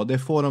få. Det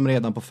får de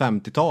redan på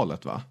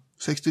 50-talet, va?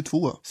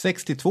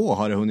 62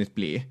 har det hunnit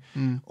bli.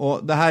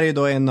 Och det här är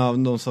då en av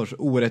de sorts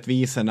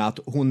orättvisorna, att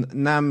hon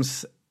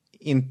nämns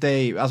inte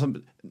i, alltså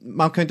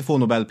man kan ju inte få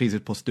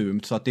Nobelpriset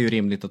postumt, så att det är ju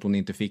rimligt att hon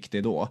inte fick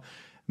det då.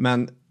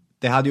 Men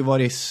det hade ju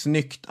varit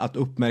snyggt att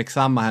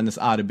uppmärksamma hennes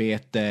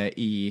arbete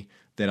i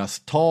deras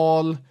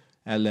tal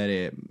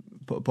eller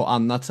på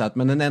annat sätt.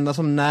 Men den enda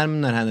som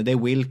nämner henne, det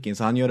är Wilkins,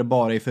 så han gör det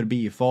bara i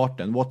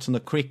förbifarten. Watson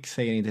och Crick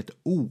säger inte ett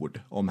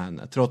ord om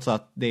henne, trots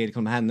att det är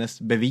liksom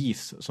hennes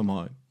bevis som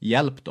har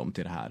hjälpt dem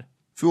till det här.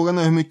 Frågan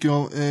är hur mycket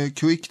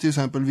Crick till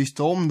exempel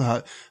visste om det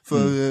här.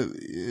 För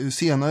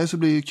senare så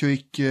blir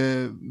Crick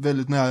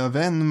väldigt nära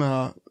vän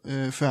med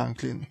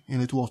Franklin,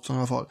 enligt Watson i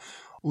alla fall.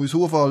 Och i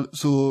så fall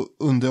så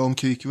undrar jag om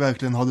Crick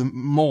verkligen hade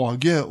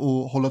mage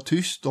att hålla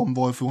tyst om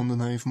varifrån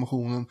den här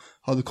informationen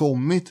hade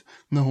kommit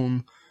när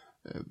hon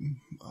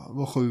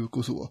var sjuk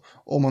och så.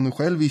 Om man nu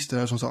själv visste det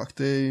här, som sagt,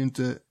 det är ju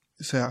inte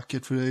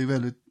säkert, för det är ju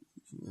väldigt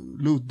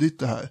luddigt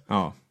det här.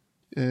 Ja.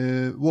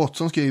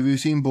 Watson skriver i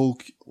sin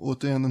bok,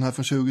 återigen den här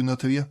från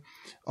 2003,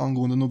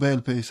 angående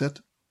Nobelpriset: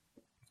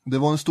 det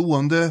var en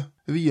stående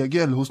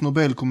regel hos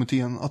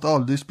Nobelkommittén att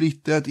aldrig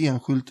splitta ett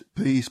enskilt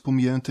pris på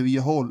mer än 3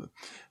 håll.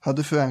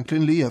 Hade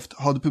Franklin levt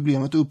hade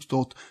problemet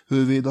uppstått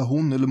huruvida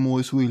hon eller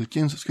Maurice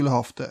Wilkins skulle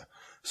haft det.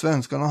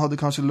 Svenskarna hade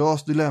kanske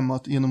löst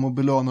dilemmat genom att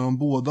belöna dem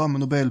båda med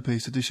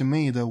Nobelpriset i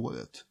kemi det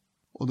året.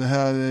 Och det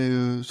här är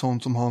ju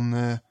sånt som han,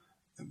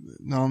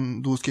 när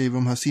han då skriver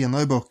de här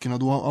senare böckerna,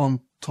 då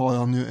antar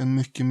han ju en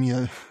mycket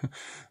mer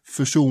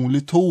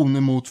försonlig ton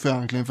emot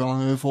Franklin, för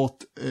han har ju fått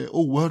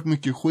oerhört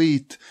mycket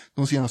skit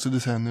de senaste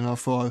decennierna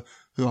för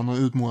hur han har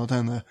utmålat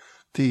henne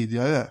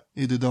tidigare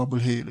i The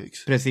Double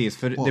Helix. Precis,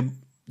 för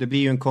det blir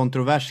ju en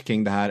kontrovers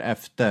kring det här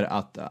efter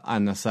att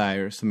Anna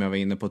Sire, som jag var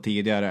inne på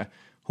tidigare,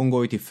 hon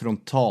går ju till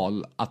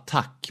frontal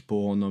attack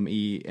på honom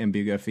i en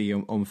biografi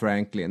om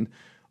Franklin.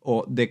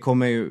 Och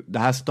det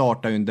här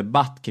startar ju en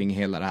debatt kring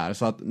hela det här.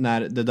 Så att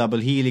när The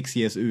Double Helix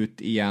ges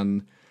ut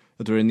igen,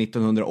 jag tror det är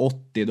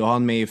 1980, då har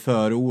han med i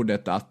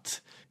förordet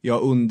att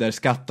jag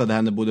underskattade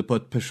henne både på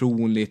ett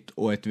personligt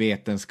och ett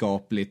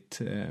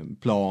vetenskapligt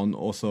plan.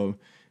 Och så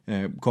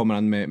kommer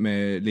han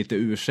med lite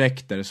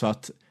ursäkter. Så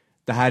att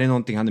det här är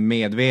någonting han är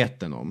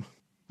medveten om.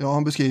 Ja,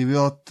 han beskriver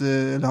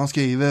ju han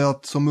skriver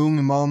att som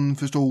ung man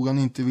förstod han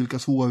inte vilka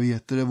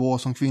svårigheter det var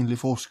som kvinnlig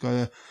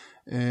forskare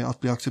att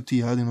bli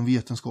accepterad inom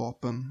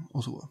vetenskapen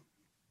och så.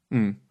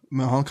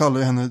 Men han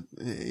kallar henne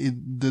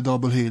i The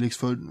Double Helix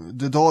för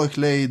The Dark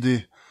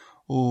Lady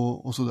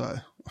och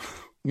sådär.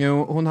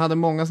 Jo, hon hade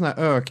många såna här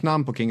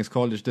öknamn på King's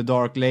College, The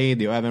Dark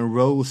Lady och även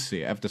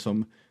Rosie,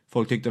 eftersom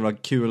folk tyckte det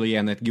var kul att ge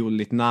henne ett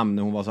gulligt namn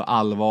när hon var så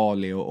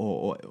allvarlig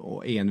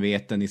och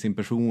enveten i sin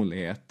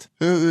personlighet.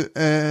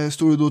 Hur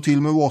stod det då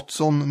till med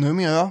Watson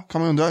numera,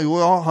 kan man undra? Jo,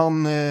 ja,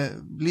 han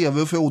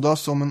lever och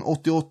frodas som en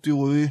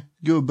 80-årig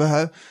gubbe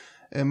här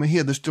med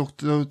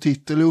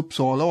hedersdoktortitel i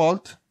Uppsala och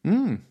allt.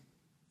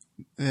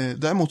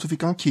 Däremot så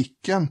fick han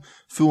kicken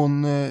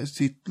från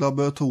sitt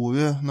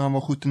laboratorium när han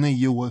var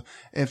 79 år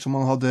eftersom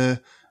han hade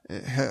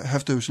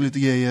hävt ur sig lite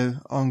grejer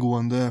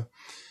angående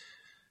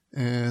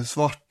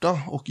svarta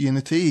och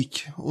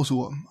genetik och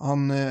så.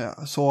 Han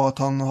sa att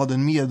han hade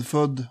en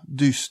medfödd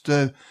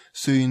dyster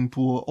syn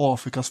på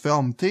Afrikas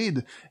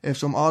framtid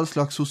eftersom all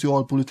slags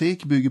social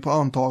politik bygger på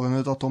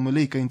antagandet att de är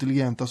lika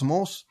intelligenta som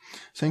oss.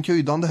 Sen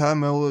kryddade han det här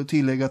med att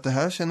tillägga att det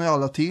här känner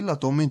alla till,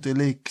 att de inte är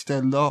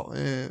likställda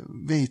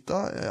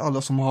vita,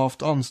 alla som har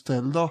haft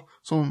anställda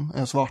som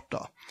är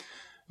svarta.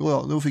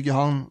 Ja, då fick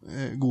han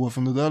gå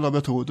från det där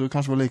laboratoriet och det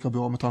kanske var lika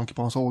bra med tanke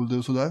på hans ålder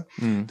och sådär.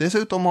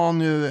 Dessutom har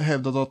han ju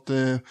hävdat att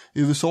i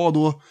USA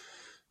då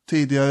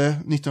tidigare,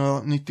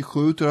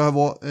 1997 tror jag det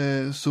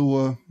var,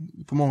 så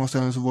på många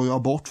ställen så var ju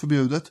abort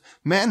förbjudet.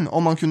 Men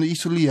om man kunde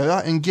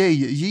isolera en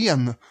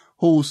gay-gen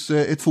hos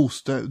ett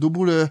foster, då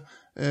borde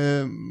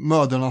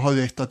mödrarna ha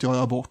rätt att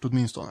göra abort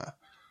åtminstone.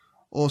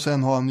 Och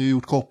sen har han ju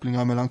gjort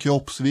kopplingar mellan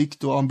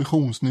kroppsvikt och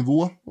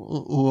ambitionsnivå.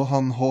 Och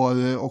han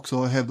har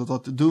också hävdat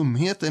att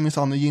dumhet är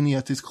minsann en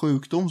genetisk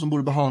sjukdom som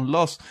borde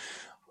behandlas.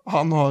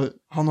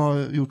 Han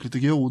har gjort lite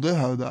grodor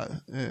här och där,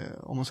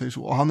 om man säger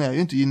så. Och han är ju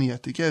inte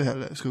genetiker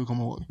heller, ska vi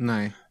komma ihåg.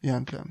 Nej.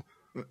 Egentligen.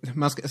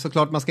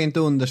 Såklart, man ska inte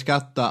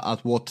underskatta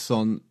att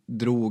Watson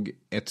drog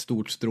ett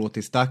stort strå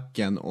till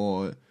stacken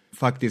och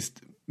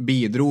faktiskt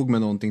bidrog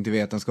med någonting till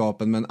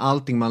vetenskapen. Men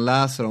allting man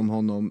läser om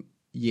honom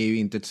ger ju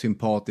inte ett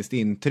sympatiskt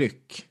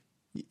intryck.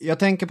 Jag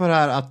tänker på det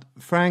här att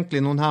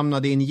Franklin, hon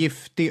hamnade i en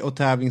giftig och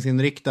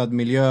tävlingsinriktad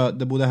miljö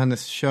där både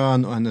hennes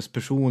kön och hennes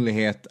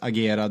personlighet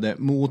agerade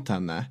mot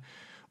henne.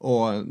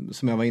 Och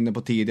som jag var inne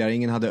på tidigare,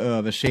 ingen hade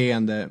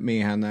överseende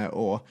med henne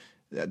och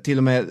till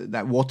och med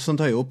Watson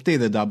tar ju upp det i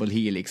The Double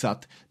Helix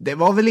att det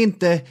var väl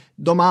inte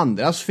de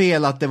andras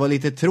fel att det var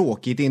lite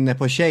tråkigt inne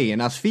på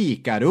tjejernas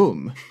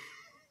fikarum.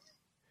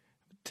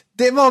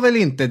 Det var väl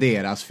inte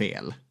deras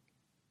fel.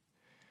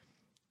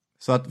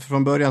 Så att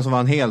från början så var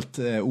han helt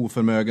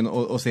oförmögen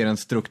att se den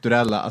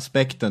strukturella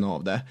aspekten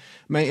av det.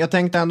 Men jag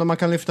tänkte ändå man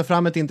kan lyfta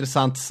fram ett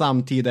intressant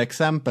samtida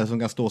exempel som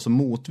kan stå som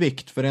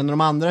motvikt. För en av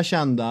de andra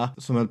kända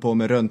som höll på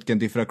med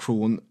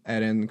röntgendiffraktion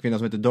är en kvinna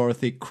som heter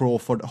Dorothy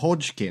Crawford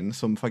Hodgkin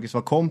som faktiskt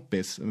var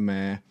kompis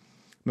med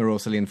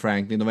Rosalind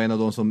Franklin. Det var en av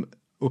de som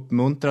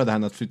uppmuntrade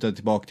henne att flytta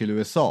tillbaka till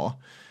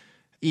USA.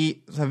 I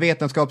så här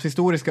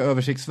vetenskapshistoriska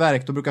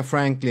översiktsverk då brukar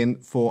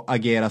Franklin få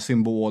agera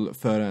symbol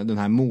för den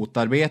här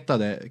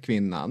motarbetade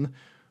kvinnan.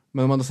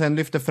 Men om man då sen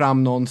lyfter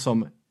fram någon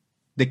som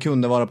det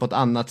kunde vara på ett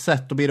annat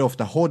sätt, då blir det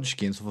ofta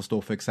Hodgkin som får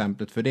stå för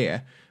exemplet för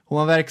det. Hon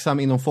var verksam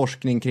inom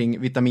forskning kring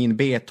vitamin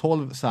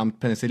B12 samt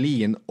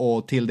penicillin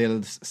och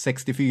tilldelades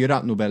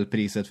 64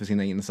 Nobelpriset för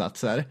sina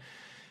insatser.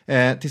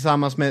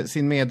 Tillsammans med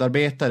sin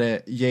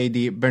medarbetare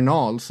J.D.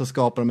 Bernal så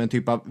skapade de en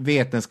typ av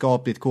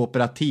vetenskapligt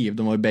kooperativ.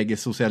 De var ju bägge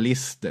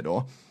socialister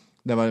då.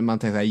 Det var man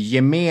tänkte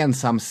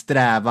gemensam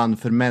strävan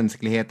för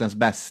mänsklighetens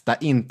bästa,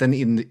 inte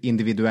en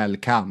individuell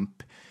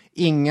kamp.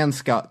 Ingen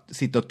ska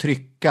sitta och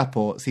trycka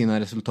på sina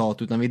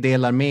resultat utan vi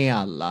delar med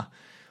alla.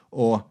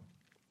 Och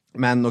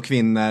män och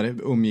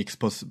kvinnor umgicks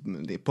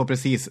på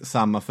precis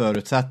samma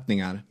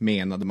förutsättningar,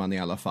 menade man i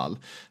alla fall.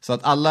 Så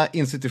att alla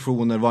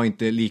institutioner var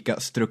inte lika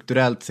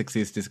strukturellt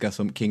sexistiska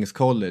som King's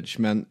College,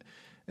 men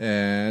det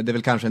är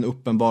väl kanske en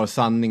uppenbar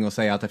sanning att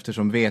säga att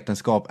eftersom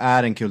vetenskap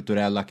är en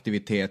kulturell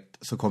aktivitet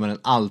så kommer den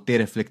alltid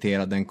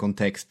reflektera den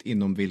kontext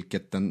inom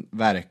vilket den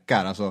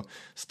verkar. Alltså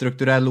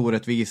strukturell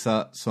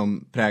orättvisa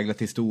som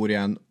präglat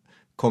historien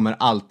kommer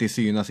alltid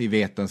synas i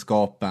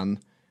vetenskapen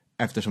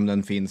eftersom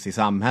den finns i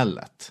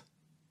samhället.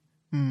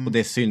 Och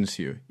det syns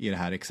ju i det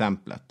här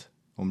exemplet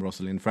om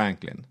Rosalind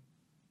Franklin.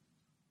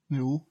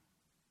 Jo,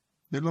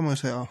 det vill man ju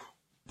säga.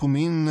 På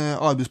min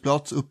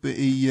arbetsplats uppe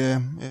i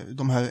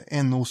de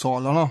här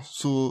NO-salarna,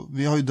 så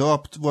vi har ju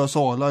döpt våra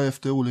salar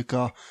efter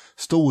olika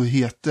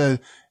storheter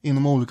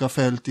inom olika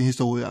fält i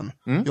historien.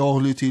 Jag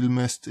håller ju till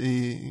mest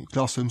i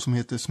klassrum som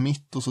heter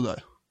Smith och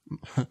sådär.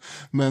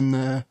 Men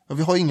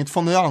vi har inget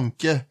von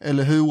Ranke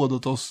eller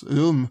Herodotos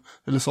rum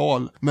eller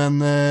sal. Men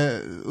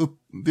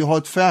vi har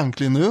ett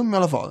Franklin-rum i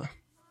alla fall.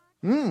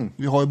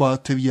 Vi har ju bara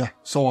 3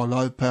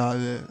 salar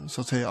per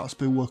så att säga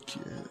språk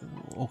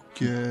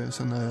och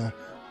sen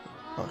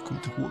jag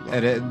kommer inte ihåg.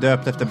 Är det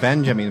döpt efter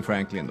Benjamin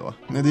Franklin då?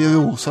 Nej, det är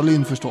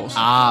Rosalind förstås.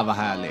 Ah, vad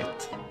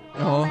härligt.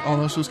 Ja,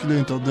 annars så skulle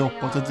jag inte ha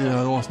droppat det i det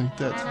här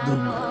avsnittet.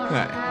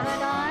 Nej.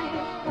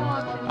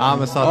 Ja,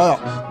 men så att...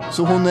 ja.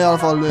 Så hon är i alla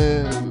fall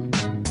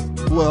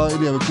våra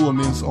elever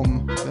påminns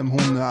om vem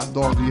hon är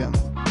dagligen.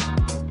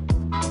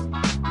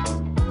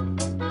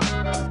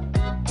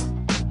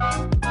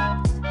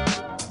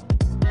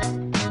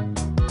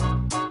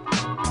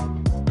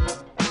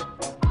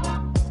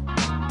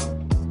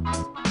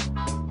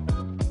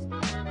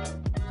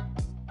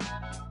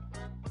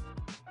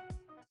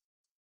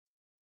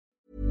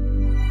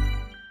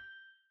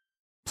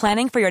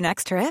 Planning for your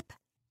next trip?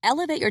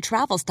 Elevate your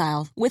travel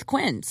style with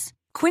Quince.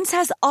 Quince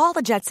has all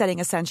the jet-setting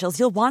essentials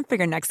you'll want for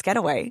your next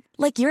getaway,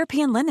 like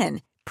European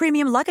linen,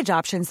 premium luggage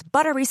options,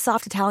 buttery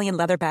soft Italian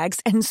leather bags,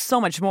 and so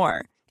much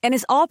more. And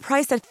is all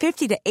priced at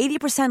 50 to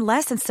 80%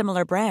 less than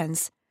similar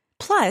brands.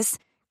 Plus,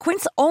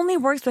 Quince only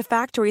works with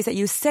factories that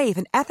use safe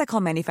and ethical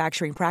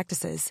manufacturing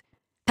practices.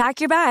 Pack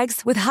your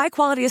bags with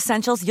high-quality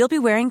essentials you'll be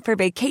wearing for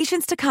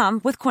vacations to come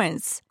with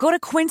Quince. Go to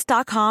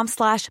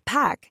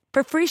quince.com/pack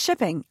for free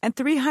shipping and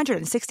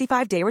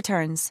 365-day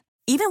returns.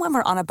 Even when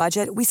we're on a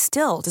budget, we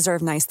still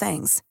deserve nice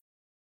things.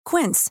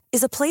 Quince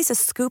is a place to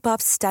scoop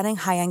up stunning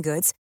high-end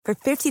goods for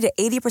 50 to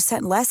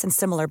 80% less than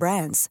similar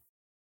brands.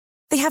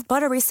 They have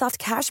buttery soft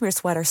cashmere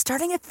sweaters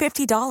starting at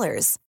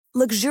 $50,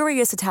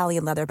 luxurious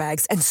Italian leather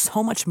bags, and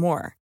so much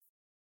more.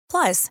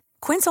 Plus,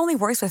 Quince only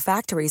works with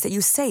factories that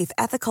use safe,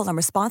 ethical, and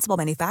responsible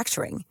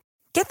manufacturing.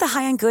 Get the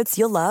high-end goods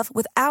you'll love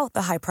without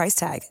the high price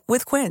tag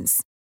with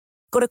Quince.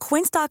 Go to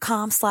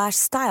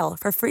quince.com/style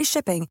for free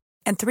shipping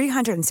and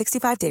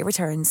 365-day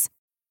returns.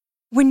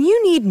 When you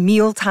need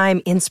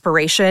mealtime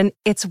inspiration,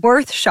 it's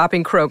worth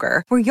shopping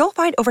Kroger, where you'll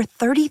find over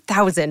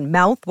 30,000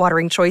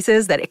 mouth-watering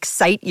choices that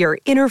excite your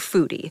inner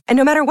foodie. And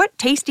no matter what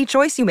tasty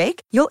choice you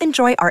make, you'll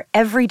enjoy our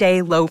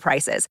everyday low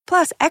prices,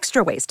 plus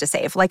extra ways to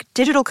save, like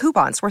digital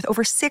coupons worth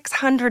over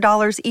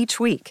 $600 each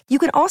week. You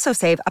can also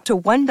save up to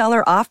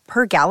 $1 off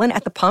per gallon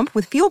at the pump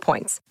with fuel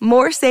points.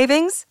 More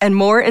savings and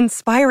more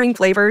inspiring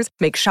flavors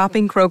make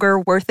shopping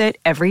Kroger worth it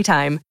every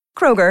time.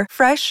 Kroger,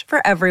 fresh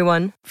for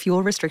everyone.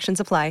 Fuel restrictions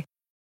apply.